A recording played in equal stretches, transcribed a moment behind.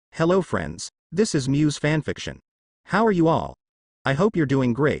Hello friends, this is Muse Fanfiction. How are you all? I hope you're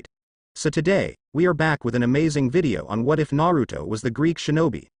doing great. So today, we are back with an amazing video on what if Naruto was the Greek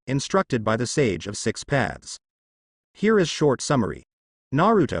shinobi, instructed by the Sage of Six Paths. Here is short summary.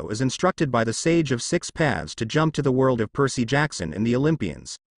 Naruto is instructed by the Sage of Six Paths to jump to the world of Percy Jackson and the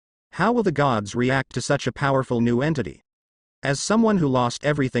Olympians. How will the gods react to such a powerful new entity? As someone who lost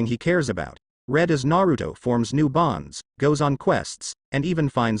everything he cares about, Red as Naruto forms new bonds, goes on quests, and even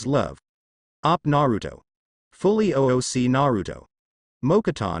finds love. Op Naruto. Fully OOC Naruto.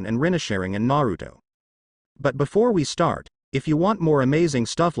 Mokuton and Rinnesharingan Naruto. But before we start, if you want more amazing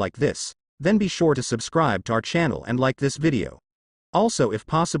stuff like this, then be sure to subscribe to our channel and like this video. Also, if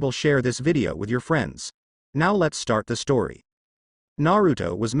possible, share this video with your friends. Now let's start the story.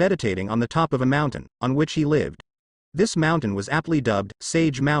 Naruto was meditating on the top of a mountain, on which he lived. This mountain was aptly dubbed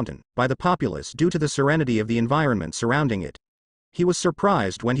Sage Mountain by the populace due to the serenity of the environment surrounding it. He was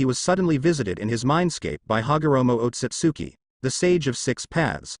surprised when he was suddenly visited in his mindscape by Hagoromo Otsutsuki, the Sage of Six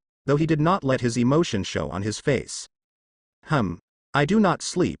Paths, though he did not let his emotion show on his face. I do not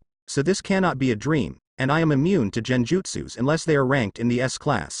sleep, so this cannot be a dream, and I am immune to genjutsus unless they are ranked in the S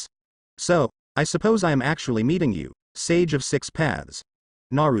class. So, I suppose I am actually meeting you, Sage of Six Paths,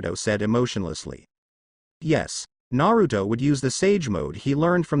 Naruto said emotionlessly. Yes. Naruto would use the sage mode he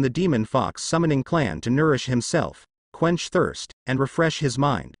learned from the demon fox summoning clan to nourish himself, quench thirst, and refresh his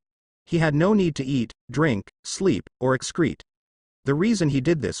mind. He had no need to eat, drink, sleep, or excrete. The reason he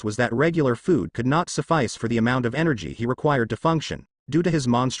did this was that regular food could not suffice for the amount of energy he required to function, due to his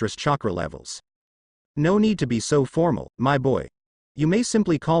monstrous chakra levels. No need to be so formal, my boy. You may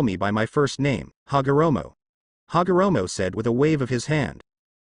simply call me by my first name, Hagoromo. Hagoromo said with a wave of his hand.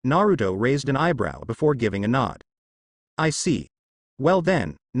 Naruto raised an eyebrow before giving a nod. I see. Well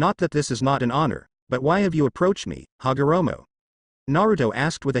then, not that this is not an honor, but why have you approached me, Hagoromo? Naruto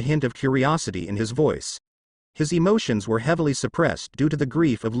asked with a hint of curiosity in his voice. His emotions were heavily suppressed due to the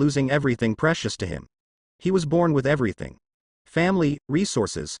grief of losing everything precious to him. He was born with everything. Family,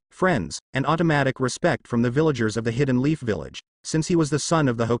 resources, friends, and automatic respect from the villagers of the Hidden Leaf Village, since he was the son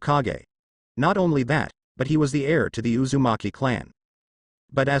of the Hokage. Not only that, but he was the heir to the Uzumaki clan.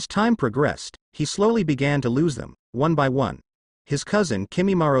 But as time progressed, he slowly began to lose them, one by one. His cousin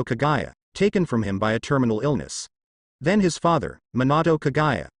Kimimaro Kagaya, taken from him by a terminal illness. Then his father, Minato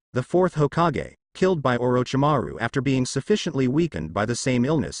Kagaya, the fourth Hokage, killed by Orochimaru after being sufficiently weakened by the same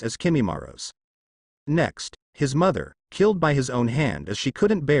illness as Kimimaro's. Next, his mother, killed by his own hand as she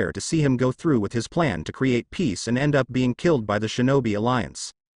couldn't bear to see him go through with his plan to create peace and end up being killed by the Shinobi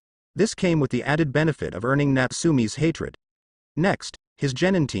Alliance. This came with the added benefit of earning Natsume's hatred. Next, his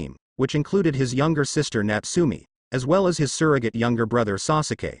genin team, which included his younger sister Natsumi, as well as his surrogate younger brother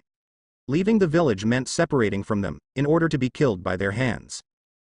Sasuke. Leaving the village meant separating from them, in order to be killed by their hands.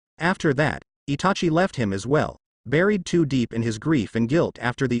 After that, Itachi left him as well, buried too deep in his grief and guilt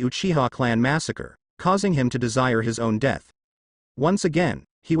after the Uchiha clan massacre, causing him to desire his own death. Once again,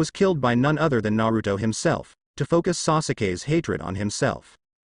 he was killed by none other than Naruto himself, to focus Sasuke's hatred on himself.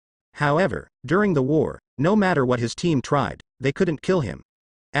 However, during the war, no matter what his team tried, they couldn't kill him.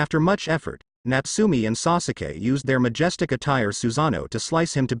 After much effort, Natsumi and Sasuke used their majestic attire Susanoo to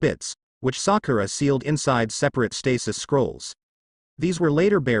slice him to bits, which Sakura sealed inside separate stasis scrolls. These were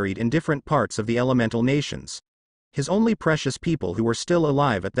later buried in different parts of the elemental nations. His only precious people who were still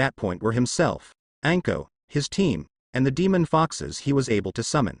alive at that point were himself, Anko, his team, and the demon foxes he was able to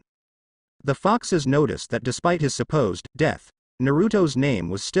summon. The foxes noticed that despite his supposed death, Naruto's name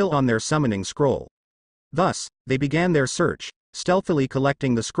was still on their summoning scroll. Thus, they began their search, stealthily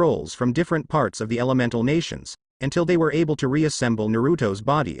collecting the scrolls from different parts of the elemental nations, until they were able to reassemble Naruto's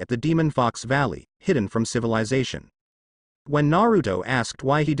body at the Demon Fox Valley, hidden from civilization. When Naruto asked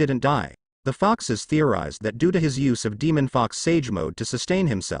why he didn't die, the foxes theorized that due to his use of Demon Fox Sage Mode to sustain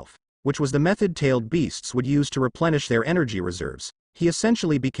himself, which was the method tailed beasts would use to replenish their energy reserves, he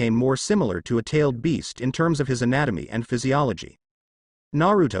essentially became more similar to a tailed beast in terms of his anatomy and physiology.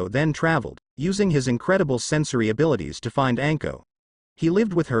 Naruto then traveled, using his incredible sensory abilities to find Anko. He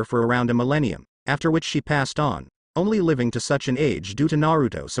lived with her for around a millennium, after which she passed on, only living to such an age due to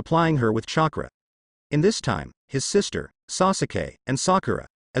Naruto supplying her with chakra. In this time, his sister, Sasuke, and Sakura,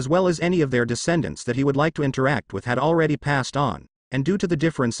 as well as any of their descendants that he would like to interact with had already passed on, and due to the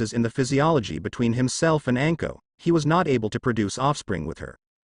differences in the physiology between himself and Anko, he was not able to produce offspring with her.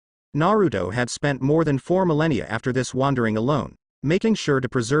 Naruto had spent more than 4 millennia after this wandering alone, making sure to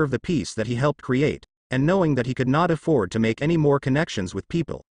preserve the peace that he helped create, and knowing that he could not afford to make any more connections with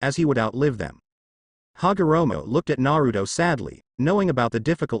people, as he would outlive them. Hagoromo looked at Naruto sadly, knowing about the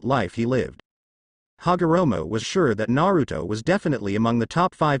difficult life he lived. Hagoromo was sure that Naruto was definitely among the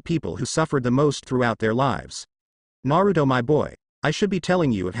top 5 people who suffered the most throughout their lives. Naruto, my boy, I should be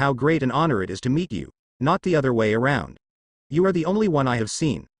telling you of how great an honor it is to meet you, not the other way around. You are the only one I have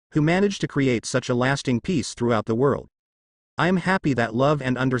seen who managed to create such a lasting peace throughout the world. I am happy that love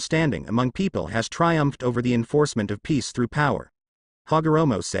and understanding among people has triumphed over the enforcement of peace through power.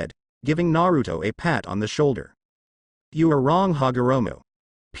 Hagoromo said, giving Naruto a pat on the shoulder. You are wrong, Hagoromo.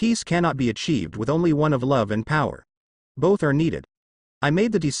 Peace cannot be achieved with only one of love and power. Both are needed. I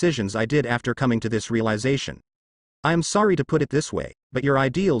made the decisions I did after coming to this realization. I am sorry to put it this way, but your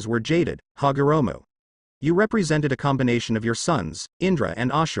ideals were jaded, Hagoromo. You represented a combination of your sons, Indra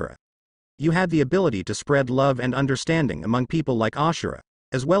and Ashura. You had the ability to spread love and understanding among people like Ashura,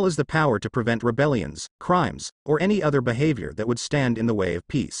 as well as the power to prevent rebellions, crimes, or any other behavior that would stand in the way of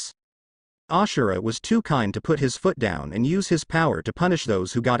peace. Ashura was too kind to put his foot down and use his power to punish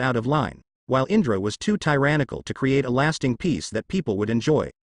those who got out of line, while Indra was too tyrannical to create a lasting peace that people would enjoy.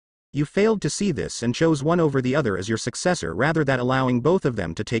 You failed to see this and chose one over the other as your successor rather than allowing both of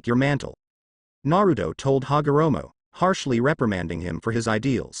them to take your mantle. Naruto told Hagoromo, harshly reprimanding him for his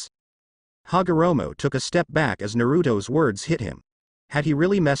ideals. Hagoromo took a step back as Naruto's words hit him. Had he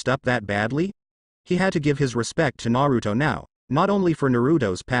really messed up that badly? He had to give his respect to Naruto now, not only for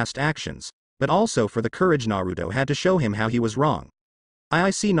Naruto's past actions, but also for the courage Naruto had to show him how he was wrong. I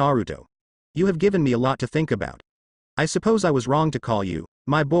see, Naruto. You have given me a lot to think about. I suppose I was wrong to call you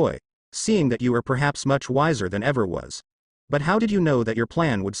my boy, seeing that you are perhaps much wiser than ever was. But how did you know that your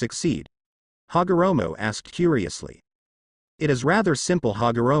plan would succeed? Hagoromo asked curiously. It is rather simple,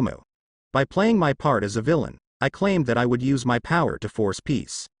 Hagoromo. By playing my part as a villain, I claimed that I would use my power to force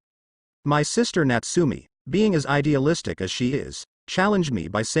peace. My sister Natsumi, being as idealistic as she is, challenged me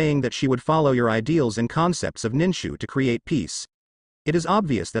by saying that she would follow your ideals and concepts of ninshu to create peace. It is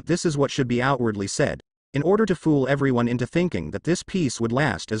obvious that this is what should be outwardly said, in order to fool everyone into thinking that this peace would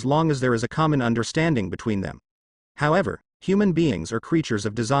last as long as there is a common understanding between them. However, human beings are creatures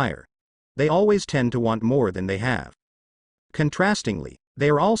of desire. They always tend to want more than they have. Contrastingly, they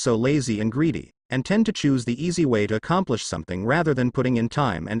are also lazy and greedy, and tend to choose the easy way to accomplish something rather than putting in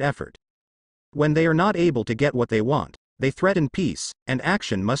time and effort. When they are not able to get what they want, they threaten peace, and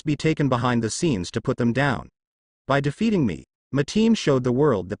action must be taken behind the scenes to put them down. By defeating me, my team showed the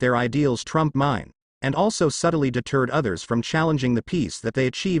world that their ideals trump mine, and also subtly deterred others from challenging the peace that they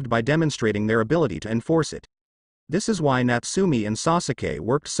achieved by demonstrating their ability to enforce it. This is why Natsumi and Sasuke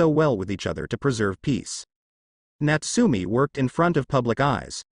worked so well with each other to preserve peace. Natsumi worked in front of public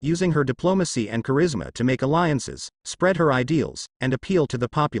eyes, using her diplomacy and charisma to make alliances, spread her ideals, and appeal to the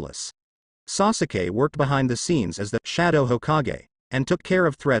populace. Sasuke worked behind the scenes as the Shadow Hokage, and took care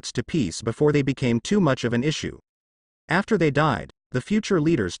of threats to peace before they became too much of an issue. After they died, the future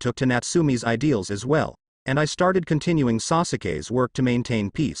leaders took to Natsumi's ideals as well, and I started continuing Sasuke's work to maintain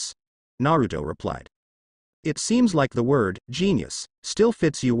peace. Naruto replied. It seems like the word, genius, still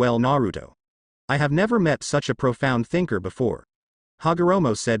fits you well, Naruto. I have never met such a profound thinker before.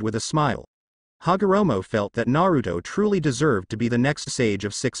 Hagoromo said with a smile. Hagoromo felt that Naruto truly deserved to be the next sage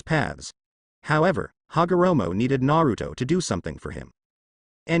of 6 paths. However, Hagoromo needed Naruto to do something for him.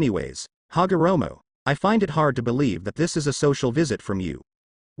 Anyways, Hagoromo, I find it hard to believe that this is a social visit from you.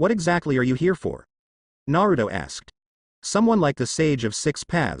 What exactly are you here for? Naruto asked. Someone like the Sage of 6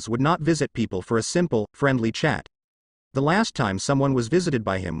 Paths would not visit people for a simple, friendly chat. The last time someone was visited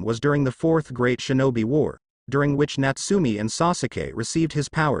by him was during the 4th Great Shinobi War, during which Natsumi and Sasuke received his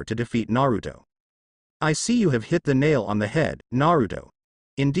power to defeat Naruto. I see you have hit the nail on the head, Naruto.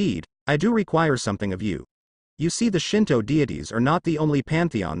 Indeed, I do require something of you. You see, the Shinto deities are not the only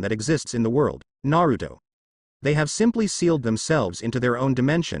pantheon that exists in the world, Naruto. They have simply sealed themselves into their own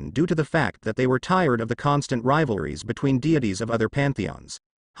dimension due to the fact that they were tired of the constant rivalries between deities of other pantheons,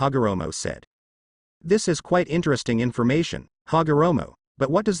 Hagoromo said. This is quite interesting information, Hagoromo,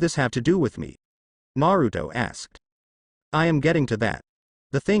 but what does this have to do with me? Naruto asked. I am getting to that.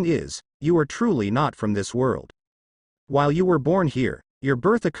 The thing is, you are truly not from this world. While you were born here, your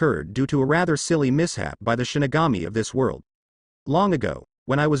birth occurred due to a rather silly mishap by the Shinigami of this world. Long ago,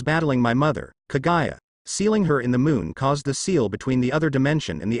 when I was battling my mother, Kaguya, sealing her in the moon caused the seal between the other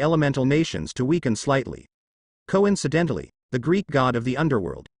dimension and the elemental nations to weaken slightly. Coincidentally, the Greek god of the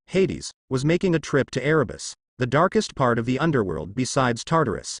underworld, Hades, was making a trip to Erebus, the darkest part of the underworld besides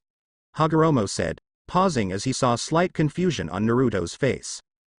Tartarus. Hagoromo said, pausing as he saw slight confusion on Naruto's face.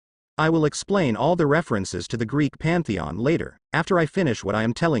 I will explain all the references to the Greek pantheon later, after I finish what I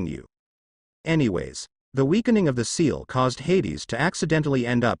am telling you. Anyways, the weakening of the seal caused Hades to accidentally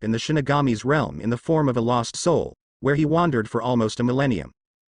end up in the Shinigami's realm in the form of a lost soul, where he wandered for almost a millennium.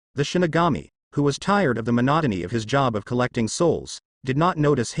 The Shinigami, who was tired of the monotony of his job of collecting souls, did not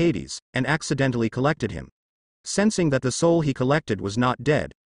notice Hades, and accidentally collected him. Sensing that the soul he collected was not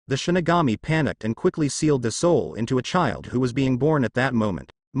dead, the Shinigami panicked and quickly sealed the soul into a child who was being born at that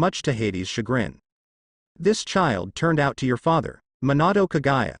moment, much to Hades' chagrin. This child turned out to your father, Minato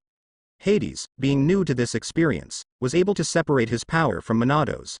Kaguya. Hades, being new to this experience, was able to separate his power from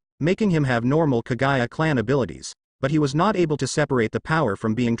Minato's, making him have normal Kaguya clan abilities, but he was not able to separate the power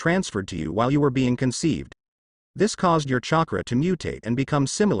from being transferred to you while you were being conceived. This caused your chakra to mutate and become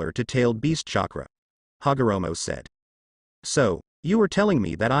similar to tailed beast chakra. Hagoromo said. So, you were telling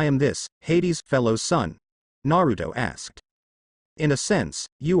me that I am this, Hades' fellow son? Naruto asked. In a sense,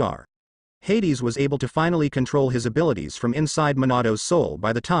 you are. Hades was able to finally control his abilities from inside Minato's soul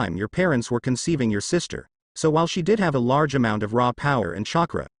by the time your parents were conceiving your sister, so while she did have a large amount of raw power and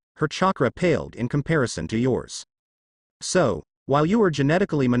chakra, her chakra paled in comparison to yours. So, while you are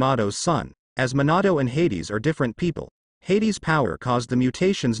genetically Minato's son, as Minato and Hades are different people, Hades' power caused the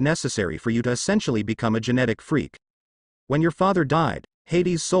mutations necessary for you to essentially become a genetic freak. When your father died,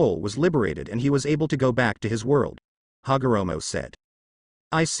 Hades' soul was liberated and he was able to go back to his world. Hagoromo said.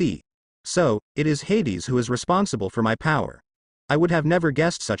 I see. So, it is Hades who is responsible for my power. I would have never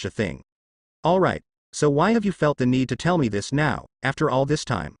guessed such a thing. Alright, so why have you felt the need to tell me this now, after all this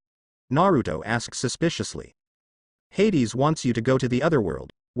time? Naruto asked suspiciously. Hades wants you to go to the other world,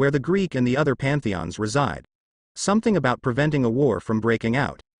 where the Greek and the other pantheons reside. Something about preventing a war from breaking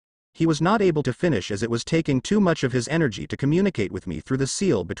out. He was not able to finish as it was taking too much of his energy to communicate with me through the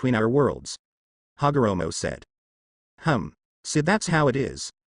seal between our worlds. Hagoromo said. So that's how it is.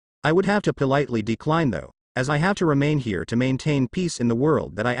 I would have to politely decline though, as I have to remain here to maintain peace in the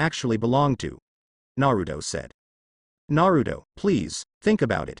world that I actually belong to. Naruto said. Naruto, please, think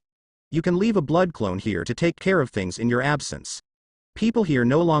about it. You can leave a blood clone here to take care of things in your absence. People here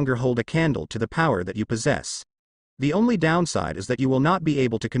no longer hold a candle to the power that you possess. The only downside is that you will not be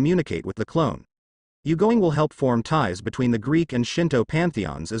able to communicate with the clone. You going will help form ties between the Greek and Shinto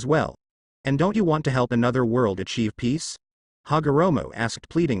pantheons as well. And don't you want to help another world achieve peace? Hagoromo asked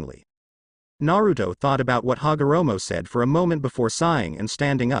pleadingly. Naruto thought about what Hagoromo said for a moment before sighing and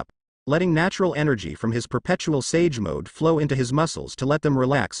standing up, letting natural energy from his perpetual sage mode flow into his muscles to let them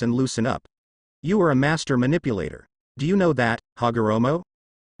relax and loosen up. You are a master manipulator. Do you know that, Hagoromo?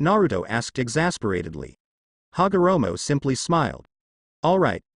 Naruto asked exasperatedly. Hagoromo simply smiled.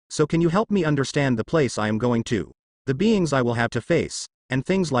 Alright, so can you help me understand the place I am going to, the beings I will have to face, and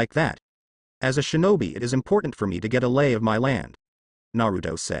things like that? As a shinobi it is important for me to get a lay of my land.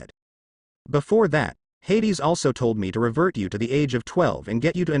 Naruto said. Before that, Hades also told me to revert you to the age of 12 and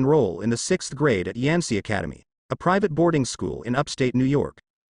get you to enroll in the 6th grade at Yansei Academy, a private boarding school in upstate New York.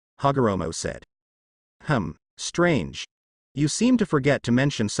 Hagoromo said. Strange. You seem to forget to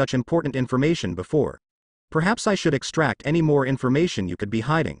mention such important information before. Perhaps I should extract any more information you could be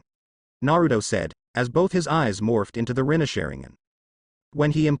hiding. Naruto said, as both his eyes morphed into the Rinnesharingan.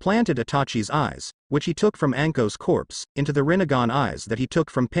 When he implanted Itachi's eyes, which he took from Anko's corpse, into the Rinnegan eyes that he took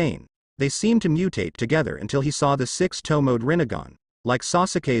from Pain, they seemed to mutate together until he saw the 6-toed Rinnegan, like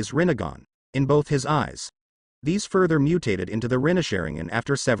Sasuke's Rinnegan, in both his eyes. These further mutated into the Rinnesharingan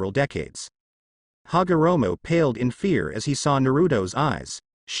after several decades. Hagoromo paled in fear as he saw Naruto's eyes.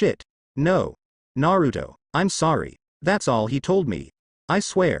 Shit. No. Naruto, I'm sorry. That's all he told me. I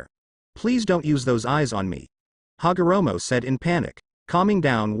swear. Please don't use those eyes on me. Hagoromo said in panic, calming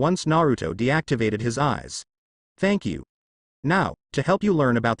down once Naruto deactivated his eyes. Thank you. Now, to help you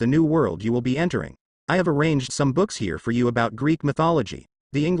learn about the new world you will be entering, I have arranged some books here for you about Greek mythology,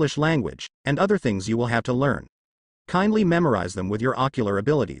 the English language, and other things you will have to learn. Kindly memorize them with your ocular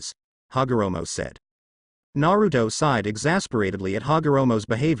abilities, Hagoromo said. Naruto sighed exasperatedly at Hagoromo's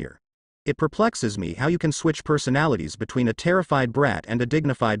behavior. It perplexes me how you can switch personalities between a terrified brat and a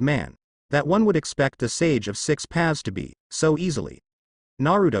dignified man, that one would expect the sage of 6 paths to be, so easily.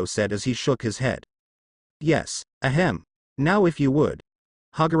 Naruto said as he shook his head. Yes, ahem. Now if you would.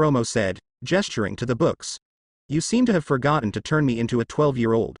 Hagoromo said, gesturing to the books. You seem to have forgotten to turn me into a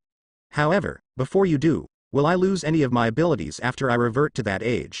 12-year-old. However, before you do, will I lose any of my abilities after I revert to that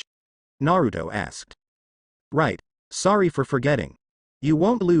age? Naruto asked. Right, sorry for forgetting. You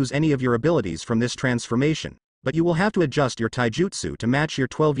won't lose any of your abilities from this transformation, but you will have to adjust your taijutsu to match your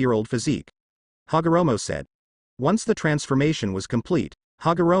 12-year-old physique. Hagoromo said. Once the transformation was complete,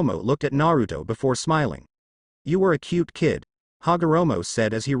 Hagoromo looked at Naruto before smiling. You were a cute kid, Hagoromo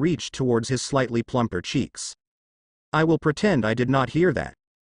said as he reached towards his slightly plumper cheeks. I will pretend I did not hear that.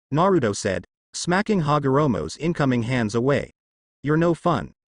 Naruto said, smacking Hagoromo's incoming hands away. You're no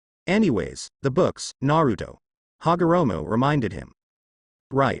fun. Anyways, the books, Naruto. Hagoromo reminded him.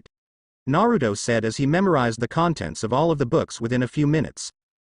 Right. Naruto said as he memorized the contents of all of the books within a few minutes.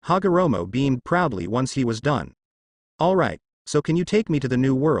 Hagoromo beamed proudly once he was done. Alright, so can you take me to the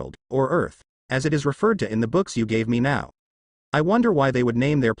new world, or Earth, as it is referred to in the books you gave me now? I wonder why they would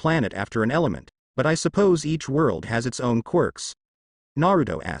name their planet after an element, but I suppose each world has its own quirks.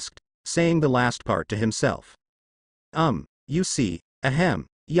 Naruto asked, saying the last part to himself. You see, ahem,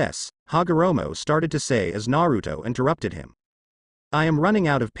 yes, Hagoromo started to say as Naruto interrupted him. I am running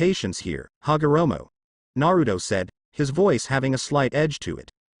out of patience here, Hagoromo, Naruto said, his voice having a slight edge to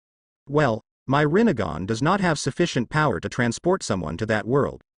it. Well, my Rinnegan does not have sufficient power to transport someone to that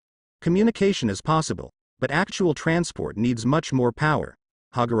world. Communication is possible, but actual transport needs much more power,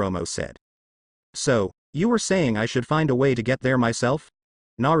 Hagoromo said. So, you were saying I should find a way to get there myself?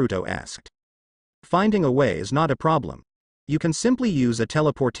 Naruto asked. Finding a way is not a problem. You can simply use a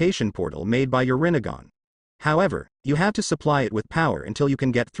teleportation portal made by your Rinnegan. However, you have to supply it with power until you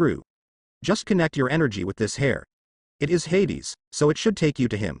can get through. Just connect your energy with this hair. It is Hades, so it should take you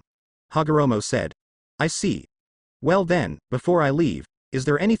to him. Hagoromo said. I see. Well then, before I leave, is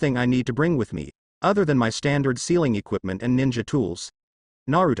there anything I need to bring with me, other than my standard sealing equipment and ninja tools?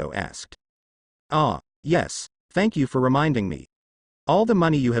 Naruto asked. Ah, yes, thank you for reminding me. All the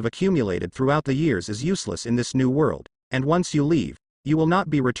money you have accumulated throughout the years is useless in this new world, and once you leave, you will not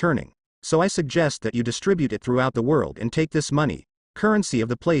be returning, so I suggest that you distribute it throughout the world and take this money, currency of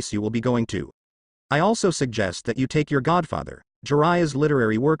the place you will be going to. I also suggest that you take your godfather, Jiraiya's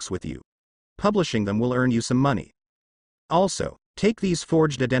literary works with you. Publishing them will earn you some money. Also, take these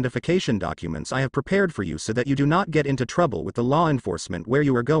forged identification documents I have prepared for you so that you do not get into trouble with the law enforcement where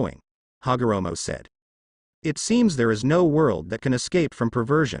you are going, Hagoromo said. It seems there is no world that can escape from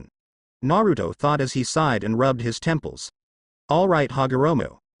perversion. Naruto thought as he sighed and rubbed his temples. All right,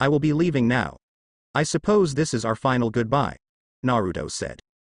 Hagoromo, I will be leaving now. I suppose this is our final goodbye, Naruto said.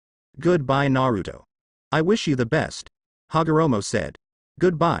 Goodbye, Naruto. I wish you the best, Hagoromo said.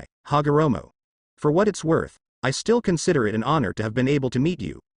 Goodbye, Hagoromo. For what it's worth, I still consider it an honor to have been able to meet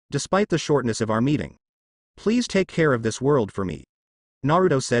you, despite the shortness of our meeting. Please take care of this world for me,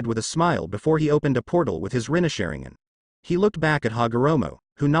 Naruto said with a smile before he opened a portal with his Rinnesharingan. He looked back at Hagoromo,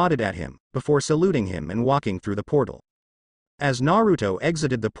 who nodded at him, before saluting him and walking through the portal. As Naruto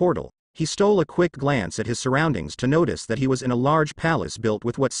exited the portal, he stole a quick glance at his surroundings to notice that he was in a large palace built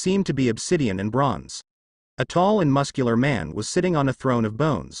with what seemed to be obsidian and bronze. A tall and muscular man was sitting on a throne of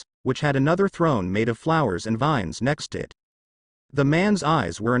bones, which had another throne made of flowers and vines next to it. The man's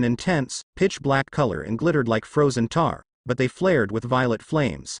eyes were an intense, pitch-black color and glittered like frozen tar, but they flared with violet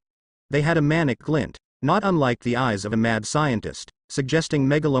flames. They had a manic glint, not unlike the eyes of a mad scientist, suggesting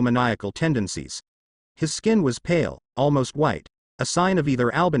megalomaniacal tendencies. His skin was pale, almost white, a sign of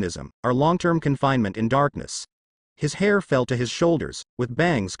either albinism or long-term confinement in darkness. His hair fell to his shoulders, with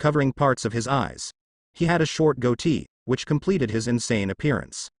bangs covering parts of his eyes. He had a short goatee, which completed his insane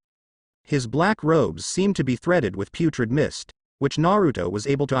appearance. His black robes seemed to be threaded with putrid mist, which Naruto was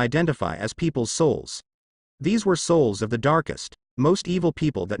able to identify as people's souls. These were souls of the darkest, most evil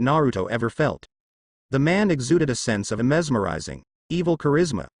people that Naruto ever felt. The man exuded a sense of a mesmerizing, evil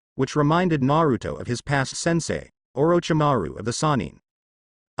charisma, which reminded Naruto of his past sensei, Orochimaru of the Sannin.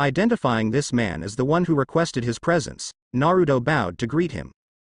 Identifying this man as the one who requested his presence, Naruto bowed to greet him.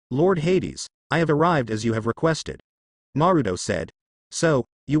 Lord Hades, I have arrived as you have requested, Naruto said. So,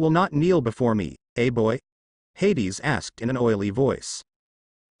 you will not kneel before me, eh boy? Hades asked in an oily voice.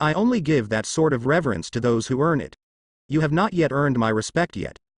 I only give that sort of reverence to those who earn it. You have not yet earned my respect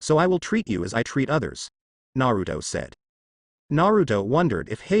yet, so I will treat you as I treat others, Naruto said. Naruto wondered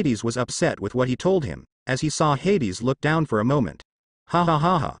if Hades was upset with what he told him, as he saw Hades look down for a moment. Ha ha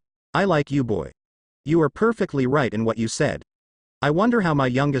ha ha, I like you, boy. You are perfectly right in what you said. I wonder how my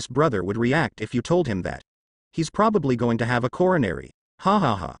youngest brother would react if you told him that. He's probably going to have a coronary. Ha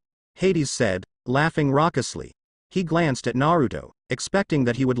ha ha, Hades said, laughing raucously. He glanced at Naruto, expecting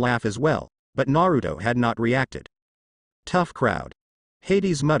that he would laugh as well, but Naruto had not reacted. Tough crowd.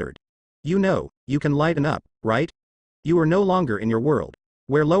 Hades muttered. You know, you can lighten up, right? You are no longer in your world,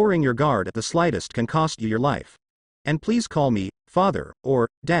 where lowering your guard at the slightest can cost you your life. And please call me, father, or,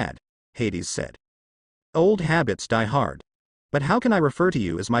 dad, Hades said. Old habits die hard. But how can I refer to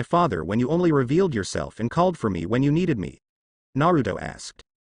you as my father when you only revealed yourself and called for me when you needed me? Naruto asked.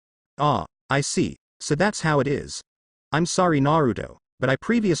 Ah, I see, so that's how it is. I'm sorry, Naruto, but I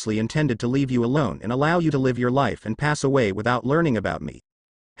previously intended to leave you alone and allow you to live your life and pass away without learning about me.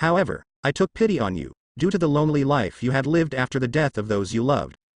 However, I took pity on you, due to the lonely life you had lived after the death of those you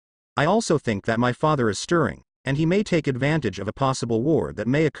loved. I also think that my father is stirring, and he may take advantage of a possible war that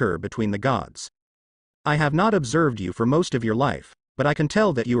may occur between the gods. I have not observed you for most of your life, but I can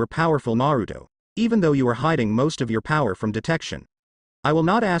tell that you are powerful Naruto, even though you are hiding most of your power from detection. I will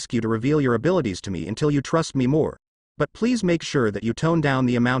not ask you to reveal your abilities to me until you trust me more, but please make sure that you tone down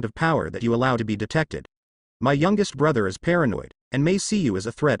the amount of power that you allow to be detected. My youngest brother is paranoid, and may see you as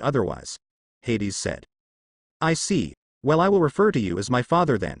a threat otherwise. Hades said. I see. Well, I will refer to you as my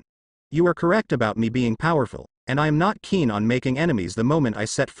father then. You are correct about me being powerful, and I am not keen on making enemies the moment I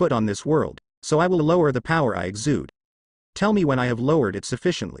set foot on this world, so I will lower the power I exude. Tell me when I have lowered it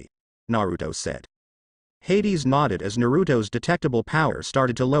sufficiently, Naruto said. Hades nodded as Naruto's detectable power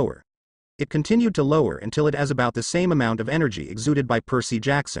started to lower. It continued to lower until it has about the same amount of energy exuded by Percy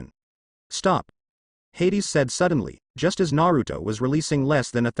Jackson. Stop. Hades said suddenly, just as Naruto was releasing less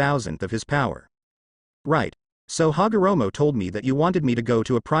than 1,000th of his power. Right. So Hagoromo told me that you wanted me to go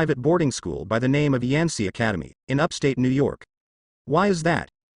to a private boarding school by the name of Yansei Academy, in upstate New York. Why is that?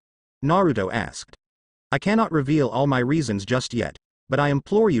 Naruto asked. I cannot reveal all my reasons just yet, but I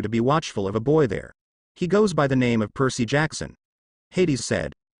implore you to be watchful of a boy there. He goes by the name of Percy Jackson. Hades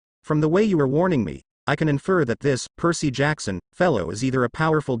said. From the way you are warning me, I can infer that this Percy Jackson fellow is either a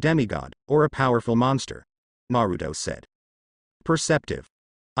powerful demigod or a powerful monster, Naruto said. Perceptive.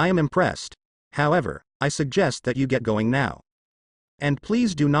 I am impressed. However, I suggest that you get going now. And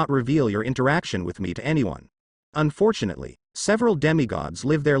please do not reveal your interaction with me to anyone. Unfortunately, several demigods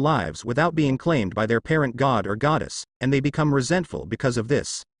live their lives without being claimed by their parent god or goddess, and they become resentful because of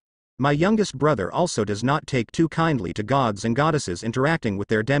this. My youngest brother also does not take too kindly to gods and goddesses interacting with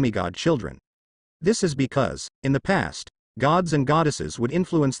their demigod children. This is because, in the past, gods and goddesses would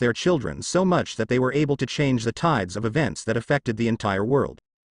influence their children so much that they were able to change the tides of events that affected the entire world.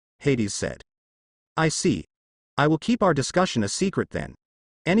 Hades said. I see. I will keep our discussion a secret then.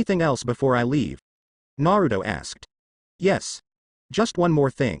 Anything else before I leave? Naruto asked. Yes. Just one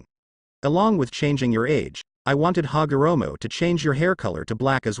more thing. Along with changing your age, I wanted Hagoromo to change your hair color to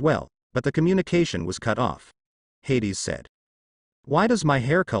black as well, but the communication was cut off. Hades said. Why does my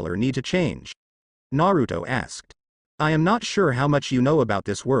hair color need to change? Naruto asked. I am not sure how much you know about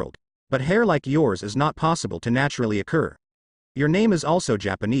this world, but hair like yours is not possible to naturally occur. Your name is also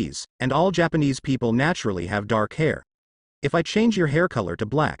Japanese, and all Japanese people naturally have dark hair. If I change your hair color to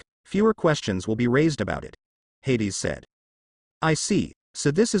black, fewer questions will be raised about it, Hades said. I see,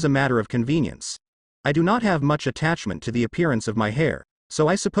 so this is a matter of convenience. I do not have much attachment to the appearance of my hair, so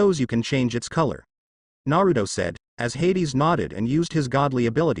I suppose you can change its color. Naruto said, as Hades nodded and used his godly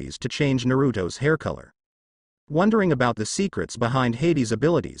abilities to change Naruto's hair color. Wondering about the secrets behind Hades'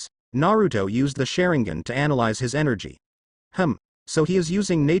 abilities, Naruto used the Sharingan to analyze his energy. So he is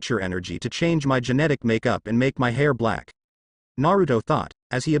using nature energy to change my genetic makeup and make my hair black. Naruto thought,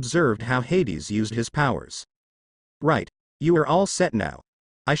 as he observed how Hades used his powers. Right, you are all set now.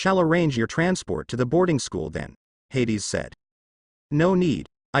 I shall arrange your transport to the boarding school then, Hades said. No need,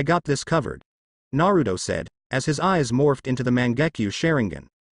 I got this covered, Naruto said, as his eyes morphed into the Mangekyo Sharingan.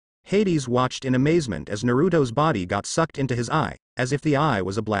 Hades watched in amazement as Naruto's body got sucked into his eye, as if the eye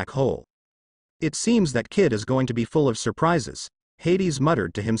was a black hole. It seems that kid is going to be full of surprises, Hades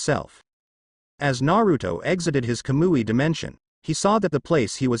muttered to himself. As Naruto exited his Kamui dimension, he saw that the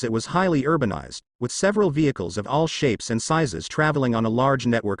place he was at was highly urbanized, with several vehicles of all shapes and sizes traveling on a large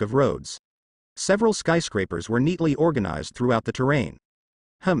network of roads. Several skyscrapers were neatly organized throughout the terrain.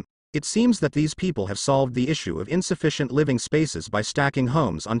 It seems that these people have solved the issue of insufficient living spaces by stacking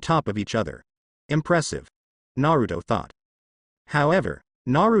homes on top of each other. Impressive, Naruto thought. However,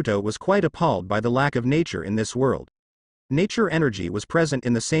 Naruto was quite appalled by the lack of nature in this world. Nature energy was present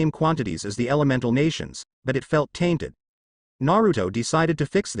in the same quantities as the elemental nations, but it felt tainted. Naruto decided to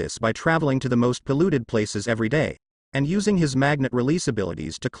fix this by traveling to the most polluted places every day, and using his magnet release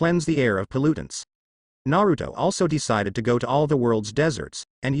abilities to cleanse the air of pollutants. Naruto also decided to go to all the world's deserts,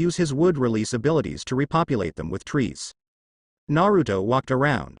 and use his wood release abilities to repopulate them with trees. Naruto walked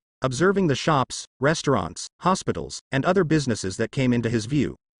around, observing the shops, restaurants, hospitals, and other businesses that came into his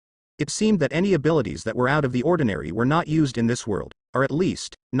view. It seemed that any abilities that were out of the ordinary were not used in this world, or at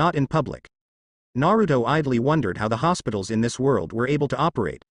least, not in public. Naruto idly wondered how the hospitals in this world were able to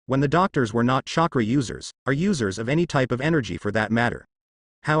operate, when the doctors were not chakra users, or users of any type of energy for that matter.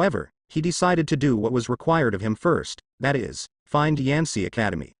 However, he decided to do what was required of him first, that is, find Yansei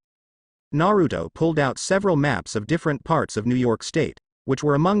Academy. Naruto pulled out several maps of different parts of New York State, which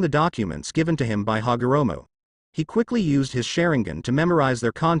were among the documents given to him by Hagoromo. He quickly used his Sharingan to memorize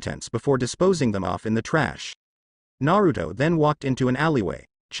their contents before disposing them off in the trash. Naruto then walked into an alleyway,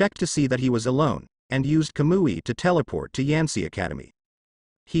 checked to see that he was alone, and used Kamui to teleport to Yansei Academy.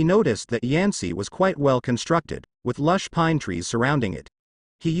 He noticed that Yansei was quite well constructed, with lush pine trees surrounding it.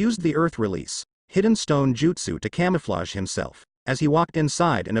 He used the earth release, hidden stone jutsu to camouflage himself, as he walked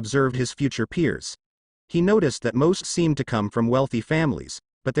inside and observed his future peers. He noticed that most seemed to come from wealthy families,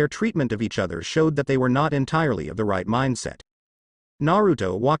 but their treatment of each other showed that they were not entirely of the right mindset.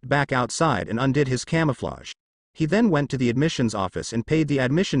 Naruto walked back outside and undid his camouflage. He then went to the admissions office and paid the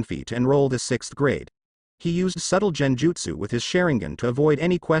admission fee to enroll the 6th grade. He used subtle genjutsu with his Sharingan to avoid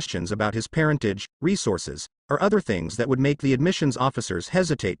any questions about his parentage, resources, or other things that would make the admissions officers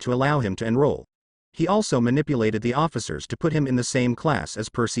hesitate to allow him to enroll. He also manipulated the officers to put him in the same class as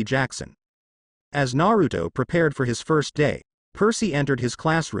Percy Jackson. As Naruto prepared for his first day, Percy entered his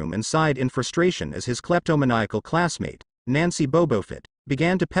classroom and sighed in frustration as his kleptomaniacal classmate, Nancy Bobofit,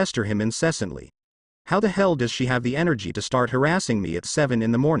 began to pester him incessantly. "How the hell does she have the energy to start harassing me at 7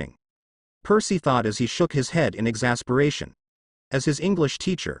 in the morning?" Percy thought as he shook his head in exasperation. As his English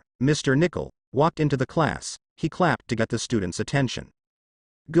teacher, Mr. Nickel, walked into the class, he clapped to get the students' attention.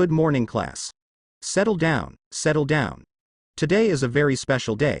 "Good morning, class. Settle down, settle down. Today is a very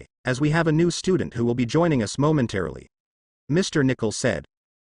special day, as we have a new student who will be joining us momentarily," Mr. Nickel said.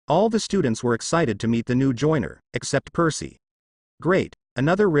 All the students were excited to meet the new joiner, except Percy. "Great,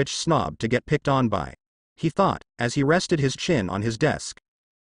 another rich snob to get picked on by," he thought, as he rested his chin on his desk.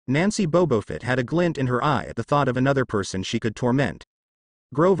 Nancy Bobofit had a glint in her eye at the thought of another person she could torment.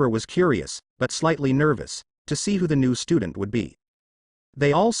 Grover was curious, but slightly nervous, to see who the new student would be.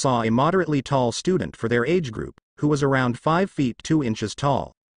 They all saw a moderately tall student for their age group, who was around 5 feet 2 inches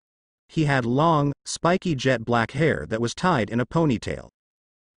tall. He had long, spiky jet black hair that was tied in a ponytail.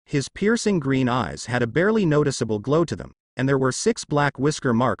 His piercing green eyes had a barely noticeable glow to them, and there were 6 black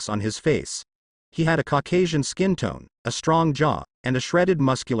whisker marks on his face. He had a Caucasian skin tone, a strong jaw, and a shredded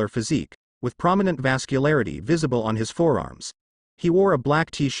muscular physique, with prominent vascularity visible on his forearms. He wore a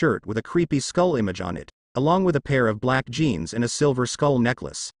black t-shirt with a creepy skull image on it, along with a pair of black jeans and a silver skull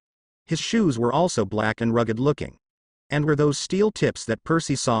necklace. His shoes were also black and rugged looking. And were those steel tips that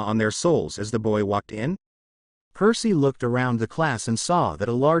Percy saw on their soles as the boy walked in? Percy looked around the class and saw that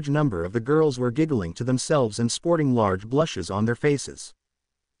a large number of the girls were giggling to themselves and sporting large blushes on their faces.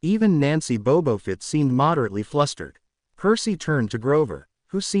 Even Nancy Bobofit seemed moderately flustered. Percy turned to Grover,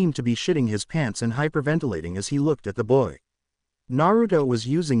 who seemed to be shitting his pants and hyperventilating as he looked at the boy. Naruto was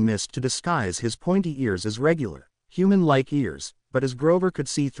using mist to disguise his pointy ears as regular, human-like ears, but as Grover could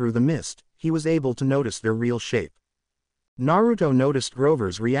see through the mist, he was able to notice their real shape. Naruto noticed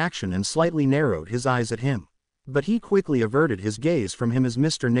Grover's reaction and slightly narrowed his eyes at him. But he quickly averted his gaze from him as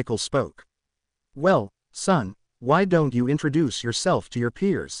Mr. Nickel spoke. "Well, son, why don't you introduce yourself to your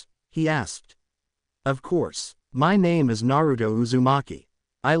peers?" he asked. "Of course, my name is Naruto Uzumaki.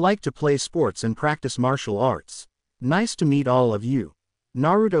 I like to play sports and practice martial arts. Nice to meet all of you,"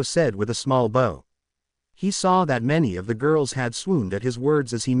 Naruto said with a small bow. He saw that many of the girls had swooned at his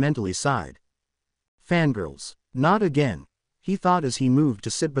words as he mentally sighed. Fangirls, not again, he thought as he moved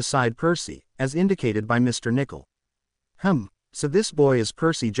to sit beside Percy, as indicated by Mr. Nickel. So this boy is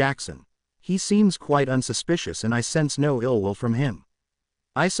Percy Jackson. He seems quite unsuspicious and I sense no ill will from him.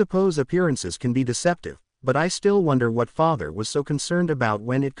 I suppose appearances can be deceptive, but I still wonder what father was so concerned about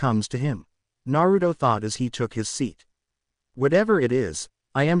when it comes to him," Naruto thought as he took his seat. "Whatever it is,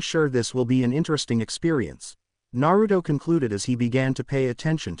 I am sure this will be an interesting experience," Naruto concluded as he began to pay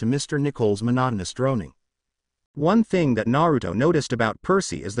attention to Mr. Nickel's monotonous droning. One thing that Naruto noticed about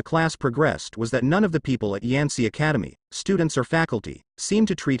Percy as the class progressed was that none of the people at Yancy Academy, students or faculty, seemed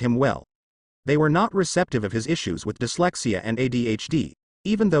to treat him well. They were not receptive of his issues with dyslexia and ADHD,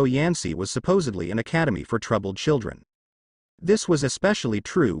 even though Yancy was supposedly an academy for troubled children. This was especially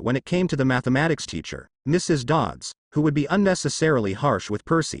true when it came to the mathematics teacher, Mrs. Dodds, who would be unnecessarily harsh with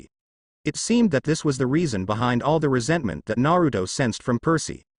Percy. It seemed that this was the reason behind all the resentment that Naruto sensed from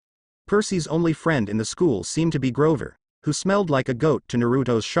Percy. Percy's only friend in the school seemed to be Grover, who smelled like a goat to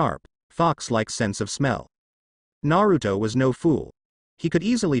Naruto's sharp, fox-like sense of smell. Naruto was no fool. He could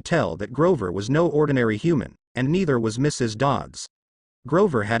easily tell that Grover was no ordinary human, and neither was Mrs. Dodds.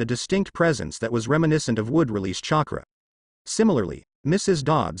 Grover had a distinct presence that was reminiscent of wood-release chakra. Similarly, Mrs.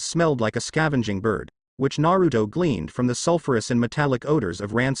 Dodds smelled like a scavenging bird, which Naruto gleaned from the sulfurous and metallic odors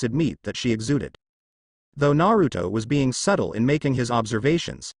of rancid meat that she exuded. Though Naruto was being subtle in making his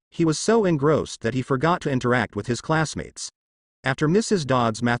observations, he was so engrossed that he forgot to interact with his classmates. After Mrs.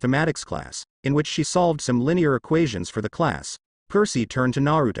 Dodd's mathematics class, in which she solved some linear equations for the class, Percy turned to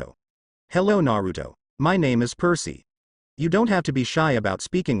Naruto. "Hello Naruto, my name is Percy. You don't have to be shy about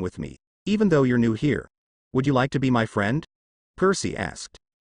speaking with me, even though you're new here. Would you like to be my friend?" Percy asked.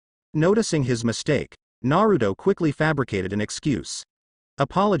 Noticing his mistake, Naruto quickly fabricated an excuse.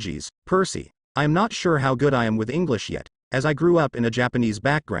 "Apologies, Percy. I am not sure how good I am with English yet, as I grew up in a Japanese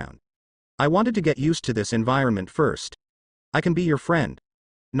background. I wanted to get used to this environment first." I can be your friend,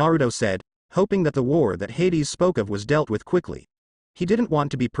 Naruto said, hoping that the war that Hades spoke of was dealt with quickly. He didn't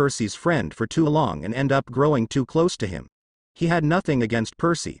want to be Percy's friend for too long and end up growing too close to him. He had nothing against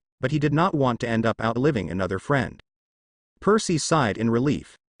Percy, but he did not want to end up outliving another friend. Percy sighed in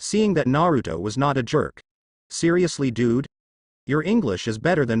relief, seeing that Naruto was not a jerk. Seriously, dude? Your English is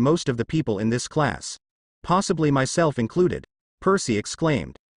better than most of the people in this class. Possibly myself included, Percy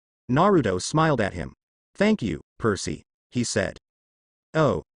exclaimed. Naruto smiled at him. Thank you, Percy, he said.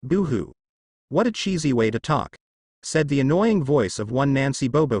 Oh, boo-hoo. What a cheesy way to talk, said the annoying voice of one Nancy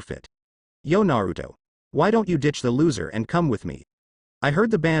Bobofit. Yo Naruto, why don't you ditch the loser and come with me? I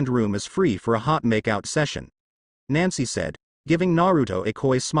heard the band room is free for a hot make-out session, Nancy said, giving Naruto a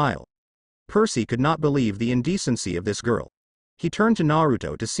coy smile. Percy could not believe the indecency of this girl. He turned to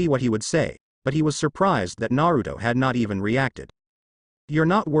Naruto to see what he would say, but he was surprised that Naruto had not even reacted. You're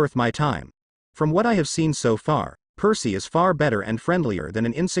not worth my time. From what I have seen so far, Percy is far better and friendlier than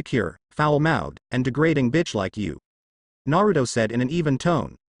an insecure, foul-mouthed, and degrading bitch like you, Naruto said in an even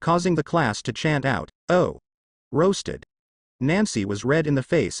tone, causing the class to chant out, oh. Roasted. Nancy was red in the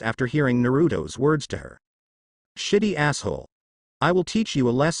face after hearing Naruto's words to her. Shitty asshole. I will teach you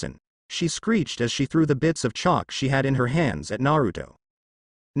a lesson, she screeched as she threw the bits of chalk she had in her hands at Naruto.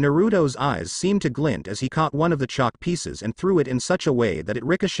 Naruto's eyes seemed to glint as he caught one of the chalk pieces and threw it in such a way that it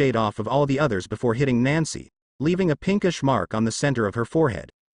ricocheted off of all the others before hitting Nancy, leaving a pinkish mark on the center of her forehead.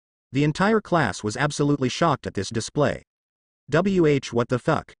 The entire class was absolutely shocked at this display. What the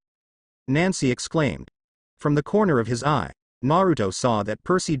fuck? Nancy exclaimed. From the corner of his eye, Naruto saw that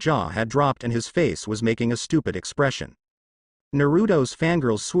Percy's jaw had dropped and his face was making a stupid expression. Naruto's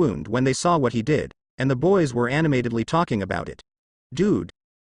fangirls swooned when they saw what he did, and the boys were animatedly talking about it. Dude.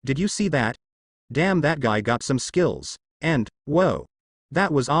 Did you see that? Damn, that guy got some skills, and, whoa.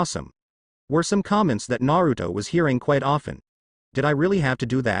 That was awesome. Were some comments that Naruto was hearing quite often. Did I really have to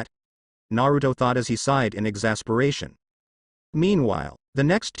do that? Naruto thought as he sighed in exasperation. Meanwhile, the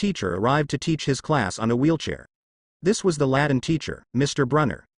next teacher arrived to teach his class on a wheelchair. This was the Latin teacher, Mr.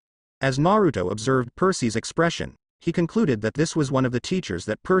 Brunner. As Naruto observed Percy's expression, he concluded that this was one of the teachers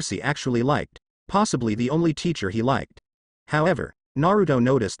that Percy actually liked, possibly the only teacher he liked. However, Naruto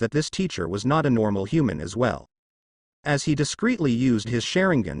noticed that this teacher was not a normal human as well. As he discreetly used his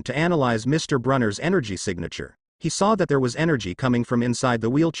Sharingan to analyze Mr. Brunner's energy signature, he saw that there was energy coming from inside the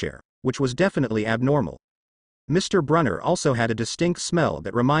wheelchair, which was definitely abnormal. Mr. Brunner also had a distinct smell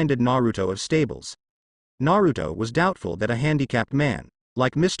that reminded Naruto of stables. Naruto was doubtful that a handicapped man,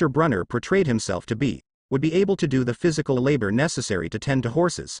 like Mr. Brunner portrayed himself to be, would be able to do the physical labor necessary to tend to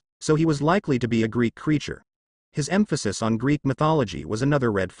horses, so he was likely to be a Greek creature. His emphasis on Greek mythology was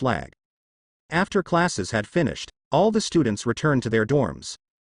another red flag. After classes had finished, all the students returned to their dorms.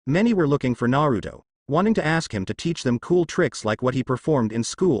 Many were looking for Naruto, wanting to ask him to teach them cool tricks like what he performed in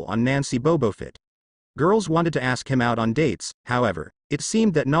school on Nancy Bobofit. Girls wanted to ask him out on dates, however, it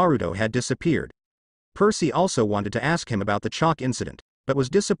seemed that Naruto had disappeared. Percy also wanted to ask him about the chalk incident, but was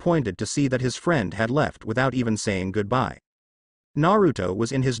disappointed to see that his friend had left without even saying goodbye. Naruto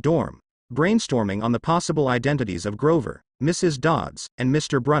was in his dorm, brainstorming on the possible identities of Grover, Mrs. Dodds, and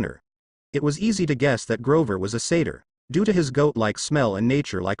Mr. Brunner. It was easy to guess that Grover was a satyr, due to his goat-like smell and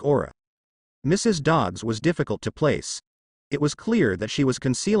nature-like aura. Mrs. Dodds was difficult to place. It was clear that she was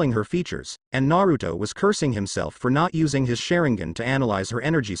concealing her features, and Naruto was cursing himself for not using his Sharingan to analyze her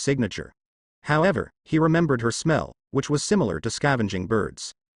energy signature. However, he remembered her smell, which was similar to scavenging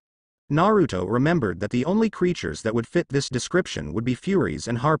birds. Naruto remembered that the only creatures that would fit this description would be Furies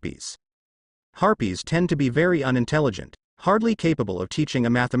and Harpies. Harpies tend to be very unintelligent, hardly capable of teaching a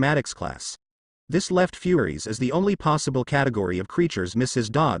mathematics class. This left Furies as the only possible category of creatures Mrs.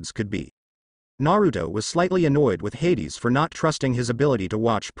 Dodds could be. Naruto was slightly annoyed with Hades for not trusting his ability to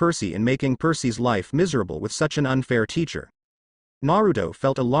watch Percy and making Percy's life miserable with such an unfair teacher. Naruto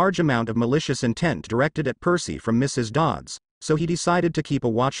felt a large amount of malicious intent directed at Percy from Mrs. Dodds, so he decided to keep a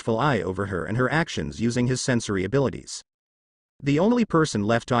watchful eye over her and her actions using his sensory abilities. The only person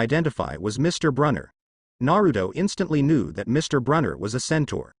left to identify was Mr. Brunner. Naruto instantly knew that Mr. Brunner was a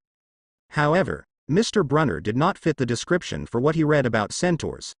centaur. However, Mr. Brunner did not fit the description for what he read about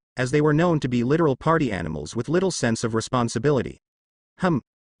centaurs, as they were known to be literal party animals with little sense of responsibility.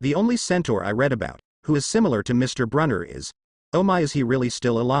 The only centaur I read about, who is similar to Mr. Brunner is, oh my, is he really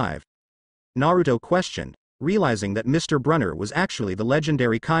still alive? Naruto questioned, realizing that Mr. Brunner was actually the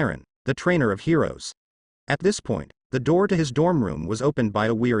legendary Chiron, the trainer of heroes. At this point, the door to his dorm room was opened by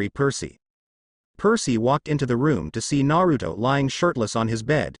a weary Percy. Percy walked into the room to see Naruto lying shirtless on his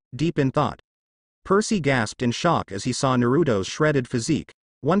bed, deep in thought. Percy gasped in shock as he saw Naruto's shredded physique,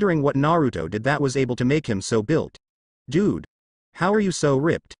 wondering what Naruto did that was able to make him so built. Dude. How are you so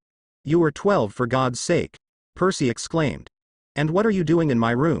ripped? You were 12 for God's sake. Percy exclaimed. And what are you doing in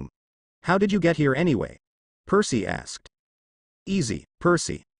my room? How did you get here anyway? Percy asked. Easy,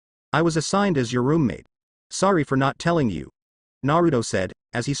 Percy. I was assigned as your roommate. Sorry for not telling you. Naruto said,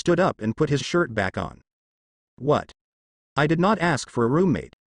 as he stood up and put his shirt back on. What? I did not ask for a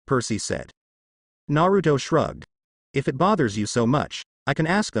roommate, Percy said. Naruto shrugged. If it bothers you so much, I can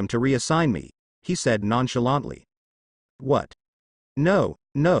ask them to reassign me, he said nonchalantly. What? No,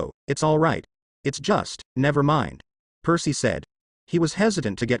 it's all right. It's just, never mind, Percy said. He was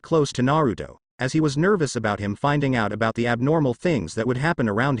hesitant to get close to Naruto, as he was nervous about him finding out about the abnormal things that would happen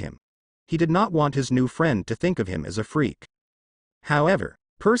around him. He did not want his new friend to think of him as a freak. However,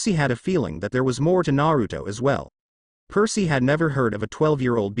 Percy had a feeling that there was more to Naruto as well. Percy had never heard of a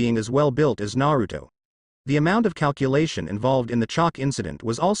 12-year-old being as well built as Naruto. The amount of calculation involved in the chalk incident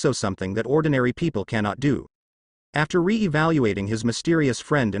was also something that ordinary people cannot do. After re-evaluating his mysterious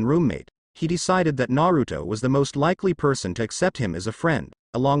friend and roommate, he decided that Naruto was the most likely person to accept him as a friend,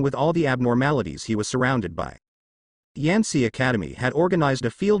 along with all the abnormalities he was surrounded by. Yanxi Academy had organized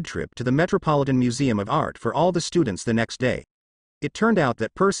a field trip to the Metropolitan Museum of Art for all the students the next day. It turned out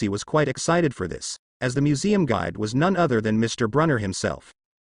that Percy was quite excited for this, as the museum guide was none other than Mr. Brunner himself.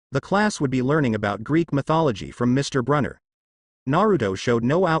 The class would be learning about Greek mythology from Mr. Brunner. Naruto showed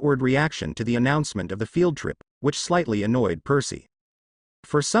no outward reaction to the announcement of the field trip, which slightly annoyed Percy.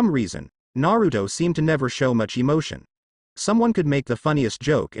 For some reason, Naruto seemed to never show much emotion. Someone could make the funniest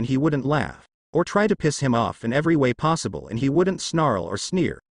joke and he wouldn't laugh, or try to piss him off in every way possible and he wouldn't snarl or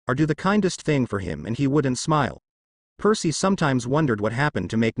sneer, or do the kindest thing for him and he wouldn't smile. Percy sometimes wondered what happened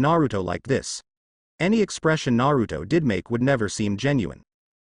to make Naruto like this. Any expression Naruto did make would never seem genuine.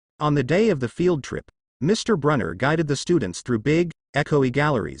 On the day of the field trip, Mr. Brunner guided the students through big, echoey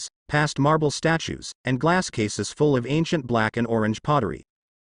galleries, past marble statues, and glass cases full of ancient black and orange pottery.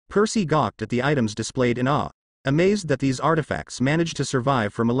 Percy gawked at the items displayed in awe, amazed that these artifacts managed to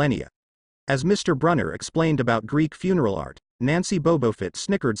survive for millennia. As Mr. Brunner explained about Greek funeral art, Nancy Bobofit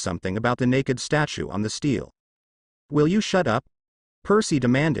snickered something about the naked statue on the stele. Will you shut up? Percy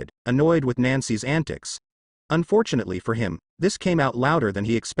demanded, annoyed with Nancy's antics. Unfortunately for him, this came out louder than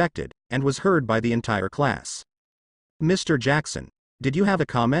he expected, and was heard by the entire class. Mr. Jackson, did you have a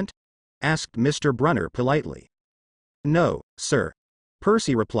comment? Asked Mr. Brunner politely. No, sir.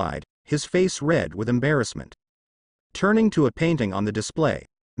 Percy replied, his face red with embarrassment. Turning to a painting on the display,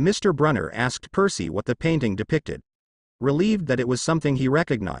 Mr. Brunner asked Percy what the painting depicted. Relieved that it was something he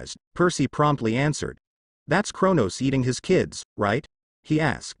recognized, Percy promptly answered. That's Kronos eating his kids, right? He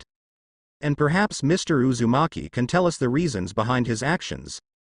asked. And perhaps Mr. Uzumaki can tell us the reasons behind his actions,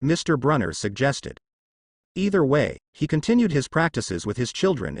 Mr. Brunner suggested. Either way, he continued his practices with his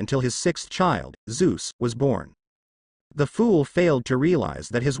children until his sixth child, Zeus, was born. The fool failed to realize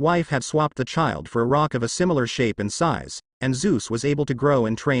that his wife had swapped the child for a rock of a similar shape and size, and Zeus was able to grow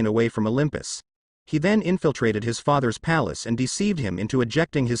and train away from Olympus. He then infiltrated his father's palace and deceived him into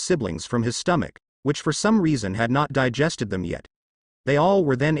ejecting his siblings from his stomach, which for some reason had not digested them yet. They all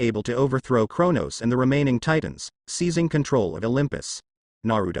were then able to overthrow Kronos and the remaining Titans, seizing control of Olympus,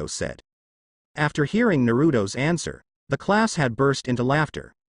 Naruto said. After hearing Naruto's answer, the class had burst into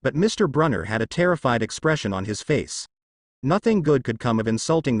laughter, but Mr. Brunner had a terrified expression on his face. Nothing good could come of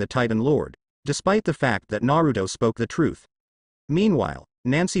insulting the Titan Lord, despite the fact that Naruto spoke the truth. Meanwhile,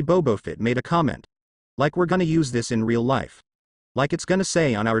 Nancy Bobofit made a comment. Like we're gonna use this in real life. Like it's gonna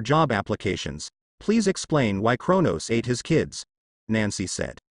say on our job applications, please explain why Kronos ate his kids, Nancy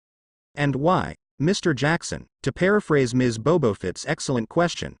said. And why, Mr. Jackson, to paraphrase Ms. Bobofit's excellent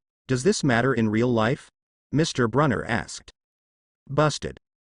question, does this matter in real life? Mr. Brunner asked. Busted.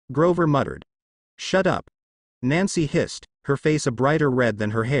 Grover muttered. Shut up. Nancy hissed, her face a brighter red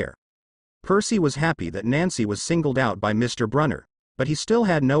than her hair. Percy was happy that Nancy was singled out by Mr. Brunner, but he still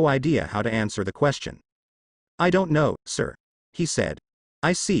had no idea how to answer the question. I don't know, sir, he said.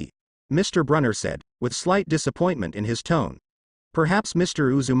 I see, Mr. Brunner said, with slight disappointment in his tone. Perhaps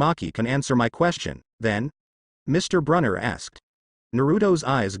Mr. Uzumaki can answer my question, then? Mr. Brunner asked. Naruto's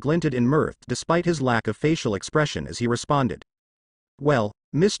eyes glinted in mirth despite his lack of facial expression as he responded. Well,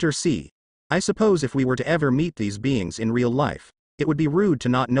 Mr. C, I suppose if we were to ever meet these beings in real life, it would be rude to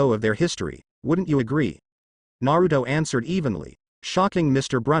not know of their history, wouldn't you agree? Naruto answered evenly, shocking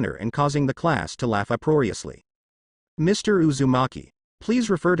Mr. Brunner and causing the class to laugh uproariously. Mr. Uzumaki, please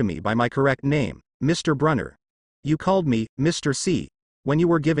refer to me by my correct name, Mr. Brunner. You called me Mr. C when you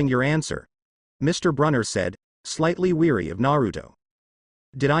were giving your answer, Mr. Brunner said, slightly weary of Naruto.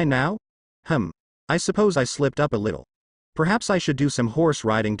 Did I now? I suppose I slipped up a little. Perhaps I should do some horse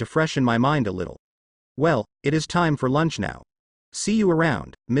riding to freshen my mind a little. Well, it is time for lunch now. See you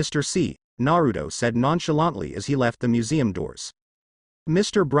around, Mr. C, Naruto said nonchalantly as he left the museum doors.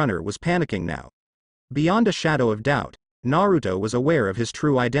 Mr. Brunner was panicking now. Beyond a shadow of doubt, Naruto was aware of his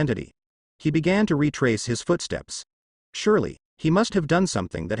true identity. He began to retrace his footsteps. Surely, he must have done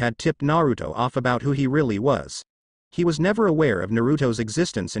something that had tipped Naruto off about who he really was. He was never aware of Naruto's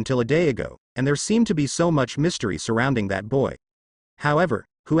existence until a day ago, and there seemed to be so much mystery surrounding that boy. However,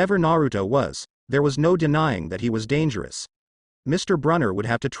 whoever Naruto was, there was no denying that he was dangerous. Mr. Brunner would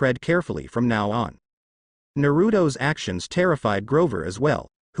have to tread carefully from now on. Naruto's actions terrified Grover as well,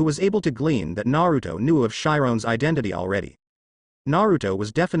 who was able to glean that Naruto knew of Chiron's identity already. Naruto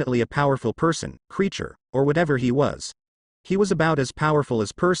was definitely a powerful person, creature, or whatever he was. He was about as powerful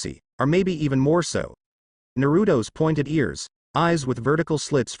as Percy, or maybe even more so. Naruto's pointed ears, eyes with vertical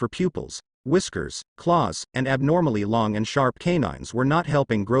slits for pupils, whiskers, claws, and abnormally long and sharp canines were not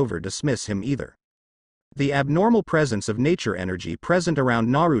helping Grover dismiss him either. The abnormal presence of nature energy present around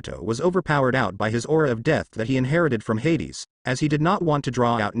Naruto was overpowered out by his aura of death that he inherited from Hades, as he did not want to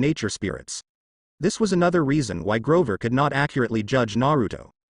draw out nature spirits. This was another reason why Grover could not accurately judge Naruto.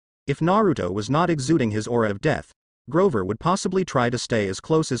 If Naruto was not exuding his aura of death, Grover would possibly try to stay as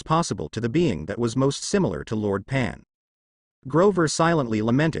close as possible to the being that was most similar to Lord Pan. Grover silently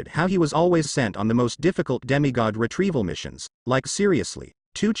lamented how he was always sent on the most difficult demigod retrieval missions, like seriously,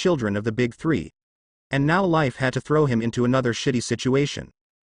 2 children of the big 3. And now life had to throw him into another shitty situation.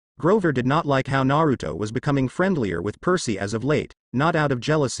 Grover did not like how Naruto was becoming friendlier with Percy as of late, not out of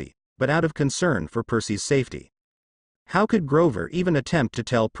jealousy, but out of concern for Percy's safety. How could Grover even attempt to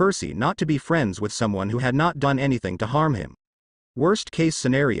tell Percy not to be friends with someone who had not done anything to harm him? Worst case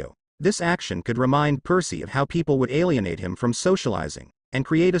scenario, this action could remind Percy of how people would alienate him from socializing, and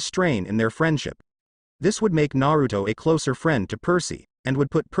create a strain in their friendship. This would make Naruto a closer friend to Percy, and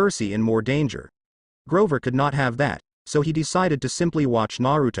would put Percy in more danger. Grover could not have that, so he decided to simply watch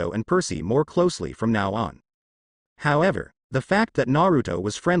Naruto and Percy more closely from now on. However, the fact that Naruto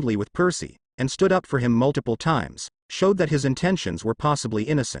was friendly with Percy, and stood up for him multiple times, showed that his intentions were possibly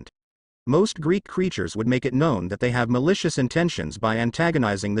innocent. Most Greek creatures would make it known that they have malicious intentions by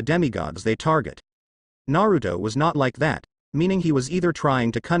antagonizing the demigods they target. Naruto was not like that, meaning he was either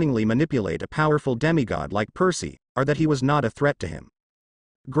trying to cunningly manipulate a powerful demigod like Percy, or that he was not a threat to him.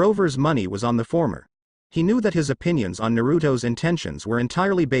 Grover's money was on the former. He knew that his opinions on Naruto's intentions were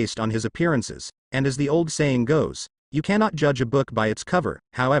entirely based on his appearances, and as the old saying goes, you cannot judge a book by its cover.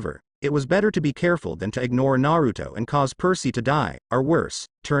 However, it was better to be careful than to ignore Naruto and cause Percy to die, or worse,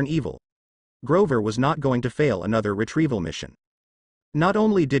 turn evil. Grover was not going to fail another retrieval mission. Not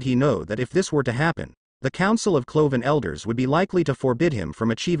only did he know that if this were to happen, the Council of Cloven Elders would be likely to forbid him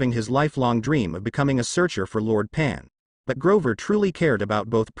from achieving his lifelong dream of becoming a searcher for Lord Pan, but Grover truly cared about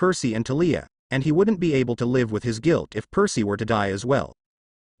both Percy and Talia, and he wouldn't be able to live with his guilt if Percy were to die as well.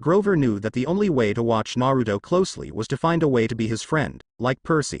 Grover knew that the only way to watch Naruto closely was to find a way to be his friend, like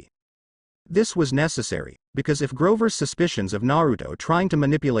Percy. This was necessary, because if Grover's suspicions of Naruto trying to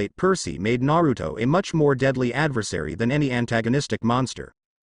manipulate Percy made Naruto a much more deadly adversary than any antagonistic monster.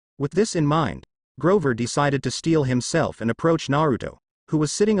 With this in mind, Grover decided to steel himself and approach Naruto, who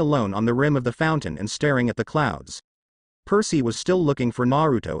was sitting alone on the rim of the fountain and staring at the clouds. Percy was still looking for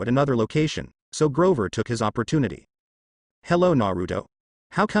Naruto at another location, so Grover took his opportunity. "Hello Naruto.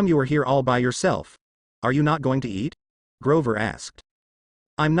 How come you are here all by yourself? Are you not going to eat?" Grover asked.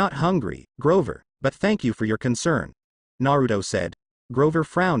 "I'm not hungry, Grover, but thank you for your concern," Naruto said. Grover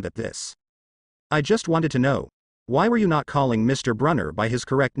frowned at this. "I just wanted to know, why were you not calling Mr. Brunner by his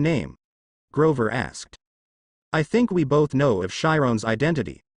correct name?" Grover asked. "I think we both know of Chiron's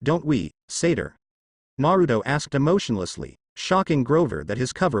identity, don't we, Satyr?" Naruto asked emotionlessly, shocking Grover that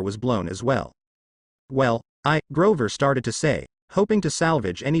his cover was blown as well. "Well, Grover started to say, hoping to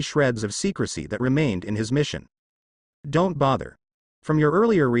salvage any shreds of secrecy that remained in his mission. "Don't bother. From your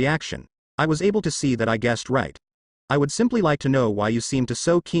earlier reaction, I was able to see that I guessed right. I would simply like to know why you seem to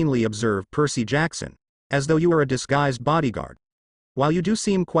so keenly observe Percy Jackson, as though you were a disguised bodyguard. While you do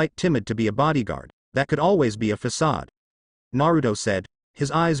seem quite timid to be a bodyguard, that could always be a facade," Naruto said,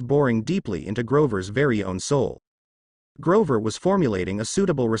 his eyes boring deeply into Grover's very own soul. Grover was formulating a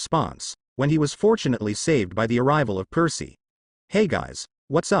suitable response, when he was fortunately saved by the arrival of Percy. "Hey guys,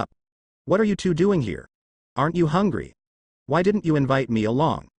 what's up? What are you two doing here? Aren't you hungry? Why didn't you invite me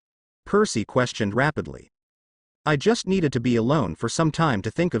along?" Percy questioned rapidly. "I just needed to be alone for some time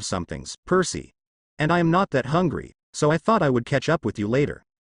to think of some things, Percy. And I am not that hungry, so I thought I would catch up with you later,"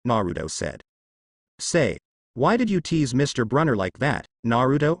 Naruto said. "Say, why did you tease Mr. Brunner like that,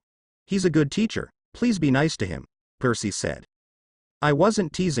 Naruto? He's a good teacher, please be nice to him," Percy said. "I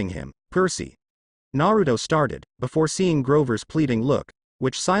wasn't teasing him, Percy. Naruto started, before seeing Grover's pleading look,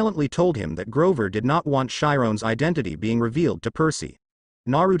 which silently told him that Grover did not want Chiron's identity being revealed to Percy.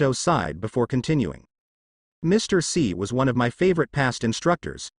 Naruto sighed before continuing. Mr. C was one of my favorite past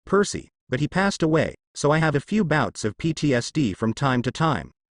instructors, Percy, but he passed away, so I have a few bouts of PTSD from time to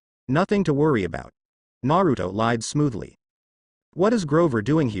time. Nothing to worry about. Naruto lied smoothly. What is Grover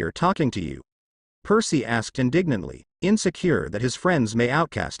doing here talking to you? Percy asked indignantly, insecure that his friends may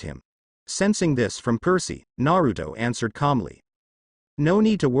outcast him. Sensing this from Percy, Naruto answered calmly. No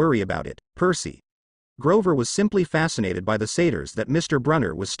need to worry about it, Percy. Grover was simply fascinated by the satyrs that Mr.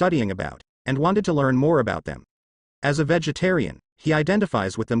 Brunner was studying about, and wanted to learn more about them. As a vegetarian, he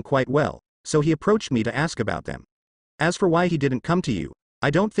identifies with them quite well, so he approached me to ask about them. As for why he didn't come to you, I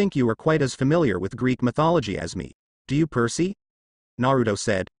don't think you are quite as familiar with Greek mythology as me. Do you, Percy? Naruto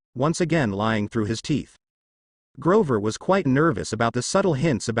said, once again lying through his teeth. Grover was quite nervous about the subtle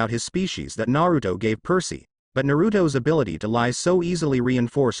hints about his species that Naruto gave Percy, but Naruto's ability to lie so easily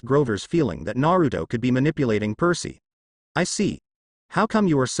reinforced Grover's feeling that Naruto could be manipulating Percy. I see. How come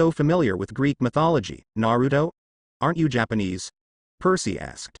you are so familiar with Greek mythology, Naruto? Aren't you Japanese? Percy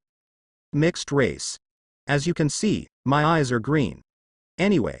asked. Mixed race. As you can see, my eyes are green.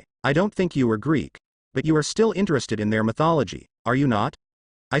 Anyway, I don't think you are Greek, but you are still interested in their mythology, are you not?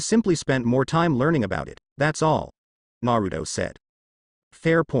 I simply spent more time learning about it, that's all. Naruto said.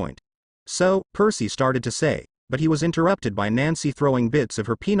 Fair point. So, Percy started to say, but he was interrupted by Nancy throwing bits of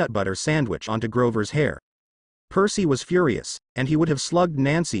her peanut butter sandwich onto Grover's hair. Percy was furious, and he would have slugged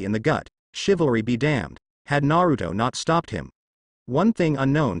Nancy in the gut, chivalry be damned, had Naruto not stopped him. One thing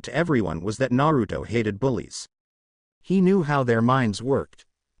unknown to everyone was that Naruto hated bullies. He knew how their minds worked.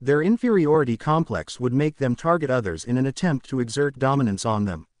 Their inferiority complex would make them target others in an attempt to exert dominance on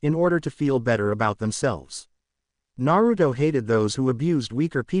them, in order to feel better about themselves. Naruto hated those who abused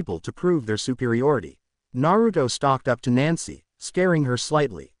weaker people to prove their superiority. Naruto stalked up to Nancy, scaring her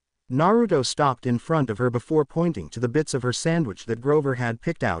slightly. Naruto stopped in front of her before pointing to the bits of her sandwich that Grover had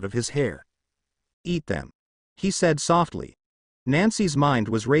picked out of his hair. Eat them. He said softly. Nancy's mind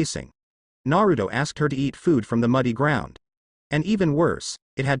was racing. Naruto asked her to eat food from the muddy ground. And even worse,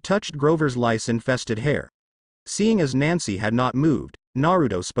 it had touched Grover's lice-infested hair. Seeing as Nancy had not moved,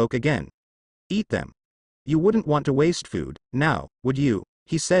 Naruto spoke again. Eat them. You wouldn't want to waste food, now, would you?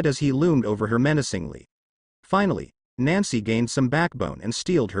 He said as he loomed over her menacingly. Finally, Nancy gained some backbone and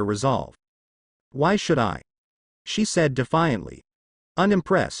steeled her resolve. Why should I? She said defiantly.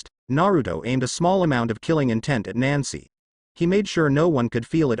 Unimpressed, Naruto aimed a small amount of killing intent at Nancy. He made sure no one could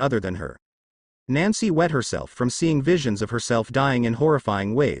feel it other than her. Nancy wet herself from seeing visions of herself dying in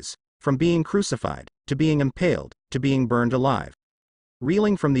horrifying ways, from being crucified, to being impaled, to being burned alive.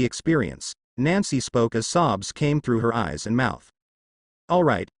 Reeling from the experience, Nancy spoke as sobs came through her eyes and mouth. All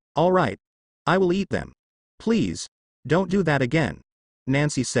right, I will eat them. Please, don't do that again,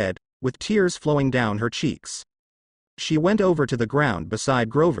 Nancy said, with tears flowing down her cheeks. She went over to the ground beside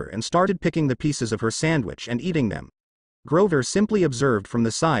Grover and started picking the pieces of her sandwich and eating them. Grover simply observed from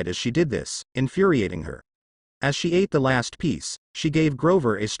the side as she did this, infuriating her. As she ate the last piece, she gave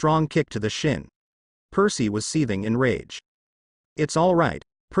Grover a strong kick to the shin. Percy was seething in rage. It's all right,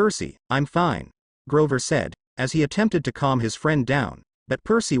 Percy, I'm fine, Grover said, as he attempted to calm his friend down, but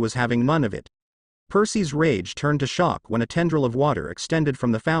Percy was having none of it. Percy's rage turned to shock when a tendril of water extended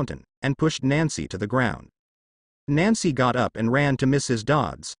from the fountain, and pushed Nancy to the ground. Nancy got up and ran to Mrs.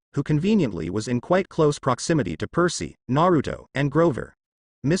 Dodds, who conveniently was in quite close proximity to Percy, Naruto, and Grover.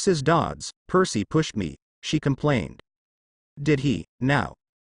 Mrs. Dodds, Percy pushed me, she complained. Did he, now?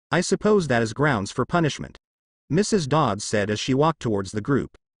 I suppose that is grounds for punishment, Mrs. Dodds said as she walked towards the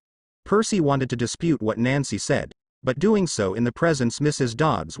group. Percy wanted to dispute what Nancy said, but doing so in the presence Mrs.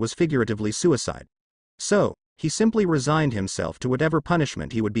 Dodds was figuratively suicide. So, he simply resigned himself to whatever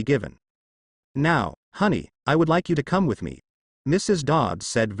punishment he would be given. Now, honey, I would like you to come with me, Mrs. Dodds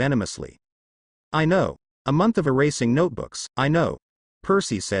said venomously. I know. A month of erasing notebooks, I know,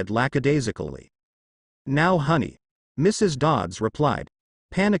 Percy said lackadaisically. Now honey, Mrs. Dodds replied.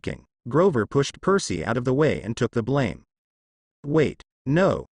 Panicking, Grover pushed Percy out of the way and took the blame. Wait,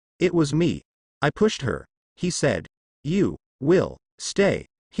 no, it was me. I pushed her, he said. You will stay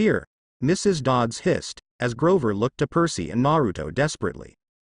here, Mrs. Dodds hissed, as Grover looked to Percy and Naruto desperately.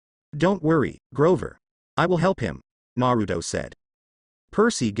 Don't worry, Grover. I will help him, Naruto said.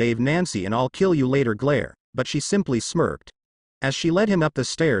 Percy gave Nancy an I'll kill you later glare, but she simply smirked. As she led him up the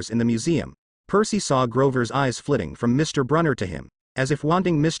stairs in the museum, Percy saw Grover's eyes flitting from Mr. Brunner to him, as if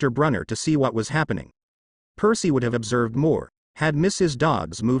wanting Mr. Brunner to see what was happening. Percy would have observed more, had Mrs.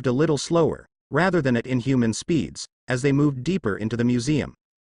 Dodds moved a little slower, rather than at inhuman speeds, as they moved deeper into the museum.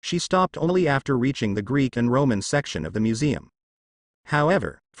 She stopped only after reaching the Greek and Roman section of the museum.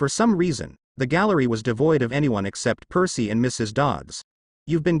 However, for some reason, the gallery was devoid of anyone except Percy and Mrs. Dodds.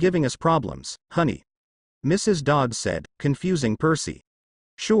 "You've been giving us problems, honey," Mrs. Dodds said, confusing Percy.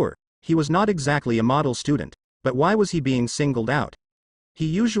 Sure, he was not exactly a model student, but why was he being singled out? He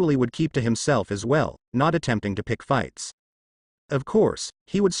usually would keep to himself as well, not attempting to pick fights. Of course,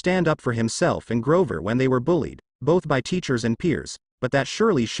 he would stand up for himself and Grover when they were bullied, both by teachers and peers, but that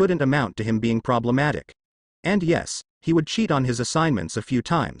surely shouldn't amount to him being problematic. And yes, he would cheat on his assignments a few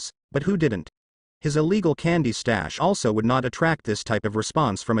times, but who didn't? His illegal candy stash also would not attract this type of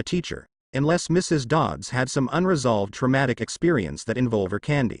response from a teacher, unless Mrs. Dodds had some unresolved traumatic experience that involved her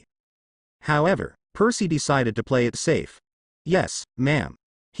candy. However, Percy decided to play it safe. "Yes, ma'am,"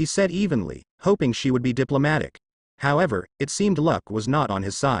 he said evenly, hoping she would be diplomatic. However, it seemed luck was not on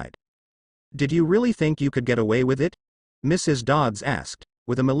his side. "Did you really think you could get away with it?" Mrs. Dodds asked,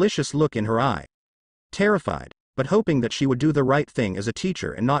 with a malicious look in her eye. Terrified, but hoping that she would do the right thing as a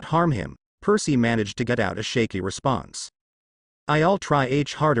teacher and not harm him, Percy managed to get out a shaky response. "I'll try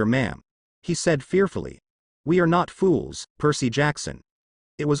harder, ma'am," he said fearfully. "We are not fools, Percy Jackson.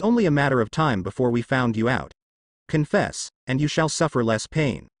 It was only a matter of time before we found you out. Confess, and you shall suffer less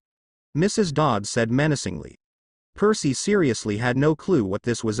pain," Mrs. Dodds said menacingly. Percy seriously had no clue what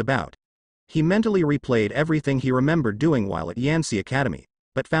this was about. He mentally replayed everything he remembered doing while at Yancey Academy,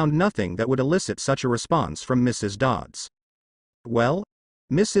 but found nothing that would elicit such a response from Mrs. Dodds. "Well?"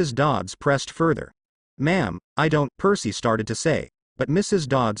 Mrs. Dodds pressed further. "Ma'am, I don't," Percy started to say, but Mrs.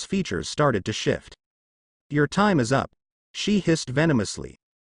 Dodds' features started to shift. "Your time is up," she hissed venomously.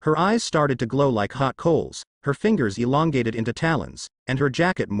 Her eyes started to glow like hot coals, her fingers elongated into talons, and her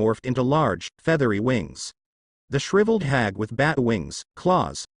jacket morphed into large, feathery wings. The shriveled hag with bat wings,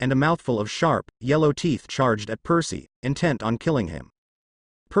 claws, and a mouthful of sharp, yellow teeth charged at Percy, intent on killing him.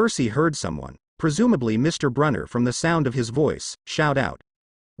 Percy heard someone, presumably Mr. Brunner from the sound of his voice, shout out.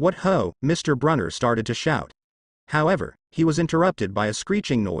 "What ho!" Mr. Brunner started to shout. However, he was interrupted by a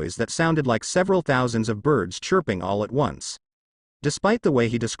screeching noise that sounded like several thousands of birds chirping all at once. Despite the way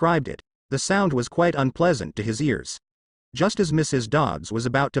he described it, the sound was quite unpleasant to his ears. Just as Mrs. Dodds was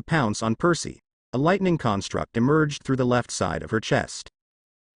about to pounce on Percy, a lightning construct emerged through the left side of her chest.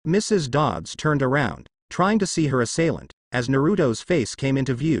 Mrs. Dodds turned around, trying to see her assailant, as Naruto's face came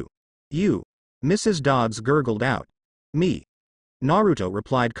into view. "You?" Mrs. Dodds gurgled out. "Me," Naruto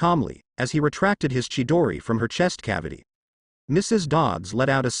replied calmly, as he retracted his chidori from her chest cavity. Mrs. Dodds let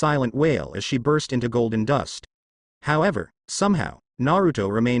out a silent wail as she burst into golden dust. However, somehow,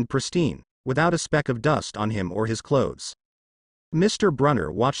 Naruto remained pristine, without a speck of dust on him or his clothes. Mr.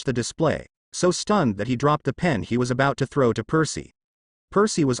 Brunner watched the display, so stunned that he dropped the pen he was about to throw to Percy.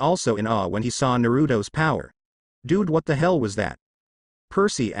 Percy was also in awe when he saw Naruto's power. "Dude, what the hell was that?"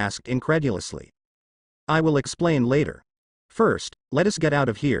 Percy asked incredulously. "I will explain later. First, let us get out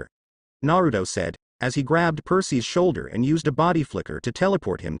of here," Naruto said, as he grabbed Percy's shoulder and used a body flicker to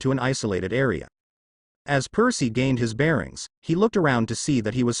teleport him to an isolated area. As Percy gained his bearings, he looked around to see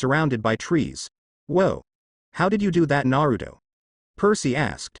that he was surrounded by trees. "Whoa! How did you do that, Naruto?" Percy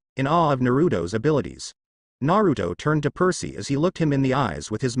asked, in awe of Naruto's abilities. Naruto turned to Percy as he looked him in the eyes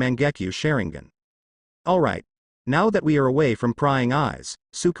with his Mangekyo Sharingan. "Alright. Now that we are away from prying eyes,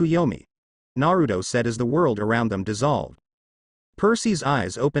 Tsukuyomi," Naruto said as the world around them dissolved. Percy's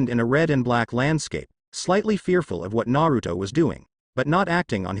eyes opened in a red and black landscape, slightly fearful of what Naruto was doing, but not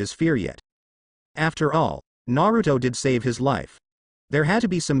acting on his fear yet. After all, Naruto did save his life. There had to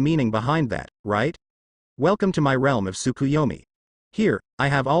be some meaning behind that, right? "Welcome to my realm of Tsukuyomi. Here, I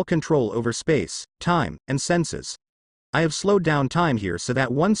have all control over space, time, and senses. I have slowed down time here so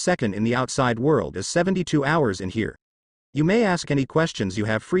that 1 second in the outside world is 72 hours in here. You may ask any questions you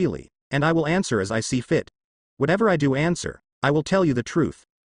have freely, and I will answer as I see fit. Whatever I do answer, I will tell you the truth.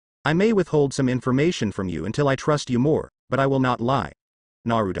 I may withhold some information from you until I trust you more, but I will not lie,"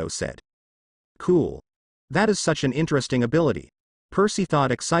 Naruto said. "Cool. That is such an interesting ability," Percy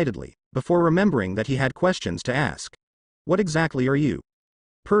thought excitedly, before remembering that he had questions to ask. "What exactly are you?"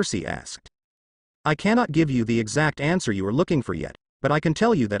 Percy asked. "I cannot give you the exact answer you are looking for yet, but I can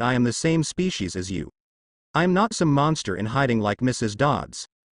tell you that I am the same species as you. I am not some monster in hiding like Mrs. Dodds.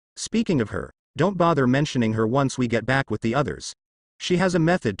 Speaking of her, don't bother mentioning her once we get back with the others. She has a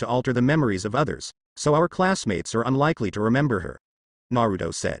method to alter the memories of others, so our classmates are unlikely to remember her,"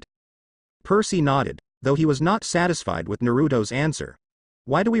 Naruto said. Percy nodded, though he was not satisfied with Naruto's answer.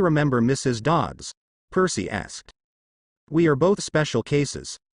 "Why do we remember Mrs. Dodds?" Percy asked. "We are both special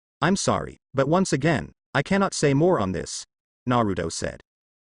cases. I'm sorry, but once again, I cannot say more on this," Naruto said.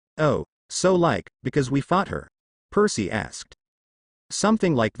 "Oh, so because we fought her?" Percy asked.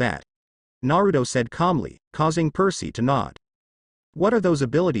 Something like that, Naruto said calmly, causing Percy to nod. What are those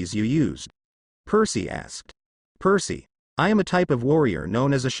abilities you used? Percy asked. Percy, I am a type of warrior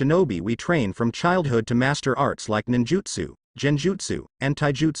known as a shinobi. We train from childhood to master arts like ninjutsu, genjutsu, and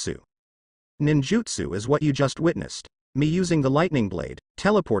taijutsu. Ninjutsu is what you just witnessed, me using the lightning blade,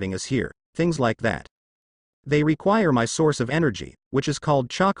 teleporting us here, things like that. They require my source of energy, which is called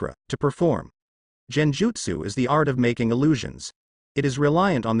chakra, to perform. Genjutsu is the art of making illusions. It is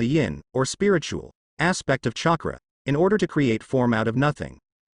reliant on the yin, or spiritual, aspect of chakra, in order to create form out of nothing.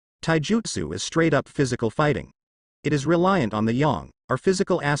 Taijutsu is straight-up physical fighting. It is reliant on the yang, or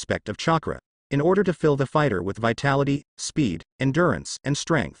physical aspect of chakra, in order to fill the fighter with vitality, speed, endurance, and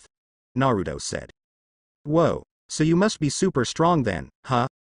strength, Naruto said. Whoa, so you must be super strong then, huh?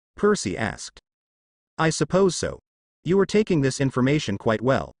 Percy asked. I suppose so. You were taking this information quite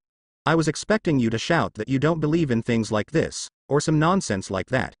well. I was expecting you to shout that you don't believe in things like this, or some nonsense like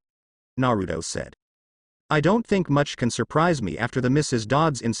that, Naruto said. I don't think much can surprise me after the Mrs.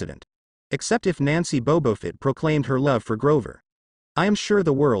 Dodds incident. Except if Nancy Bobofit proclaimed her love for Grover. I am sure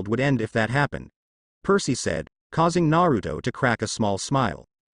the world would end if that happened, Percy said, causing Naruto to crack a small smile.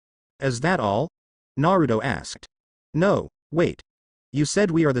 Is that all? Naruto asked. No, wait. You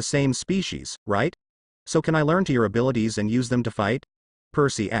said we are the same species, right? So can I learn to your abilities and use them to fight?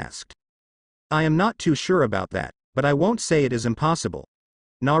 Percy asked. I am not too sure about that, but I won't say it is impossible,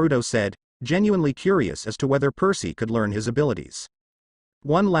 Naruto said, genuinely curious as to whether Percy could learn his abilities.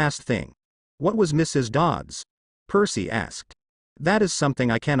 One last thing. What was Mrs. Dodds? Percy asked. That is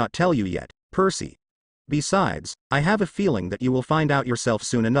something I cannot tell you yet, Percy. Besides, I have a feeling that you will find out yourself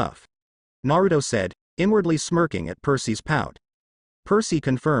soon enough, Naruto said, inwardly smirking at Percy's pout. Percy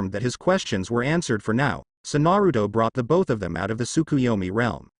confirmed that his questions were answered for now, so Naruto brought the both of them out of the Tsukuyomi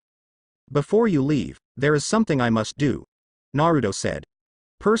realm. Before you leave, there is something I must do, Naruto said.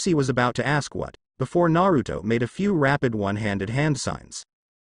 Percy was about to ask what, before Naruto made a few rapid one-handed hand signs.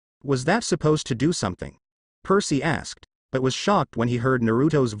 Was that supposed to do something? Percy asked, but was shocked when he heard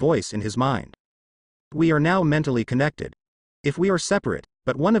Naruto's voice in his mind. We are now mentally connected. If we are separate,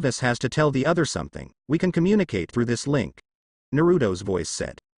 but one of us has to tell the other something, we can communicate through this link, Naruto's voice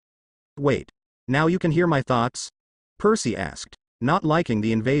said. Wait, now you can hear my thoughts? Percy asked, not liking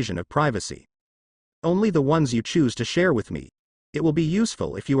the invasion of privacy. Only the ones you choose to share with me. It will be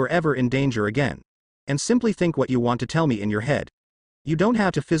useful if you are ever in danger again. And simply think what you want to tell me in your head. You don't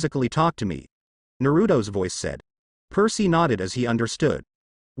have to physically talk to me, Naruto's voice said. Percy nodded as he understood.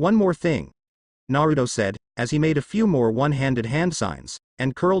 One more thing, Naruto said, as he made a few more one-handed hand signs,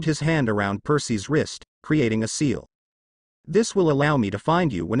 and curled his hand around Percy's wrist, creating a seal. This will allow me to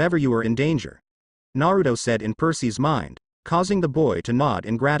find you whenever you are in danger, Naruto said in Percy's mind, causing the boy to nod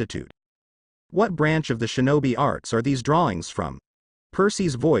in gratitude. What branch of the shinobi arts are these drawings from?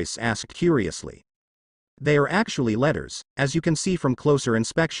 Percy's voice asked curiously. They are actually letters, as you can see from closer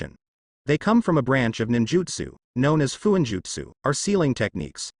inspection. They come from a branch of ninjutsu, known as fuinjutsu, or sealing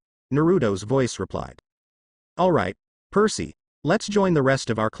techniques, Naruto's voice replied. Alright, Percy, let's join the rest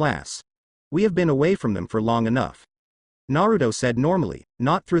of our class. We have been away from them for long enough, Naruto said normally,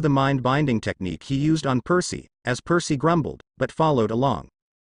 not through the mind-binding technique he used on Percy, as Percy grumbled, but followed along.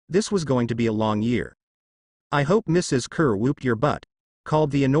 This was going to be a long year. I hope Mrs. Kerr whooped your butt,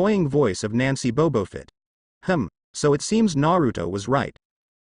 called the annoying voice of Nancy Bobofit. So it seems Naruto was right.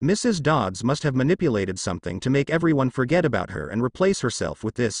 Mrs. Dodds must have manipulated something to make everyone forget about her and replace herself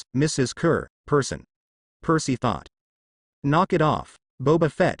with this Mrs. Kerr person, Percy thought. Knock it off,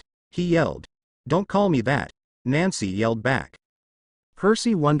 Boba Fett, he yelled. Don't call me that, Nancy yelled back.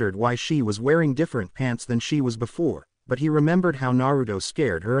 Percy wondered why she was wearing different pants than she was before, but he remembered how Naruto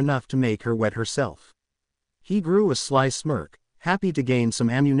scared her enough to make her wet herself. He grew a sly smirk, happy to gain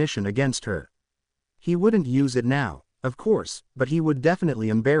some ammunition against her. He wouldn't use it now, of course, but he would definitely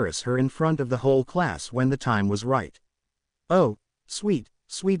embarrass her in front of the whole class when the time was right. Oh, sweet,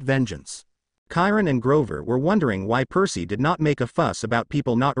 sweet vengeance. Chiron and Grover were wondering why Percy did not make a fuss about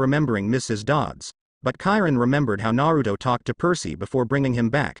people not remembering Mrs. Dodds, but Chiron remembered how Naruto talked to Percy before bringing him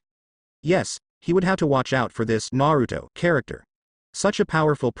back. Yes, he would have to watch out for this Naruto character. Such a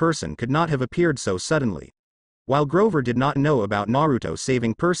powerful person could not have appeared so suddenly. While Grover did not know about Naruto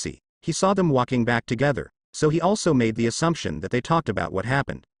saving Percy, he saw them walking back together, so he also made the assumption that they talked about what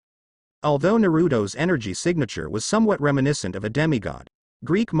happened. Although Naruto's energy signature was somewhat reminiscent of a demigod,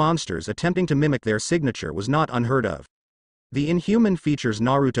 Greek monsters attempting to mimic their signature was not unheard of. The inhuman features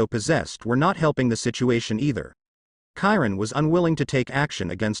Naruto possessed were not helping the situation either. Chiron was unwilling to take action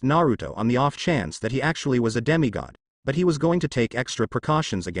against Naruto on the off chance that he actually was a demigod, but he was going to take extra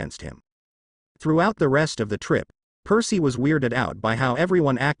precautions against him. Throughout the rest of the trip, Percy was weirded out by how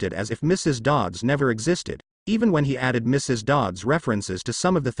everyone acted as if Mrs. Dodds never existed, even when he added Mrs. Dodds' references to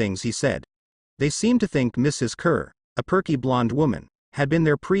some of the things he said. They seemed to think Mrs. Kerr, a perky blonde woman, had been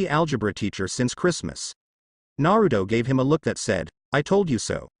their pre-algebra teacher since Christmas. Naruto gave him a look that said, "I told you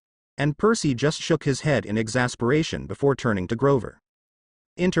so." And Percy just shook his head in exasperation before turning to Grover.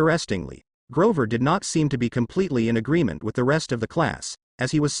 Interestingly, Grover did not seem to be completely in agreement with the rest of the class,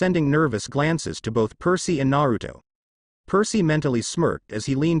 as he was sending nervous glances to both Percy and Naruto. Percy mentally smirked as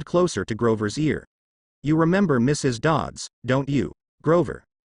he leaned closer to Grover's ear. "You remember Mrs. Dodds, don't you, Grover?"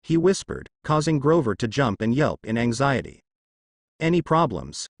 he whispered, causing Grover to jump and yelp in anxiety. "Any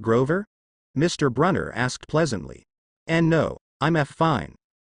problems, Grover?" Mr. Brunner asked pleasantly. "And no, I'm fine,"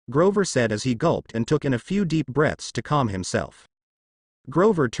 Grover said as he gulped and took in a few deep breaths to calm himself.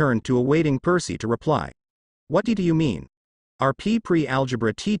 Grover turned to awaiting Percy to reply. "What do you mean? Our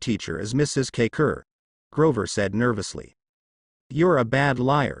pre-algebra T teacher is Mrs. K. Kerr," Grover said nervously. "You're a bad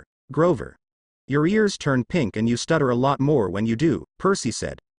liar, Grover. Your ears turn pink and you stutter a lot more when you do," Percy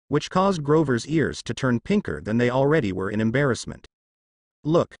said, which caused Grover's ears to turn pinker than they already were in embarrassment.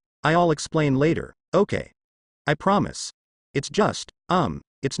 "Look, I'll explain later, okay? I promise. It's just,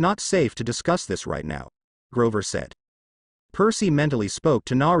 it's not safe to discuss this right now," Grover said. Percy mentally spoke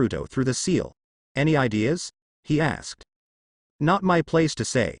to Naruto through the seal. "Any ideas?" he asked. "Not my place to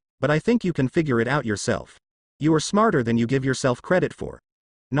say, but I think you can figure it out yourself. You are smarter than you give yourself credit for,"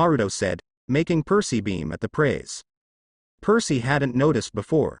 Naruto said, making Percy beam at the praise. Percy hadn't noticed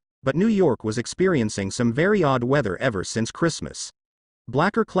before, but New York was experiencing some very odd weather ever since Christmas.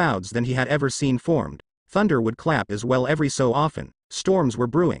 Blacker clouds than he had ever seen formed, thunder would clap as well every so often, storms were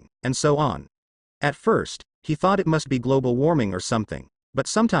brewing, and so on. At first, he thought it must be global warming or something, but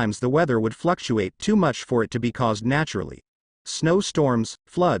sometimes the weather would fluctuate too much for it to be caused naturally. Snowstorms,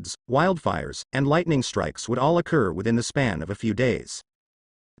 floods, wildfires, and lightning strikes would all occur within the span of a few days.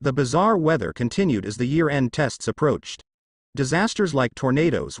 The bizarre weather continued as the year-end tests approached. Disasters like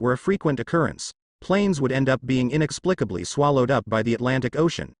tornadoes were a frequent occurrence, planes would end up being inexplicably swallowed up by the Atlantic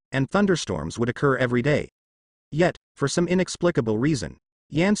Ocean, and thunderstorms would occur every day. Yet, for some inexplicable reason,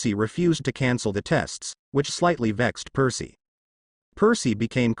 Yancey refused to cancel the tests, which slightly vexed Percy. Percy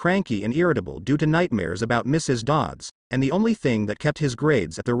became cranky and irritable due to nightmares about Mrs. Dodds, and the only thing that kept his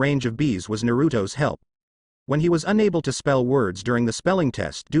grades at the range of B's was Naruto's help. When he was unable to spell words during the spelling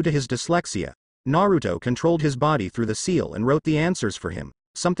test due to his dyslexia, Naruto controlled his body through the seal and wrote the answers for him,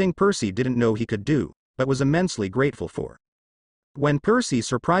 something Percy didn't know he could do, but was immensely grateful for. When Percy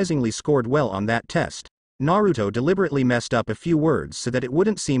surprisingly scored well on that test, Naruto deliberately messed up a few words so that it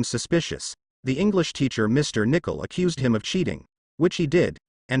wouldn't seem suspicious. The English teacher Mr. Nickel accused him of cheating, which he did,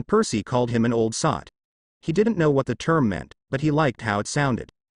 and Percy called him an old sot. He didn't know what the term meant, but he liked how it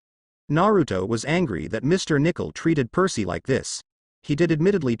sounded. Naruto was angry that Mr. Nickel treated Percy like this. He did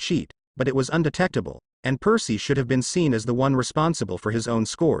admittedly cheat, but it was undetectable, and Percy should have been seen as the one responsible for his own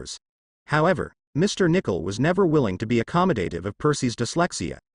scores. However, Mr. Nickel was never willing to be accommodative of Percy's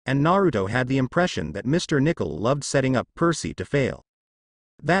dyslexia, and Naruto had the impression that Mr. Nickel loved setting up Percy to fail.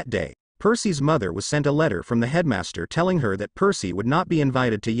 That day, Percy's mother was sent a letter from the headmaster telling her that Percy would not be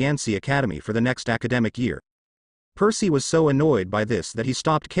invited to Yancey Academy for the next academic year. Percy was so annoyed by this that he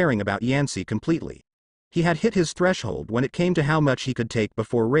stopped caring about Yancey completely. He had hit his threshold when it came to how much he could take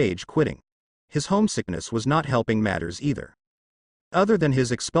before rage quitting. His homesickness was not helping matters either. Other than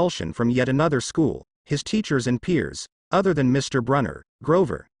his expulsion from yet another school, his teachers and peers, other than Mr. Brunner,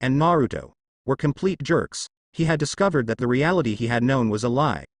 Grover, and Naruto, were complete jerks. He had discovered that the reality he had known was a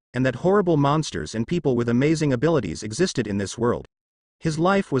lie, and that horrible monsters and people with amazing abilities existed in this world. His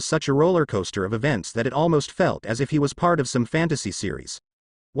life was such a roller coaster of events that it almost felt as if he was part of some fantasy series.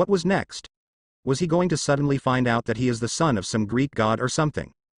 What was next? Was he going to suddenly find out that he is the son of some Greek god or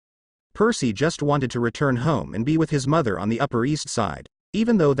something? Percy just wanted to return home and be with his mother on the Upper East Side,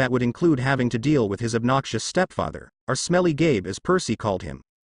 even though that would include having to deal with his obnoxious stepfather, or Smelly Gabe as Percy called him.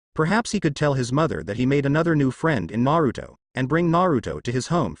 Perhaps he could tell his mother that he made another new friend in Naruto, and bring Naruto to his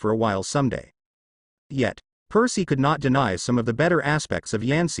home for a while someday. Yet, Percy could not deny some of the better aspects of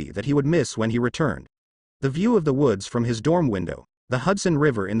Yancey that he would miss when he returned. The view of the woods from his dorm window, the Hudson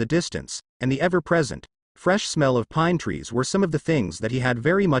River in the distance, and the ever-present, fresh smell of pine trees were some of the things that he had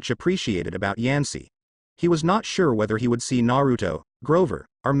very much appreciated about Yancey. He was not sure whether he would see Naruto, Grover,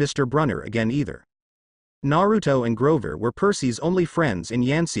 or Mr. Brunner again either. Naruto and Grover were Percy's only friends in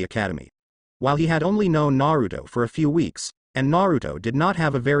Yancey Academy. While he had only known Naruto for a few weeks, and Naruto did not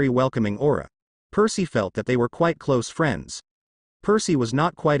have a very welcoming aura, Percy felt that they were quite close friends. Percy was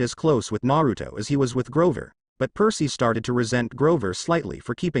not quite as close with Naruto as he was with Grover, but Percy started to resent Grover slightly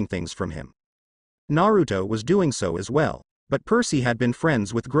for keeping things from him. Naruto was doing so as well, but Percy had been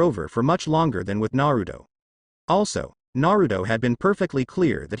friends with Grover for much longer than with Naruto. Also, Naruto had been perfectly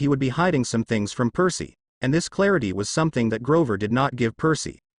clear that he would be hiding some things from Percy, and this clarity was something that Grover did not give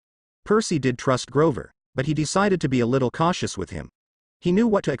Percy. Percy did trust Grover, but he decided to be a little cautious with him. He knew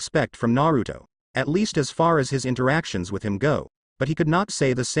what to expect from Naruto, at least as far as his interactions with him go, but he could not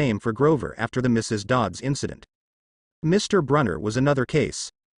say the same for Grover after the Mrs. Dodds incident. Mr. Brunner was another case.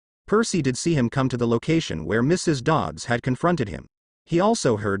 Percy did see him come to the location where Mrs. Dodds had confronted him. He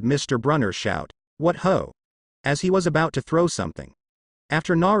also heard Mr. Brunner shout, "What ho!" as he was about to throw something.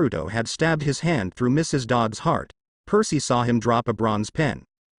 After Naruto had stabbed his hand through Mrs. Dodds' heart, Percy saw him drop a bronze pen.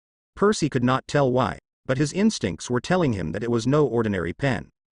 Percy could not tell why, but his instincts were telling him that it was no ordinary pen.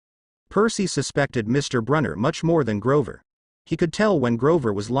 Percy suspected Mr. Brunner much more than Grover. He could tell when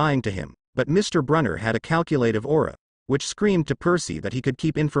Grover was lying to him, but Mr. Brunner had a calculative aura, which screamed to Percy that he could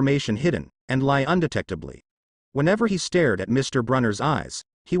keep information hidden, and lie undetectably. Whenever he stared at Mr. Brunner's eyes,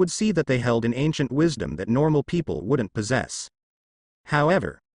 he would see that they held an ancient wisdom that normal people wouldn't possess.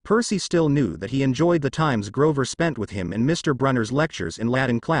 However, Percy still knew that he enjoyed the times Grover spent with him in Mr. Brunner's lectures in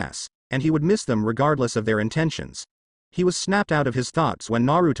Latin class, and he would miss them regardless of their intentions. He was snapped out of his thoughts when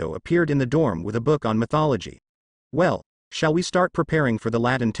Naruto appeared in the dorm with a book on mythology. "Well, shall we start preparing for the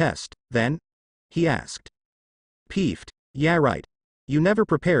Latin test, then?" he asked. Peeved. "Yeah right. You never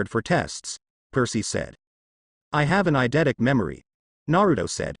prepared for tests," Percy said. "I have an eidetic memory," Naruto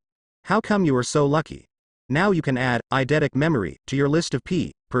said. "How come you are so lucky? Now you can add eidetic memory to your list of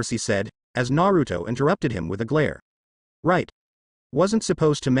Percy said, as Naruto interrupted him with a glare. "Right. Wasn't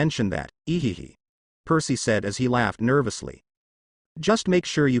supposed to mention that, ehehe," Percy said as he laughed nervously. "Just make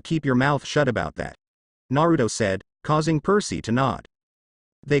sure you keep your mouth shut about that," Naruto said, causing Percy to nod.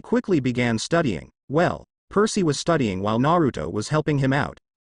 They quickly began studying. Well, Percy was studying while Naruto was helping him out.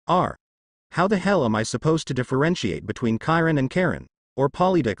 How the hell am I supposed to differentiate between Chiron and Charon, or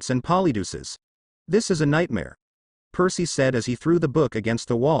polydicts and polydeuces? This is a nightmare," Percy said as he threw the book against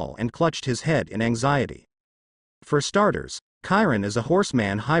the wall and clutched his head in anxiety. For starters, Chiron is a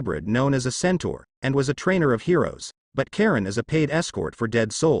horseman hybrid known as a centaur, and was a trainer of heroes, but Charon is a paid escort for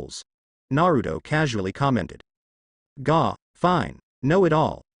dead souls, Naruto casually commented. "Gah, fine, know it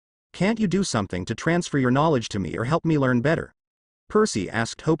all. Can't you do something to transfer your knowledge to me or help me learn better?" Percy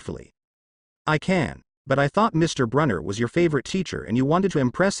asked hopefully. "I can, but I thought Mr. Brunner was your favorite teacher and you wanted to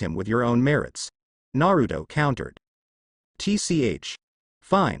impress him with your own merits," Naruto countered. "Tch.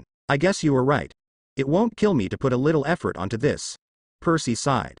 Fine, I guess you were right. It won't kill me to put a little effort onto this," Percy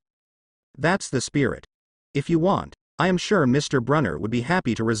sighed. "That's the spirit. If you want, I am sure Mr. Brunner would be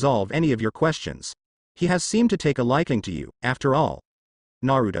happy to resolve any of your questions. He has seemed to take a liking to you, after all,"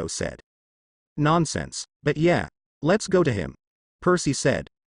 Naruto said. "Nonsense, but yeah, let's go to him," Percy said.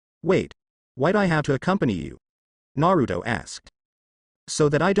 "Wait, why'd I have to accompany you?" Naruto asked. "So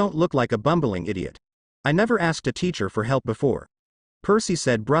that I don't look like a bumbling idiot. I never asked a teacher for help before," Percy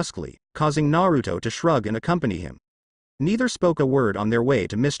said brusquely, causing Naruto to shrug and accompany him. Neither spoke a word on their way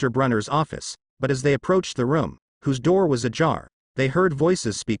to Mr. Brunner's office, but as they approached the room, whose door was ajar, they heard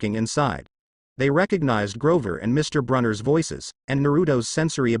voices speaking inside. They recognized Grover and Mr. Brunner's voices, and Naruto's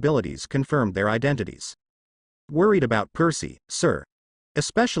sensory abilities confirmed their identities. "Worried about Percy, sir.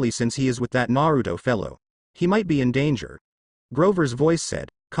 Especially since he is with that Naruto fellow. He might be in danger," Grover's voice said,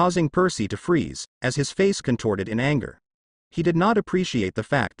 causing Percy to freeze, as his face contorted in anger. He did not appreciate the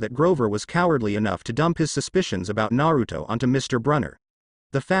fact that Grover was cowardly enough to dump his suspicions about Naruto onto Mr. Brunner.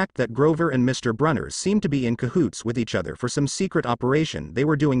 The fact that Grover and Mr. Brunner seemed to be in cahoots with each other for some secret operation they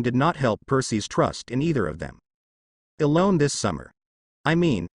were doing did not help Percy's trust in either of them. "Alone this summer. I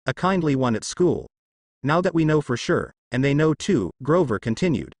mean, a kindly one at school. Now that we know for sure, and they know too," Grover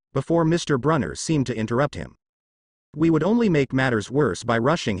continued, before Mr. Brunner seemed to interrupt him. "We would only make matters worse by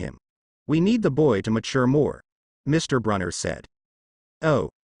rushing him. We need the boy to mature more," Mr. Brunner said. "Oh,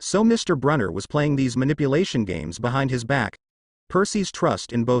 so Mr. Brunner was playing these manipulation games behind his back?" Percy's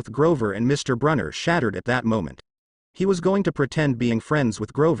trust in both Grover and Mr. Brunner shattered at that moment. He was going to pretend being friends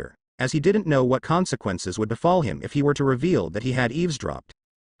with Grover, as he didn't know what consequences would befall him if he were to reveal that he had eavesdropped.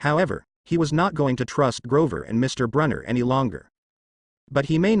 However, he was not going to trust Grover and Mr. Brunner any longer. But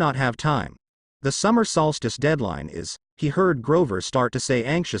he may not have time. The summer solstice deadline is, he heard Grover start to say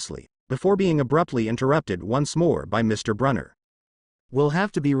anxiously, before being abruptly interrupted once more by Mr. Brunner. "Will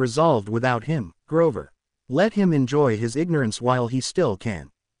have to be resolved without him, Grover. Let him enjoy his ignorance while he still can,"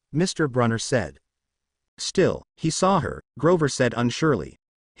 Mr. Brunner said. "Still, he saw her," Grover said unsurely.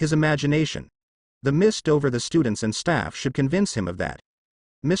 "His imagination. The mist over the students and staff should convince him of that,"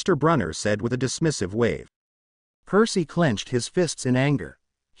 Mr. Brunner said with a dismissive wave. Percy clenched his fists in anger.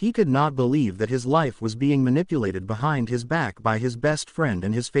 He could not believe that his life was being manipulated behind his back by his best friend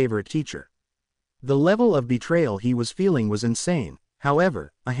and his favorite teacher. The level of betrayal he was feeling was insane.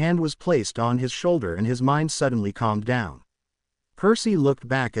 However, a hand was placed on his shoulder and his mind suddenly calmed down. Percy looked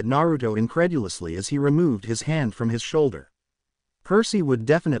back at Naruto incredulously as he removed his hand from his shoulder. Percy would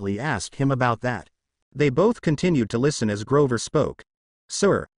definitely ask him about that. They both continued to listen as Grover spoke.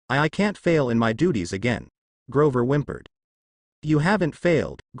 "Sir, I can't fail in my duties again," Grover whimpered. "You haven't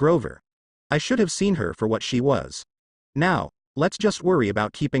failed, Grover. I should have seen her for what she was. Now, let's just worry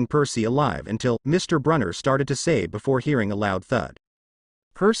about keeping Percy alive until," Mr. Brunner started to say before hearing a loud thud.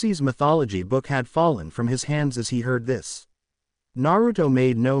 Percy's mythology book had fallen from his hands as he heard this. Naruto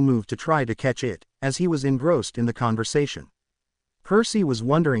made no move to try to catch it, as he was engrossed in the conversation. Percy was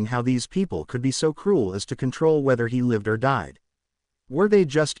wondering how these people could be so cruel as to control whether he lived or died. Were they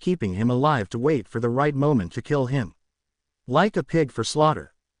just keeping him alive to wait for the right moment to kill him? Like a pig for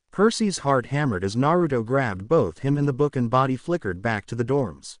slaughter. Percy's heart hammered as Naruto grabbed both him and the book and body flickered back to the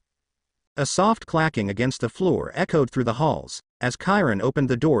dorms. A soft clacking against the floor echoed through the halls, as Chiron opened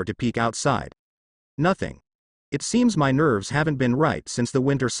the door to peek outside. "Nothing. It seems my nerves haven't been right since the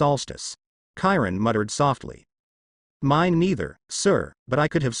winter solstice," Chiron muttered softly. "Mine neither, sir, but I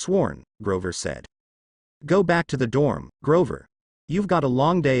could have sworn," Grover said. "Go back to the dorm, Grover. You've got a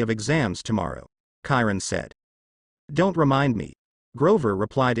long day of exams tomorrow," Chiron said. "Don't remind me," Grover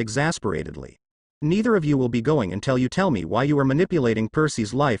replied exasperatedly. "Neither of you will be going until you tell me why you were manipulating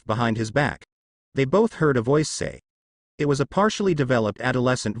Percy's life behind his back." They both heard a voice say. It was a partially developed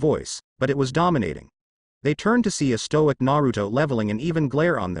adolescent voice, but it was dominating. They turned to see a stoic Naruto leveling an even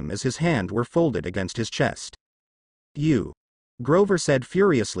glare on them as his hands were folded against his chest. "You," Grover said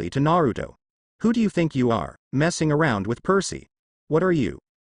furiously to Naruto. "Who do you think you are, messing around with Percy? What are you?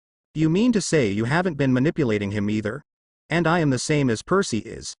 You mean to say you haven't been manipulating him either? And I am the same as Percy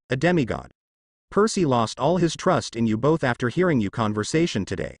is, a demigod. Percy lost all his trust in you both after hearing your conversation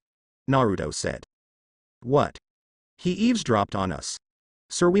today," Naruto said. "What? He eavesdropped on us.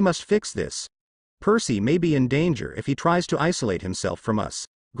 Sir, we must fix this. Percy may be in danger if he tries to isolate himself from us,"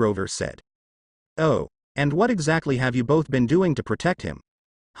 Grover said. "Oh, and what exactly have you both been doing to protect him?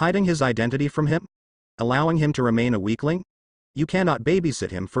 Hiding his identity from him? Allowing him to remain a weakling? You cannot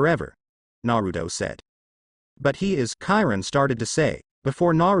babysit him forever," Naruto said. "But he is," Chiron started to say,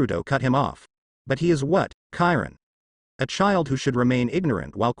 before Naruto cut him off. "But he is what, Chiron? A child who should remain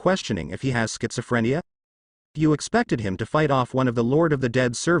ignorant while questioning if he has schizophrenia? You expected him to fight off one of the Lord of the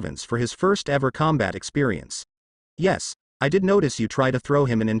Dead servants for his first ever combat experience. Yes, I did notice you try to throw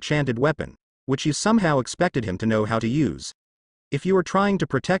him an enchanted weapon, which you somehow expected him to know how to use. If you are trying to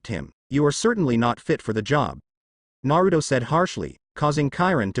protect him, you are certainly not fit for the job," Naruto said harshly, causing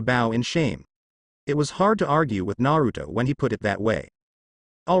Chiron to bow in shame. It was hard to argue with Naruto when he put it that way.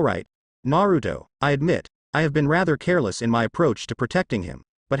 "All right, Naruto, I admit, I have been rather careless in my approach to protecting him,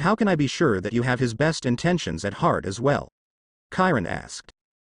 but how can I be sure that you have his best intentions at heart as well?" Chiron asked.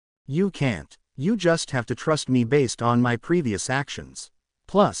 "You can't. You just have to trust me based on my previous actions.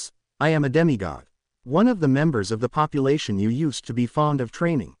 Plus, I am a demigod. One of the members of the population you used to be fond of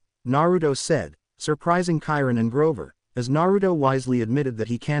training," Naruto said, surprising Chiron and Grover, as Naruto wisely admitted that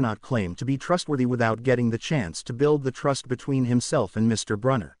he cannot claim to be trustworthy without getting the chance to build the trust between himself and Mr.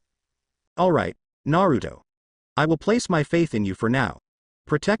 Brunner. "All right, Naruto. I will place my faith in you for now.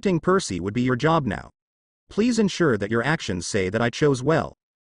 Protecting Percy would be your job now. Please ensure that your actions say that I chose well,"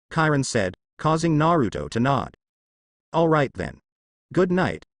 Chiron said, causing Naruto to nod. "All right then. Good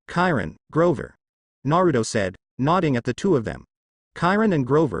night, Chiron, Grover," Naruto said, nodding at the two of them. Chiron and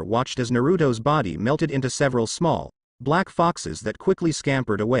Grover watched as Naruto's body melted into several small, black foxes that quickly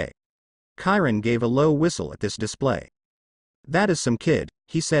scampered away. Chiron gave a low whistle at this display. "That is some kid,"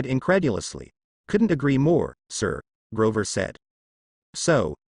 he said incredulously. "Couldn't agree more, sir," Grover said.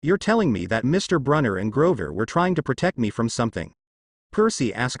 "So, you're telling me that Mr. Brunner and Grover were trying to protect me from something?"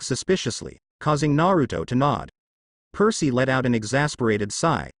 Percy asked suspiciously, causing Naruto to nod. Percy let out an exasperated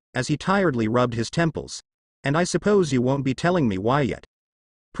sigh, as he tiredly rubbed his temples. "And I suppose you won't be telling me why yet?"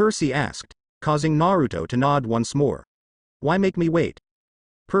 Percy asked, causing Naruto to nod once more. "Why make me wait?"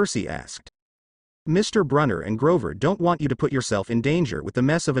 Percy asked. "Mr. Brunner and Grover don't want you to put yourself in danger with the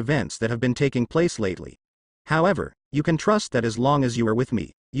mess of events that have been taking place lately. However, you can trust that as long as you are with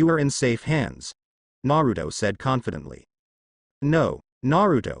me, you are in safe hands," Naruto said confidently. "No,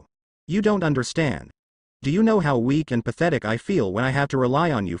 Naruto. You don't understand. Do you know how weak and pathetic I feel when I have to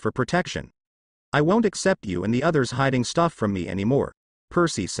rely on you for protection? I won't accept you and the others hiding stuff from me anymore,"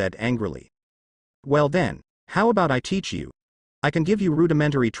 Percy said angrily. "Well then, how about I teach you? I can give you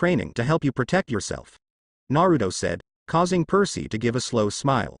rudimentary training to help you protect yourself," Naruto said, causing Percy to give a slow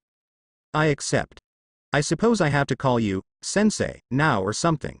smile. I accept. I suppose I have to call you, Sensei, now or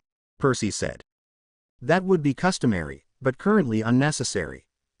something, Percy said. That would be customary, but currently unnecessary.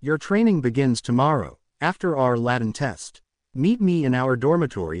 Your training begins tomorrow, after our Latin test. Meet me in our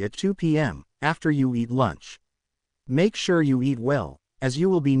dormitory at 2 p.m., after you eat lunch. Make sure you eat well, as you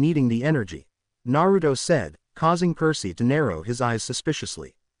will be needing the energy, Naruto said, causing Percy to narrow his eyes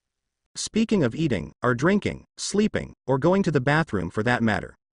suspiciously. Speaking of eating, or drinking, sleeping, or going to the bathroom for that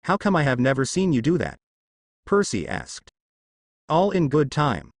matter, how come I have never seen you do that? Percy asked. All in good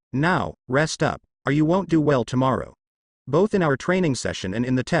time. Now, rest up, or you won't do well tomorrow. Both in our training session and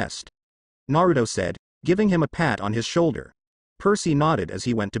in the test, Naruto said, giving him a pat on his shoulder. Percy nodded as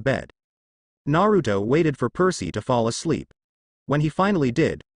he went to bed. Naruto waited for Percy to fall asleep. When he finally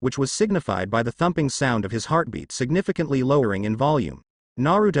did, which was signified by the thumping sound of his heartbeat significantly lowering in volume,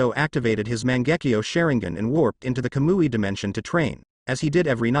 Naruto activated his Mangekyo Sharingan and warped into the Kamui dimension to train, as he did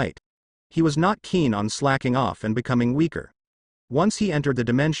every night. He was not keen on slacking off and becoming weaker. Once he entered the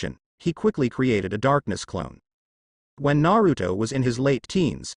dimension, he quickly created a darkness clone. When Naruto was in his late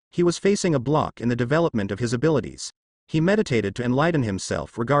teens, he was facing a block in the development of his abilities. He meditated to enlighten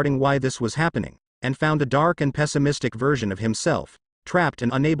himself regarding why this was happening, and found a dark and pessimistic version of himself, trapped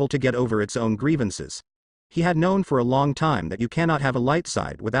and unable to get over its own grievances. He had known for a long time that you cannot have a light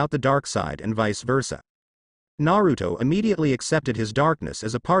side without the dark side and vice versa. Naruto immediately accepted his darkness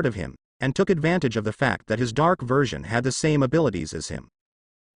as a part of him, and took advantage of the fact that his dark version had the same abilities as him.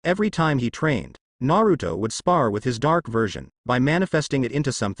 Every time he trained, Naruto would spar with his dark version, by manifesting it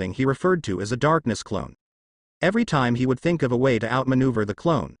into something he referred to as a darkness clone. Every time he would think of a way to outmaneuver the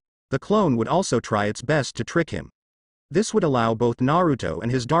clone would also try its best to trick him. This would allow both Naruto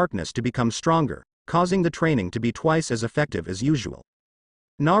and his darkness to become stronger, causing the training to be twice as effective as usual.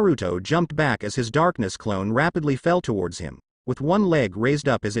 Naruto jumped back as his darkness clone rapidly fell towards him, with one leg raised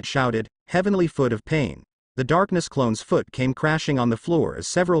up as it shouted, "Heavenly foot of pain." The darkness clone's foot came crashing on the floor as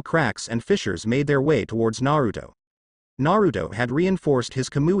several cracks and fissures made their way towards Naruto. Naruto had reinforced his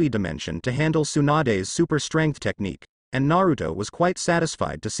Kamui dimension to handle Tsunade's super strength technique, and Naruto was quite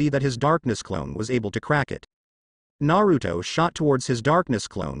satisfied to see that his darkness clone was able to crack it. Naruto shot towards his darkness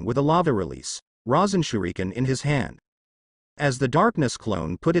clone with a lava release, Rasenshuriken in his hand. As the darkness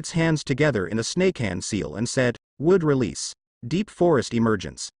clone put its hands together in a snakehand seal and said, "Wood release." Deep forest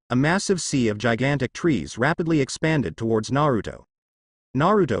emergence, a massive sea of gigantic trees rapidly expanded towards Naruto.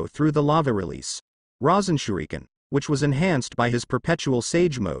 Naruto threw the lava release, Rasenshuriken, which was enhanced by his perpetual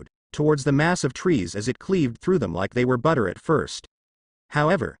sage mode, towards the mass of trees as it cleaved through them like they were butter at first.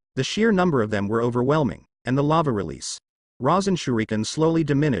 However, the sheer number of them were overwhelming, and the lava release, Rasenshuriken, slowly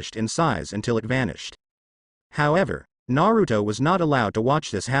diminished in size until it vanished. However, Naruto was not allowed to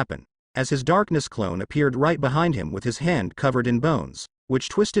watch this happen, as his darkness clone appeared right behind him with his hand covered in bones, which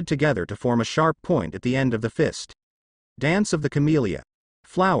twisted together to form a sharp point at the end of the fist. Dance of the Camellia.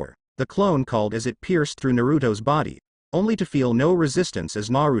 Flower, the clone called as it pierced through Naruto's body, only to feel no resistance as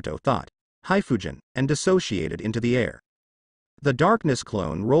Naruto thought, Hyfugen, and dissociated into the air. The darkness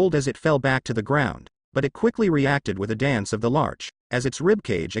clone rolled as it fell back to the ground, but it quickly reacted with a dance of the larch, as its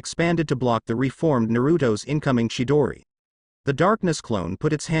ribcage expanded to block the reformed Naruto's incoming Chidori. The darkness clone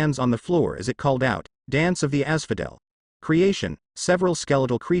put its hands on the floor as it called out, "Dance of the Asphodel." Creation, several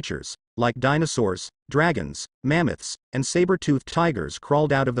skeletal creatures, like dinosaurs, dragons, mammoths, and saber-toothed tigers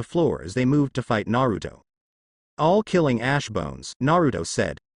crawled out of the floor as they moved to fight Naruto. "All killing ash bones," Naruto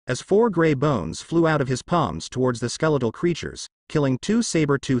said, as 4 gray bones flew out of his palms towards the skeletal creatures, killing 2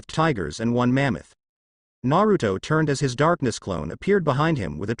 saber-toothed tigers and 1 mammoth. Naruto turned as his darkness clone appeared behind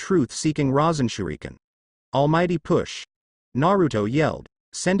him with a truth-seeking Rasenshuriken. "Almighty push!" Naruto yelled,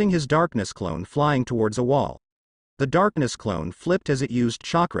 sending his darkness clone flying towards a wall. The darkness clone flipped as it used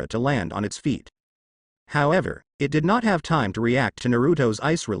chakra to land on its feet. However, it did not have time to react to Naruto's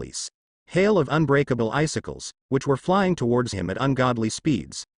ice release, hail of unbreakable icicles, which were flying towards him at ungodly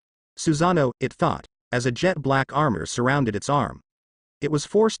speeds. Susanoo, it thought, as a jet-black armor surrounded its arm. It was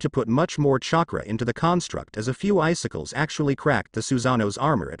forced to put much more chakra into the construct as a few icicles actually cracked the Susanoo's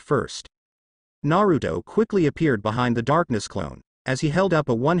armor at first. Naruto quickly appeared behind the darkness clone, as he held up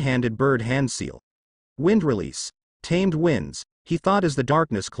a one-handed bird hand seal. Wind release. Tamed winds, he thought as the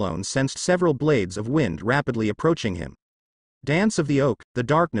darkness clone sensed several blades of wind rapidly approaching him. Dance of the Oak, the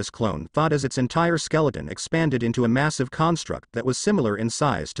darkness clone thought as its entire skeleton expanded into a massive construct that was similar in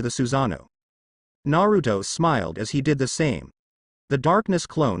size to the Susanoo. Naruto smiled as he did the same. The darkness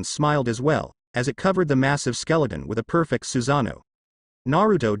clone smiled as well, as it covered the massive skeleton with a perfect Susanoo.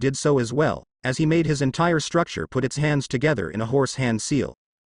 Naruto did so as well, as he made his entire structure put its hands together in a horse hand seal.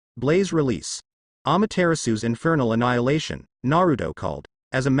 Blaze release. Amaterasu's infernal annihilation, Naruto called,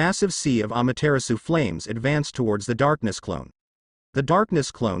 as a massive sea of Amaterasu flames advanced towards the darkness clone. The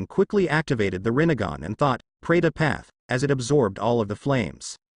darkness clone quickly activated the Rinnegan and thought, prayed a path, as it absorbed all of the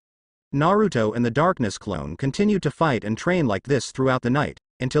flames. Naruto and the darkness clone continued to fight and train like this throughout the night,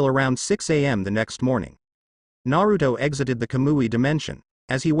 until around 6 a.m. the next morning. Naruto exited the Kamui dimension,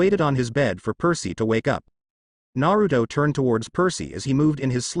 as he waited on his bed for Percy to wake up. Naruto turned towards Percy as he moved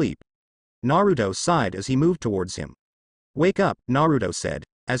in his sleep. Naruto sighed as he moved towards him. "Wake up," Naruto said,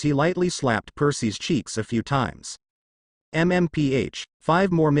 as he lightly slapped Percy's cheeks a few times. "MMPH,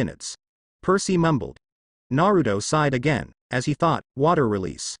 5 more minutes." Percy mumbled. Naruto sighed again, as he thought, water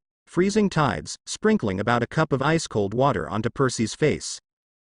release. Freezing tides, sprinkling about a cup of ice-cold water onto Percy's face.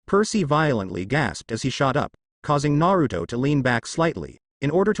 Percy violently gasped as he shot up, causing Naruto to lean back slightly,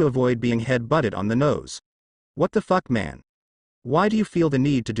 in order to avoid being head-butted on the nose. "What the fuck, man? Why do you feel the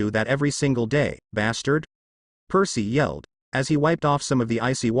need to do that every single day, bastard?" Percy yelled, as he wiped off some of the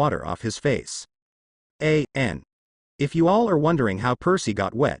icy water off his face. If you all are wondering how Percy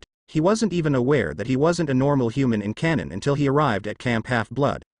got wet, he wasn't even aware that he wasn't a normal human in canon until he arrived at Camp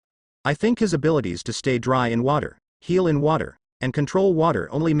Half-Blood. I think his abilities to stay dry in water, heal in water, and control water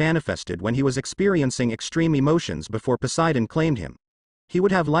only manifested when he was experiencing extreme emotions before Poseidon claimed him. He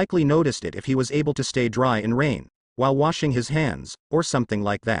would have likely noticed it if he was able to stay dry in rain, while washing his hands, or something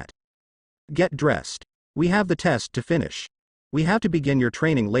like that. "Get dressed. We have the test to finish. We have to begin your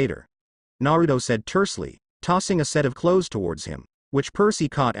training later," Naruto said tersely, tossing a set of clothes towards him, which Percy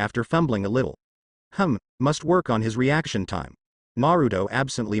caught after fumbling a little. Must work on his reaction time," Naruto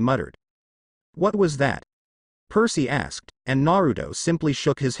absently muttered. "What was that?" Percy asked, and Naruto simply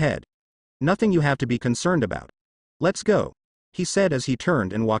shook his head. "Nothing you have to be concerned about. Let's go," he said as he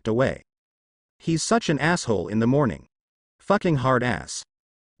turned and walked away. "He's such an asshole in the morning. Fucking hard ass,"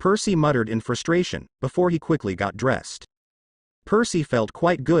 Percy muttered in frustration, before he quickly got dressed. Percy felt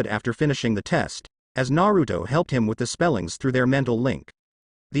quite good after finishing the test, as Naruto helped him with the spellings through their mental link.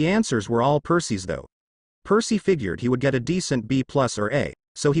 The answers were all Percy's though. Percy figured he would get a decent B+ or A,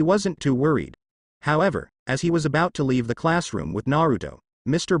 so he wasn't too worried. However, as he was about to leave the classroom with Naruto,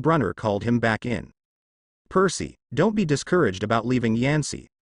 Mr. Brunner called him back in. "Percy, don't be discouraged about leaving Yancey.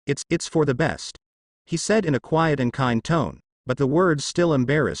 It's for the best," he said in a quiet and kind tone, but the words still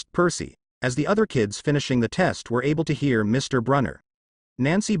embarrassed Percy, as the other kids finishing the test were able to hear Mr. Brunner.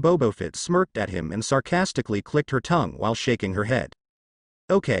 Nancy Bobofit smirked at him and sarcastically clicked her tongue while shaking her head.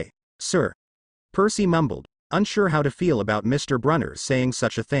 "Okay, sir," Percy mumbled, unsure how to feel about Mr. Brunner saying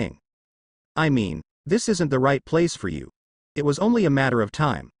such a thing. "I mean, this isn't the right place for you. It was only a matter of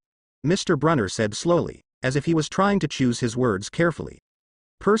time," Mr. Brunner said slowly, as if he was trying to choose his words carefully.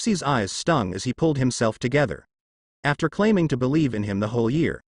 Percy's eyes stung as he pulled himself together. After claiming to believe in him the whole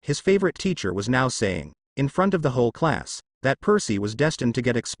year, his favorite teacher was now saying, in front of the whole class, that Percy was destined to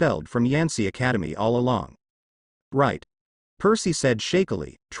get expelled from Yancey Academy all along. "Right," Percy said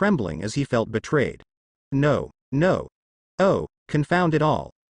shakily, trembling as he felt betrayed. No. Oh, confound it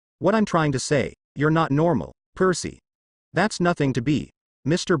all. What I'm trying to say, you're not normal, Percy. That's nothing to be,"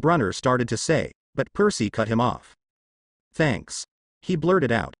 Mr. Brunner started to say, but Percy cut him off. "Thanks," he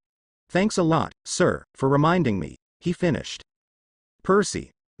blurted out. "Thanks a lot, sir, for reminding me," he finished.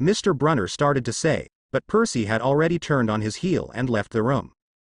 "Percy," Mr. Brunner started to say, but Percy had already turned on his heel and left the room.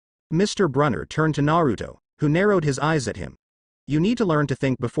 Mr. Brunner turned to Naruto, who narrowed his eyes at him. "You need to learn to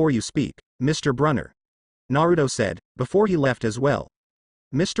think before you speak, Mr. Brunner," Naruto said, before he left as well.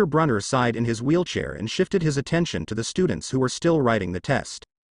 Mr. Brunner sighed in his wheelchair and shifted his attention to the students who were still writing the test.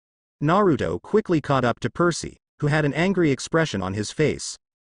 Naruto quickly caught up to Percy, who had an angry expression on his face.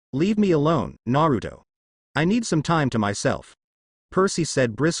 "Leave me alone, Naruto. I need some time to myself," Percy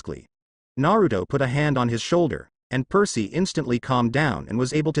said briskly. Naruto put a hand on his shoulder, and Percy instantly calmed down and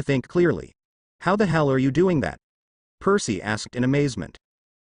was able to think clearly. "How the hell are you doing that?" Percy asked in amazement.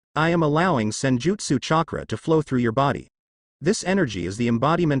 "I am allowing Senjutsu chakra to flow through your body. This energy is the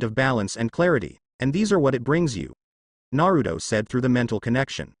embodiment of balance and clarity, and these are what it brings you," Naruto said through the mental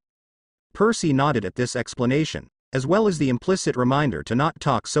connection. Percy nodded at this explanation, as well as the implicit reminder to not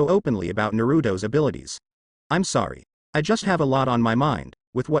talk so openly about Naruto's abilities. "I'm sorry. I just have a lot on my mind,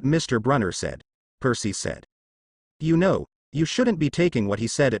 with what Mr. Brunner said," Percy said. "You know, you shouldn't be taking what he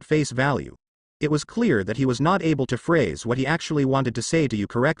said at face value. It was clear that he was not able to phrase what he actually wanted to say to you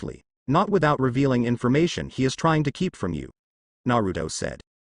correctly, not without revealing information he is trying to keep from you," Naruto said.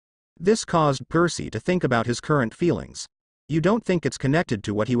 This caused Percy to think about his current feelings. "You don't think it's connected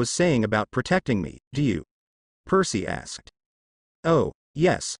to what he was saying about protecting me, do you?" Percy asked. "Oh,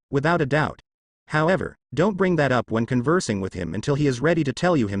 yes, without a doubt. However, don't bring that up when conversing with him until he is ready to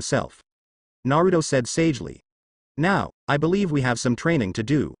tell you himself," Naruto said sagely. Now, I believe we have some training to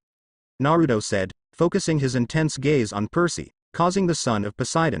do. Naruto said, focusing his intense gaze on Percy, causing the son of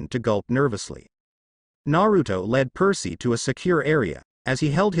Poseidon to gulp nervously. Naruto led Percy to a secure area, as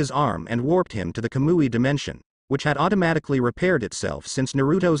he held his arm and warped him to the Kamui dimension, which had automatically repaired itself since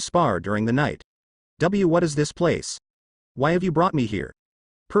Naruto's spar during the night. What is this place? Why have you brought me here?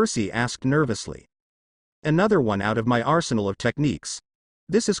 Percy asked nervously. Another one out of my arsenal of techniques.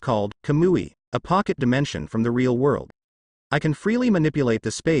 This is called Kamui, a pocket dimension from the real world. I can freely manipulate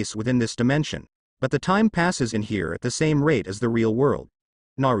the space within this dimension, but the time passes in here at the same rate as the real world,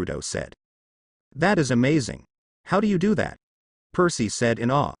 Naruto said. That is amazing. How do you do that? Percy said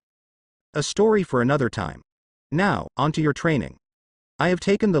in awe. A story for another time. Now, onto your training. I have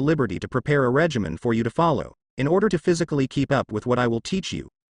taken the liberty to prepare a regimen for you to follow, in order to physically keep up with what I will teach you.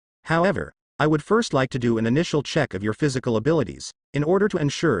 However, I would first like to do an initial check of your physical abilities, in order to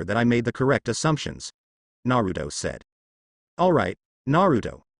ensure that I made the correct assumptions, Naruto said. Alright,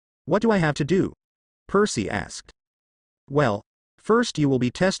 Naruto. What do I have to do? Percy asked. Well, first you will be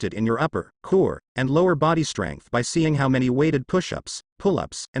tested in your upper, core, and lower body strength by seeing how many weighted push-ups,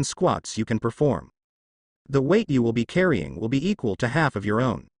 pull-ups, and squats you can perform. The weight you will be carrying will be equal to half of your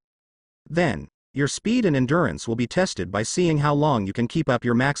own. Then, your speed and endurance will be tested by seeing how long you can keep up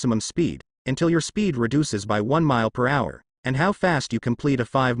your maximum speed, until your speed reduces by 1 mile per hour, and how fast you complete a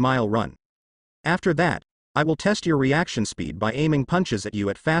 5-mile run. After that, I will test your reaction speed by aiming punches at you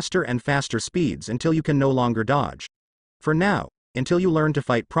at faster and faster speeds until you can no longer dodge. For now, until you learn to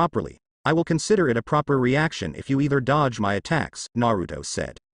fight properly, I will consider it a proper reaction if you either dodge my attacks, Naruto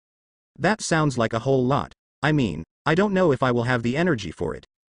said. That sounds like a whole lot. I mean, I don't know if I will have the energy for it.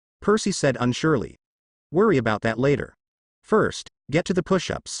 Percy said unsurely. Worry about that later. First, get to the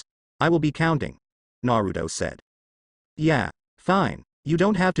push-ups. I will be counting, Naruto said. Yeah, fine, you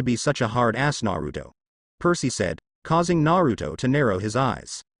don't have to be such a hard ass, Naruto, Percy said, causing Naruto to narrow his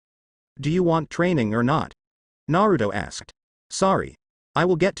eyes. Do you want training or not? Naruto asked. Sorry. I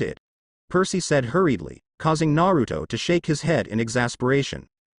will get to it, Percy said hurriedly, causing Naruto to shake his head in exasperation.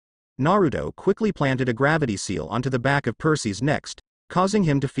 Naruto quickly planted a gravity seal onto the back of Percy's neck, causing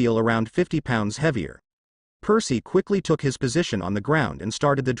him to feel around 50 pounds heavier. Percy quickly took his position on the ground and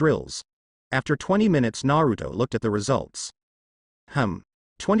started the drills. After 20 minutes, Naruto looked at the results.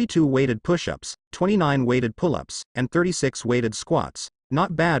 22 weighted push-ups, 29 weighted pull-ups, and 36 weighted squats,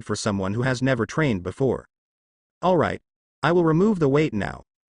 not bad for someone who has never trained before. Alright, I will remove the weight now,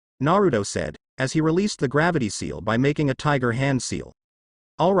 Naruto said, as he released the gravity seal by making a tiger hand seal.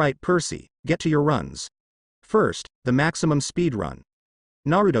 Alright Percy, get to your runs. First, the maximum speed run,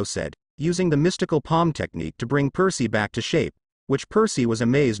 Naruto said, using the mystical palm technique to bring Percy back to shape, which Percy was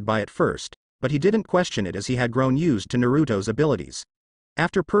amazed by at first, but he didn't question it as he had grown used to Naruto's abilities.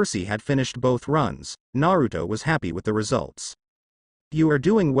 After Percy had finished both runs, Naruto was happy with the results. You are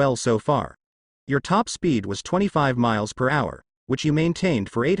doing well so far. Your top speed was 25 miles per hour, which you maintained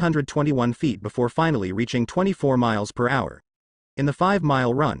for 821 feet before finally reaching 24 miles per hour. In the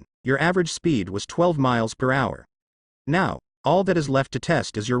 5-mile run, your average speed was 12 miles per hour. Now, all that is left to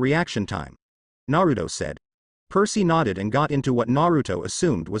test is your reaction time, Naruto said. Percy nodded and got into what Naruto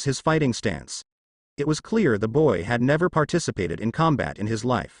assumed was his fighting stance. It was clear the boy had never participated in combat in his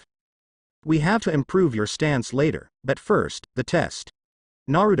life. We have to improve your stance later, but first, the test,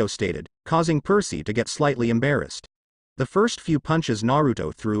 Naruto stated, causing Percy to get slightly embarrassed. The first few punches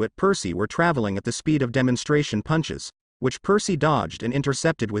Naruto threw at Percy were traveling at the speed of demonstration punches, which Percy dodged and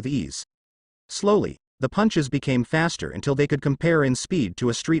intercepted with ease. Slowly, the punches became faster until they could compare in speed to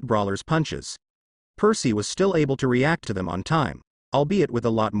a street brawler's punches. Percy was still able to react to them on time, albeit with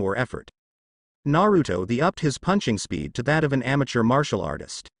a lot more effort. Naruto upped his punching speed to that of an amateur martial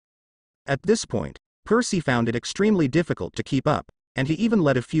artist. At this point, Percy found it extremely difficult to keep up, and he even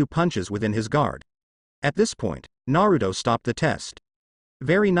let a few punches within his guard. At this point, Naruto stopped the test.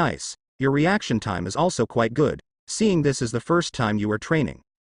 Very nice, your reaction time is also quite good, seeing this is the first time you are training.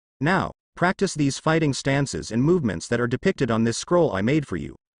 Now, practice these fighting stances and movements that are depicted on this scroll I made for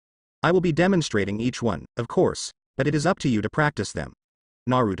you. I will be demonstrating each one, of course, but it is up to you to practice them,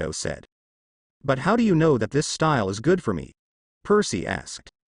 Naruto said. But how do you know that this style is good for me? Percy asked.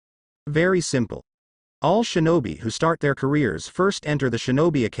 Very simple. All shinobi who start their careers first enter the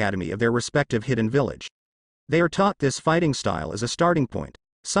shinobi academy of their respective hidden village. They are taught this fighting style as a starting point,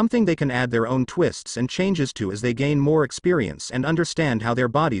 something they can add their own twists and changes to as they gain more experience and understand how their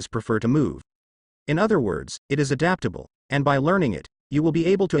bodies prefer to move. In other words, it is adaptable, and by learning it, you will be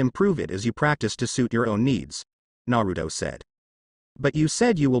able to improve it as you practice to suit your own needs, Naruto said. But you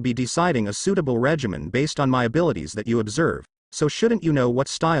said you will be deciding a suitable regimen based on my abilities that you observe, so shouldn't you know what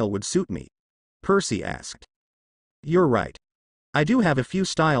style would suit me? Percy asked. You're right. I do have a few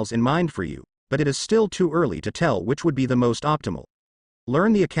styles in mind for you, but it is still too early to tell which would be the most optimal.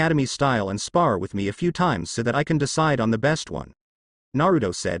 Learn the academy style and spar with me a few times so that I can decide on the best one.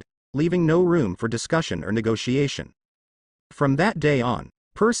 Naruto said, leaving no room for discussion or negotiation. From that day on,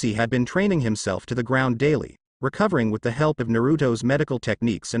 Percy had been training himself to the ground daily, recovering with the help of Naruto's medical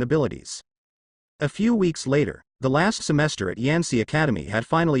techniques and abilities. A few weeks later, the last semester at Yansei Academy had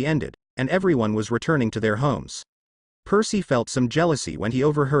finally ended, and everyone was returning to their homes. Percy felt some jealousy when he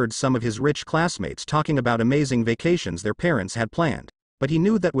overheard some of his rich classmates talking about amazing vacations their parents had planned, but he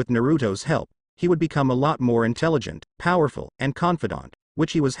knew that with Naruto's help, he would become a lot more intelligent, powerful, and confident,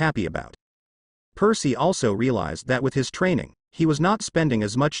 which he was happy about. Percy also realized that with his training, he was not spending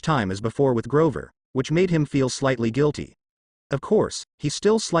as much time as before with Grover, which made him feel slightly guilty. Of course, he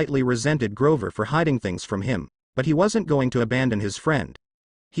still slightly resented Grover for hiding things from him, but he wasn't going to abandon his friend.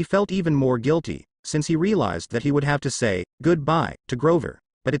 He felt even more guilty, since he realized that he would have to say goodbye to Grover,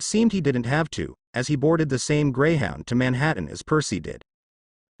 but it seemed he didn't have to, as he boarded the same Greyhound to Manhattan as Percy did.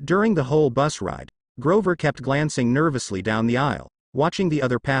 During the whole bus ride, Grover kept glancing nervously down the aisle, watching the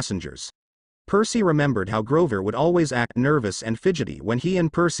other passengers. Percy remembered how Grover would always act nervous and fidgety when he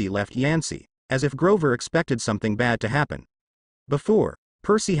and Percy left Yansei, as if Grover expected something bad to happen. Before,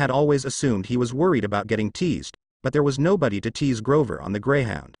 Percy had always assumed he was worried about getting teased, but there was nobody to tease Grover on the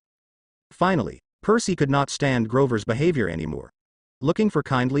Greyhound. Finally, Percy could not stand Grover's behavior anymore. Looking for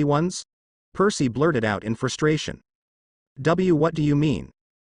kindly ones? Percy blurted out in frustration. What do you mean?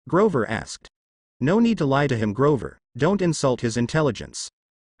 Grover asked. No need to lie to him, Grover, don't insult his intelligence.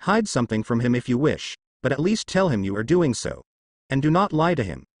 Hide something from him if you wish, but at least tell him you are doing so. And do not lie to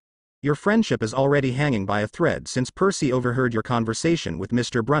him. Your friendship is already hanging by a thread since Percy overheard your conversation with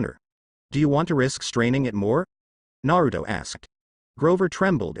Mr. Brunner. Do you want to risk straining it more? Naruto asked. Grover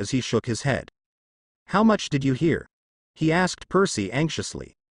trembled as he shook his head. How much did you hear? He asked Percy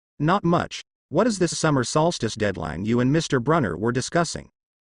anxiously. Not much. What is this summer solstice deadline you and Mr. Brunner were discussing?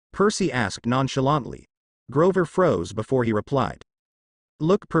 Percy asked nonchalantly. Grover froze before he replied.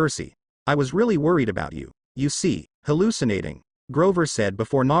 Look, Percy. I was really worried about you. You see, hallucinating, Grover said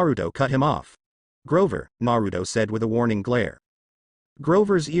before Naruto cut him off. Grover, Naruto said with a warning glare.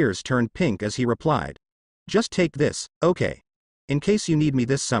 Grover's ears turned pink as he replied. Just take this, okay? In case you need me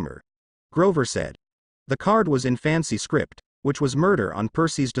this summer. Grover said. The card was in fancy script, which was murder on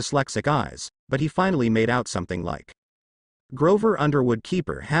Percy's dyslexic eyes, but he finally made out something like. Grover Underwood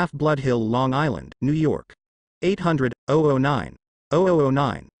Keeper, Half-Blood Hill, Long Island, New York. 800-009.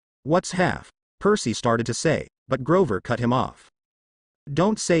 0009. What's half? Percy started to say, but Grover cut him off.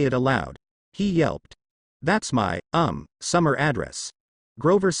 Don't say it aloud. He yelped. That's my, summer address.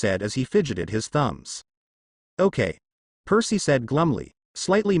 Grover said as he fidgeted his thumbs. Okay. Percy said glumly,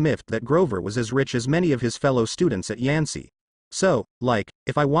 slightly miffed that Grover was as rich as many of his fellow students at Yansei. So,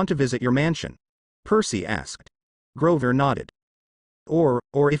 if I want to visit your mansion? Percy asked. Grover nodded. Or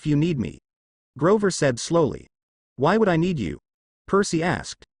if you need me. Grover said slowly. Why would I need you? Percy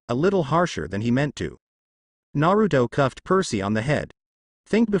asked, a little harsher than he meant to. Naruto cuffed Percy on the head.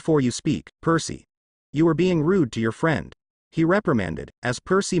 Think before you speak, Percy. You were being rude to your friend. He reprimanded, as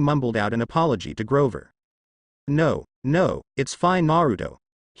Percy mumbled out an apology to Grover. No, it's fine, Naruto.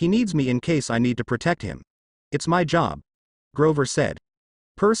 He needs me in case I need to protect him. It's my job. Grover said.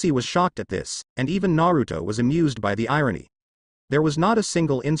 Percy was shocked at this, and even Naruto was amused by the irony. There was not a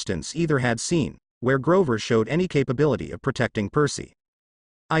single instance either had seen, where Grover showed any capability of protecting Percy.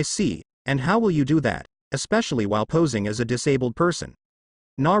 I see, and how will you do that, especially while posing as a disabled person?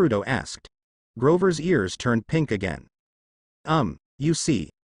 Naruto asked. Grover's ears turned pink again. You see,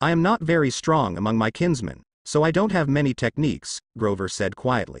 I am not very strong among my kinsmen, so I don't have many techniques, Grover said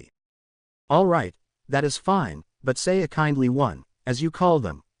quietly. All right, that is fine, but say a kindly one, as you call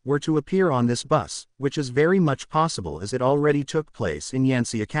them, were to appear on this bus, which is very much possible as it already took place in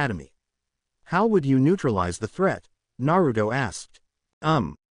Yansei Academy. How would you neutralize the threat? Naruto asked.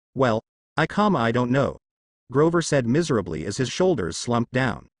 Well, I don't know. Grover said miserably as his shoulders slumped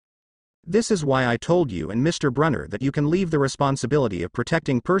down. This is why I told you and Mr. Brunner that you can leave the responsibility of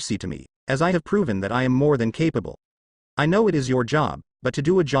protecting Percy to me, as I have proven that I am more than capable. I know it is your job, but to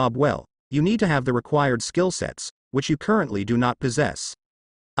do a job well, you need to have the required skill sets, which you currently do not possess.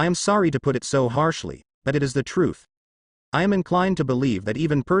 I am sorry to put it so harshly, but it is the truth. I am inclined to believe that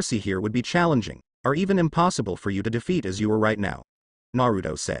even Percy here would be challenging, or even impossible for you to defeat as you are right now.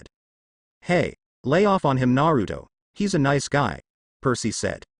 Naruto said. Hey, lay off on him, Naruto. He's a nice guy, Percy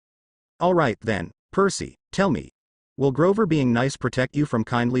said. All right then, Percy, tell me. Will Grover being nice protect you from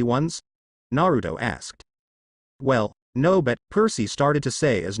kindly ones? Naruto asked. Well, No, but Percy started to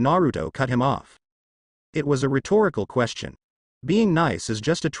say as Naruto cut him off. It was a rhetorical question. Being nice is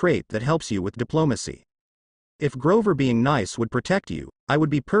just a trait that helps you with diplomacy. If Grover being nice would protect you, I would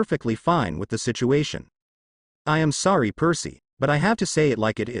be perfectly fine with the situation. I am sorry, Percy, but I have to say it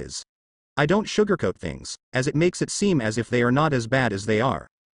like it is. I don't sugarcoat things, as it makes it seem as if they are not as bad as they are.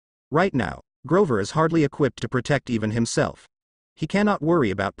 Right now, Grover is hardly equipped to protect even himself. He cannot worry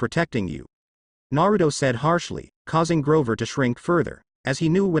about protecting you. Naruto said harshly, causing Grover to shrink further, as he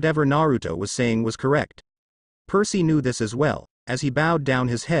knew whatever Naruto was saying was correct. Percy knew this as well, as he bowed down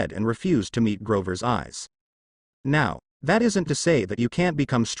his head and refused to meet Grover's eyes. Now, that isn't to say that you can't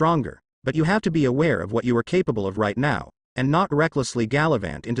become stronger, but you have to be aware of what you are capable of right now, and not recklessly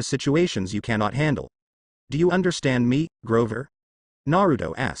gallivant into situations you cannot handle. Do you understand me, Grover?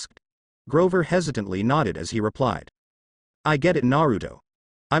 Naruto asked. Grover hesitantly nodded as he replied. I get it, Naruto.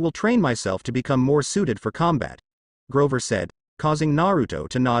 I will train myself to become more suited for combat, Grover said, causing Naruto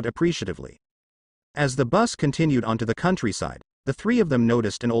to nod appreciatively. As the bus continued onto the countryside, the three of them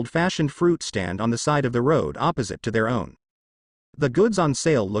noticed an old-fashioned fruit stand on the side of the road opposite to their own. The goods on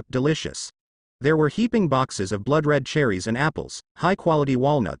sale looked delicious. There were heaping boxes of blood-red cherries and apples, high-quality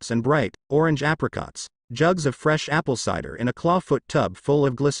walnuts and bright, orange apricots, jugs of fresh apple cider in a clawfoot tub full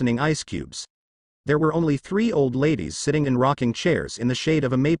of glistening ice cubes. There were only 3 old ladies sitting in rocking chairs in the shade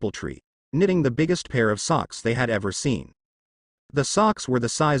of a maple tree, knitting the biggest pair of socks they had ever seen. The socks were the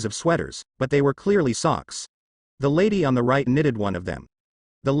size of sweaters, but they were clearly socks. The lady on the right knitted one of them.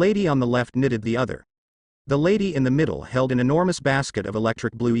 The lady on the left knitted the other. The lady in the middle held an enormous basket of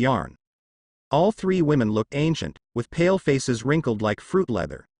electric blue yarn. All 3 women looked ancient, with pale faces wrinkled like fruit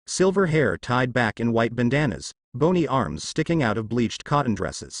leather, silver hair tied back in white bandanas, bony arms sticking out of bleached cotton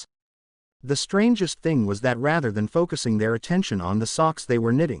dresses. The strangest thing was that rather than focusing their attention on the socks they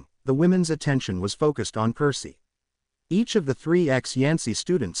were knitting, the women's attention was focused on Percy. Each of the 3 ex-Yancey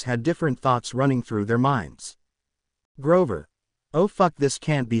students had different thoughts running through their minds. Grover. Oh fuck, this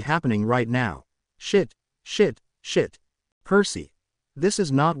can't be happening right now. Shit. Percy. This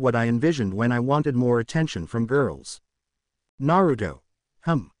is not what I envisioned when I wanted more attention from girls. Naruto.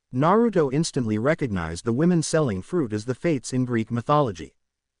 Naruto instantly recognized the women selling fruit as the Fates in Greek mythology.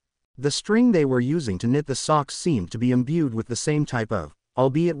 The string they were using to knit the socks seemed to be imbued with the same type of,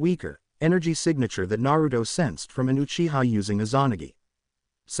 albeit weaker, energy signature that Naruto sensed from an Uchiha using Izanagi.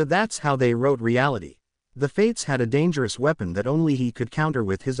 So that's how they wrote reality. The Fates had a dangerous weapon that only he could counter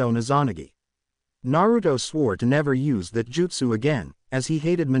with his own Izanagi. Naruto swore to never use that jutsu again, as he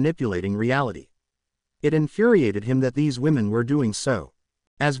hated manipulating reality. It infuriated him that these women were doing so.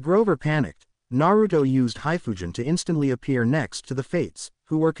 As Grover panicked, Naruto used Hyfugen to instantly appear next to the Fates,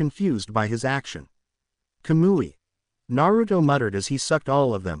 who were confused by his action. Kamui. Naruto muttered as he sucked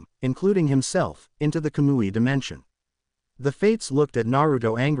all of them, including himself, into the Kamui dimension. The Fates looked at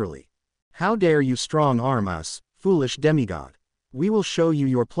Naruto angrily. How dare you strong-arm us, foolish demigod. We will show you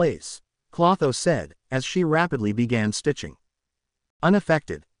your place, Clotho said, as she rapidly began stitching.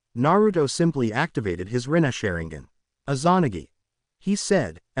 Unaffected, Naruto simply activated his Rinnesharingan. Izanagi. He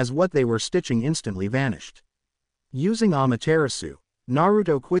said, as what they were stitching instantly vanished. Using Amaterasu,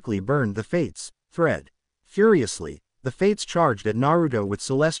 Naruto quickly burned the Fates' thread. Furiously, the Fates charged at Naruto with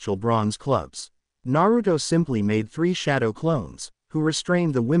celestial bronze clubs. Naruto simply made 3 shadow clones, who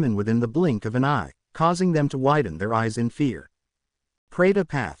restrained the women within the blink of an eye, causing them to widen their eyes in fear. Preta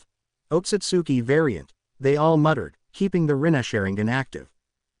Path. Otsutsuki variant, they all muttered, keeping the Rinnesharingan active.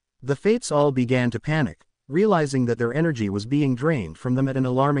 The Fates all began to panic, realizing that their energy was being drained from them at an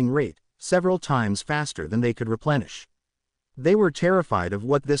alarming rate, several times faster than they could replenish. They were terrified of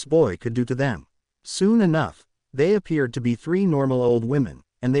what this boy could do to them. Soon enough, they appeared to be 3 normal old women,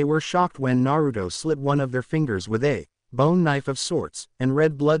 and they were shocked when Naruto slit one of their fingers with a bone knife of sorts, and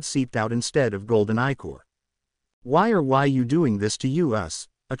red blood seeped out instead of golden ichor. Why you doing this to us?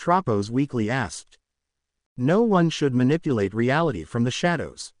 Atropos weakly asked. No one should manipulate reality from the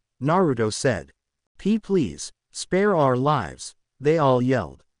shadows, Naruto said. Please, spare our lives, they all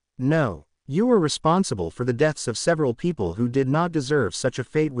yelled. No, you were responsible for the deaths of several people who did not deserve such a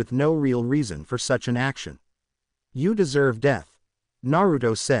fate with no real reason for such an action. You deserve death,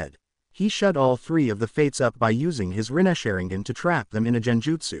 Naruto said. He shut all 3 of the Fates up by using his Rinnesharingan to trap them in a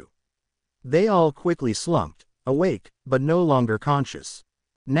genjutsu. They all quickly slumped, awake, but no longer conscious.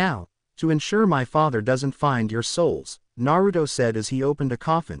 Now, to ensure my father doesn't find your souls, Naruto said as he opened a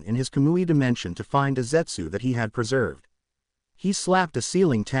coffin in his Kamui dimension to find a Zetsu that he had preserved. He slapped a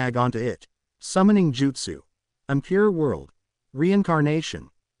ceiling tag onto it. Summoning Jutsu. Impure World. Reincarnation,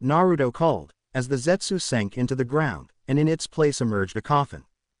 Naruto called, as the Zetsu sank into the ground, and in its place emerged a coffin.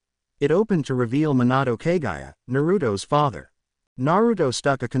 It opened to reveal Minato Kagaya, Naruto's father. Naruto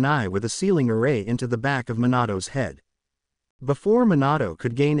stuck a kunai with a sealing array into the back of Minato's head. Before Minato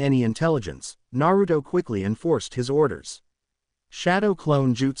could gain any intelligence, Naruto quickly enforced his orders. Shadow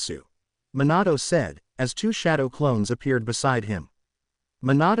Clone Jutsu. Minato said, as two shadow clones appeared beside him.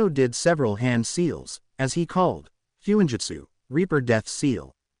 Minato did several hand seals, as he called, Fuinjutsu, Reaper Death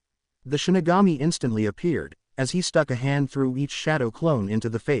Seal. The Shinigami instantly appeared, as he stuck a hand through each shadow clone into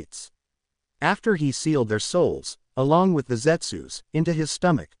the fates. After he sealed their souls, along with the Zetsus, into his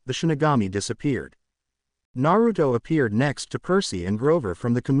stomach, the Shinigami disappeared. Naruto appeared next to Percy and Grover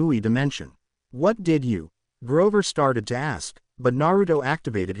from the Kamui dimension. What did you? Grover started to ask, but Naruto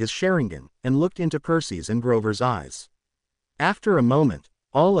activated his Sharingan, and looked into Percy's and Grover's eyes. After a moment,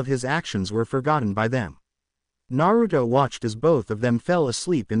 all of his actions were forgotten by them. Naruto watched as both of them fell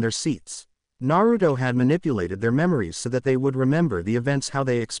asleep in their seats. Naruto had manipulated their memories so that they would remember the events how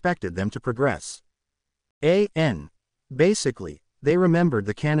they expected them to progress. Basically, they remembered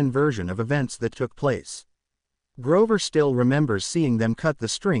the canon version of events that took place. Grover still remembers seeing them cut the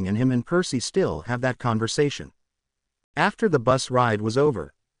string and him and Percy still have that conversation. After the bus ride was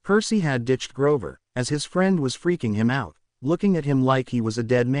over, Percy had ditched Grover, as his friend was freaking him out, looking at him like he was a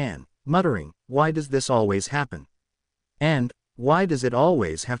dead man, muttering, "Why does this always happen? And, why does it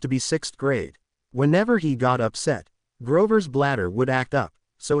always have to be 6th grade?" Whenever he got upset, Grover's bladder would act up,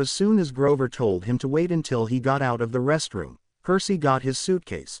 so as soon as Grover told him to wait until he got out of the restroom, Percy got his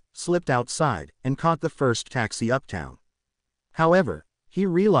suitcase, slipped outside, and caught the first taxi uptown. However, he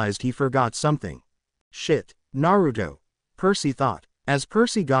realized he forgot something. Shit, Naruto, Percy thought. As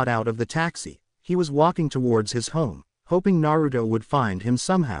Percy got out of the taxi, he was walking towards his home, hoping Naruto would find him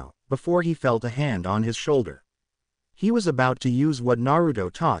somehow, before he felt a hand on his shoulder. He was about to use what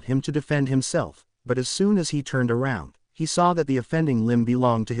Naruto taught him to defend himself, but as soon as he turned around, he saw that the offending limb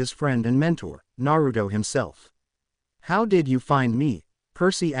belonged to his friend and mentor, Naruto himself. "How did you find me?"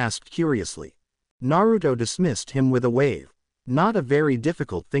 Percy asked curiously. Naruto dismissed him with a wave. "Not a very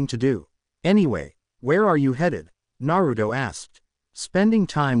difficult thing to do. Anyway, where are you headed?" Naruto asked. Spending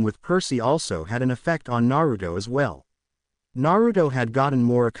time with Percy also had an effect on Naruto as well. Naruto had gotten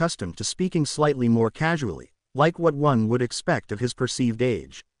more accustomed to speaking slightly more casually, like what one would expect of his perceived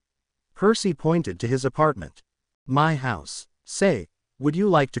age. Percy pointed to his apartment. "My house. Say, would you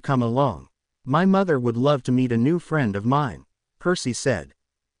like to come along? My mother would love to meet a new friend of mine," Percy said.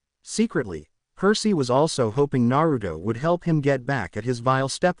 Secretly, Percy was also hoping Naruto would help him get back at his vile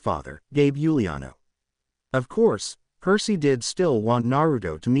stepfather, Gabe Giuliano. Of course, Percy did still want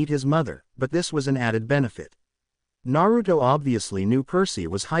Naruto to meet his mother, but this was an added benefit. Naruto obviously knew Percy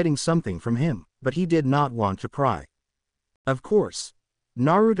was hiding something from him, but he did not want to pry. "Of course,"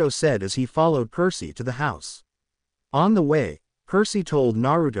 Naruto said as he followed Percy to the house. On the way, Percy told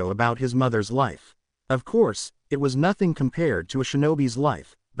Naruto about his mother's life. Of course, it was nothing compared to a shinobi's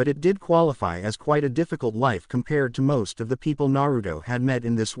life, but it did qualify as quite a difficult life compared to most of the people Naruto had met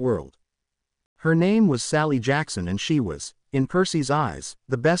in this world. Her name was Sally Jackson and she was, in Percy's eyes,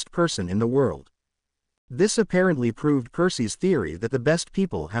 the best person in the world. This apparently proved Percy's theory that the best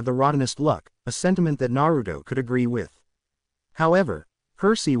people have the rottenest luck, a sentiment that Naruto could agree with. However,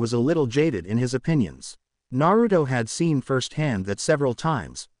 Percy was a little jaded in his opinions. Naruto had seen firsthand that several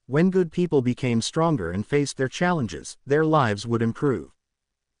times, when good people became stronger and faced their challenges, their lives would improve.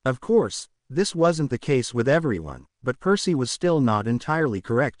 Of course, this wasn't the case with everyone, but Percy was still not entirely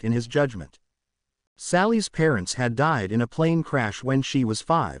correct in his judgment. Sally's parents had died in a plane crash when she was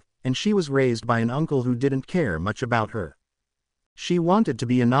 5, and she was raised by an uncle who didn't care much about her. She wanted to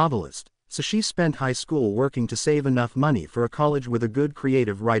be a novelist, so she spent high school working to save enough money for a college with a good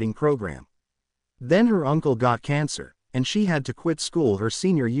creative writing program. Then her uncle got cancer, and she had to quit school her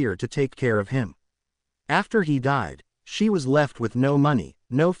senior year to take care of him. After he died, she was left with no money,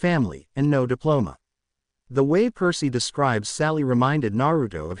 no family, and no diploma. The way Percy describes Sally reminded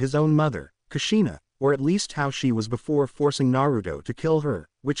Naruto of his own mother, Kushina, or at least how she was before forcing Naruto to kill her,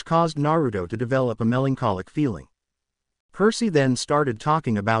 which caused Naruto to develop a melancholic feeling. Percy then started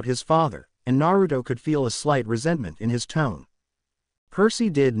talking about his father, and Naruto could feel a slight resentment in his tone.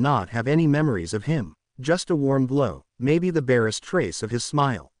 Percy did not have any memories of him, just a warm glow, maybe the barest trace of his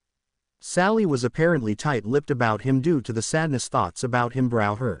smile. Sally was apparently tight-lipped about him due to the sadness thoughts about him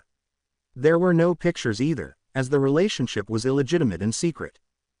brow her. There were no pictures either, as the relationship was illegitimate and secret.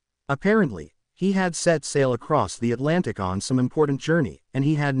 Apparently, he had set sail across the Atlantic on some important journey, and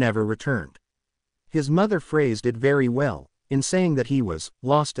he had never returned. His mother phrased it very well, in saying that he was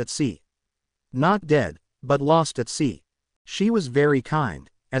lost at sea. Not dead, but lost at sea. She was very kind,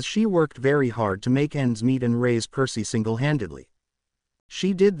 as she worked very hard to make ends meet and raise Percy single-handedly.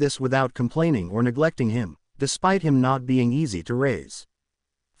 She did this without complaining or neglecting him, despite him not being easy to raise.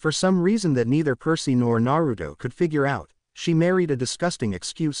 For some reason that neither Percy nor Naruto could figure out, she married a disgusting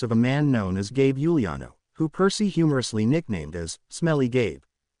excuse of a man known as Gabe Juliano, who Percy humorously nicknamed as Smelly Gabe.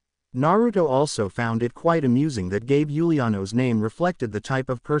 Naruto also found it quite amusing that Gabe Juliano's name reflected the type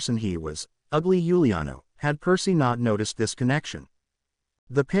of person he was, Ugly Juliano, had Percy not noticed this connection.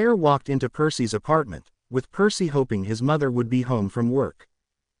 The pair walked into Percy's apartment, with Percy hoping his mother would be home from work.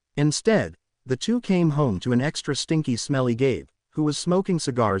 Instead, the two came home to an extra stinky Smelly Gabe, who was smoking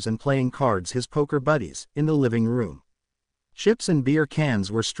cigars and playing cards his poker buddies, in the living room. Chips and beer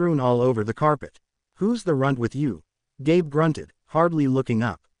cans were strewn all over the carpet. "Who's the runt with you?" Gabe grunted, hardly looking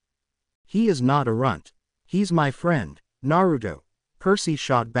up. "He is not a runt. He's my friend, Naruto," Percy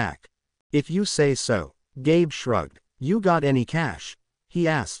shot back. "If you say so," Gabe shrugged. "You got any cash?" he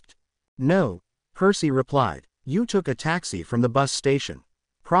asked. "No," Percy replied. "You took a taxi from the bus station.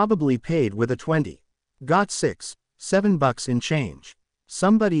 Probably paid with a 20. Got $6-7 in change.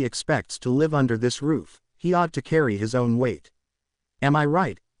 Somebody expects to live under this roof, he ought to carry his own weight. Am I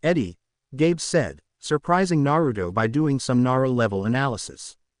right, Eddie?" Gabe said, surprising Naruto by doing some Naruto-level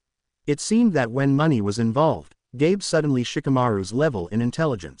analysis. It seemed that when money was involved, Gabe suddenly Shikamaru's level in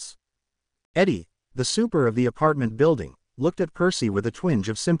intelligence. Eddie, the super of the apartment building, looked at Percy with a twinge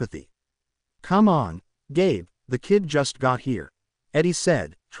of sympathy. "Come on, Gabe, the kid just got here," Eddie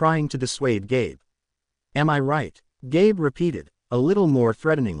said, trying to dissuade Gabe. "Am I right?" Gabe repeated, a little more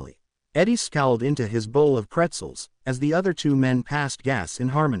threateningly. Eddie scowled into his bowl of pretzels, as the other two men passed gas in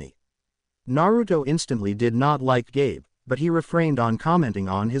harmony. Naruto instantly did not like Gabe, but he refrained on commenting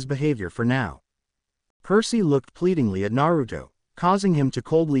on his behavior for now. Percy looked pleadingly at Naruto, causing him to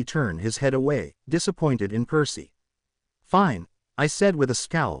coldly turn his head away, disappointed in Percy. "Fine," I said with a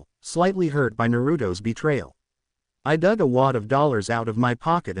scowl, slightly hurt by Naruto's betrayal. I dug a wad of dollars out of my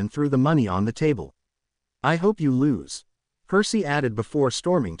pocket and threw the money on the table. "I hope you lose," Percy added before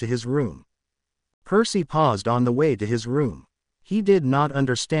storming to his room. Percy paused on the way to his room. He did not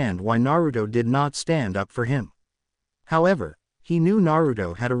understand why Naruto did not stand up for him. However, he knew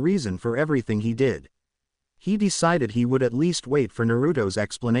Naruto had a reason for everything he did. He decided he would at least wait for Naruto's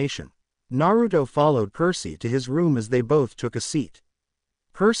explanation. Naruto followed Percy to his room as they both took a seat.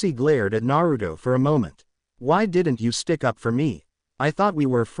 Percy glared at Naruto for a moment. "Why didn't you stick up for me? I thought we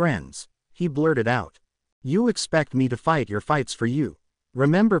were friends," he blurted out. "You expect me to fight your fights for you.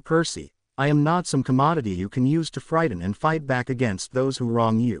 Remember, Percy, I am not some commodity you can use to frighten and fight back against those who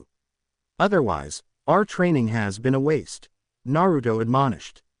wrong you. Otherwise, our training has been a waste," Naruto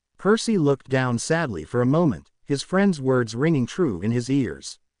admonished. Percy looked down sadly for a moment, his friend's words ringing true in his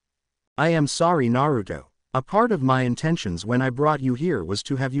ears. "I am sorry, Naruto. A part of my intentions when I brought you here was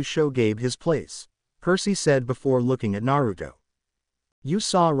to have you show Gabe his place," Percy said before looking at Naruto. "You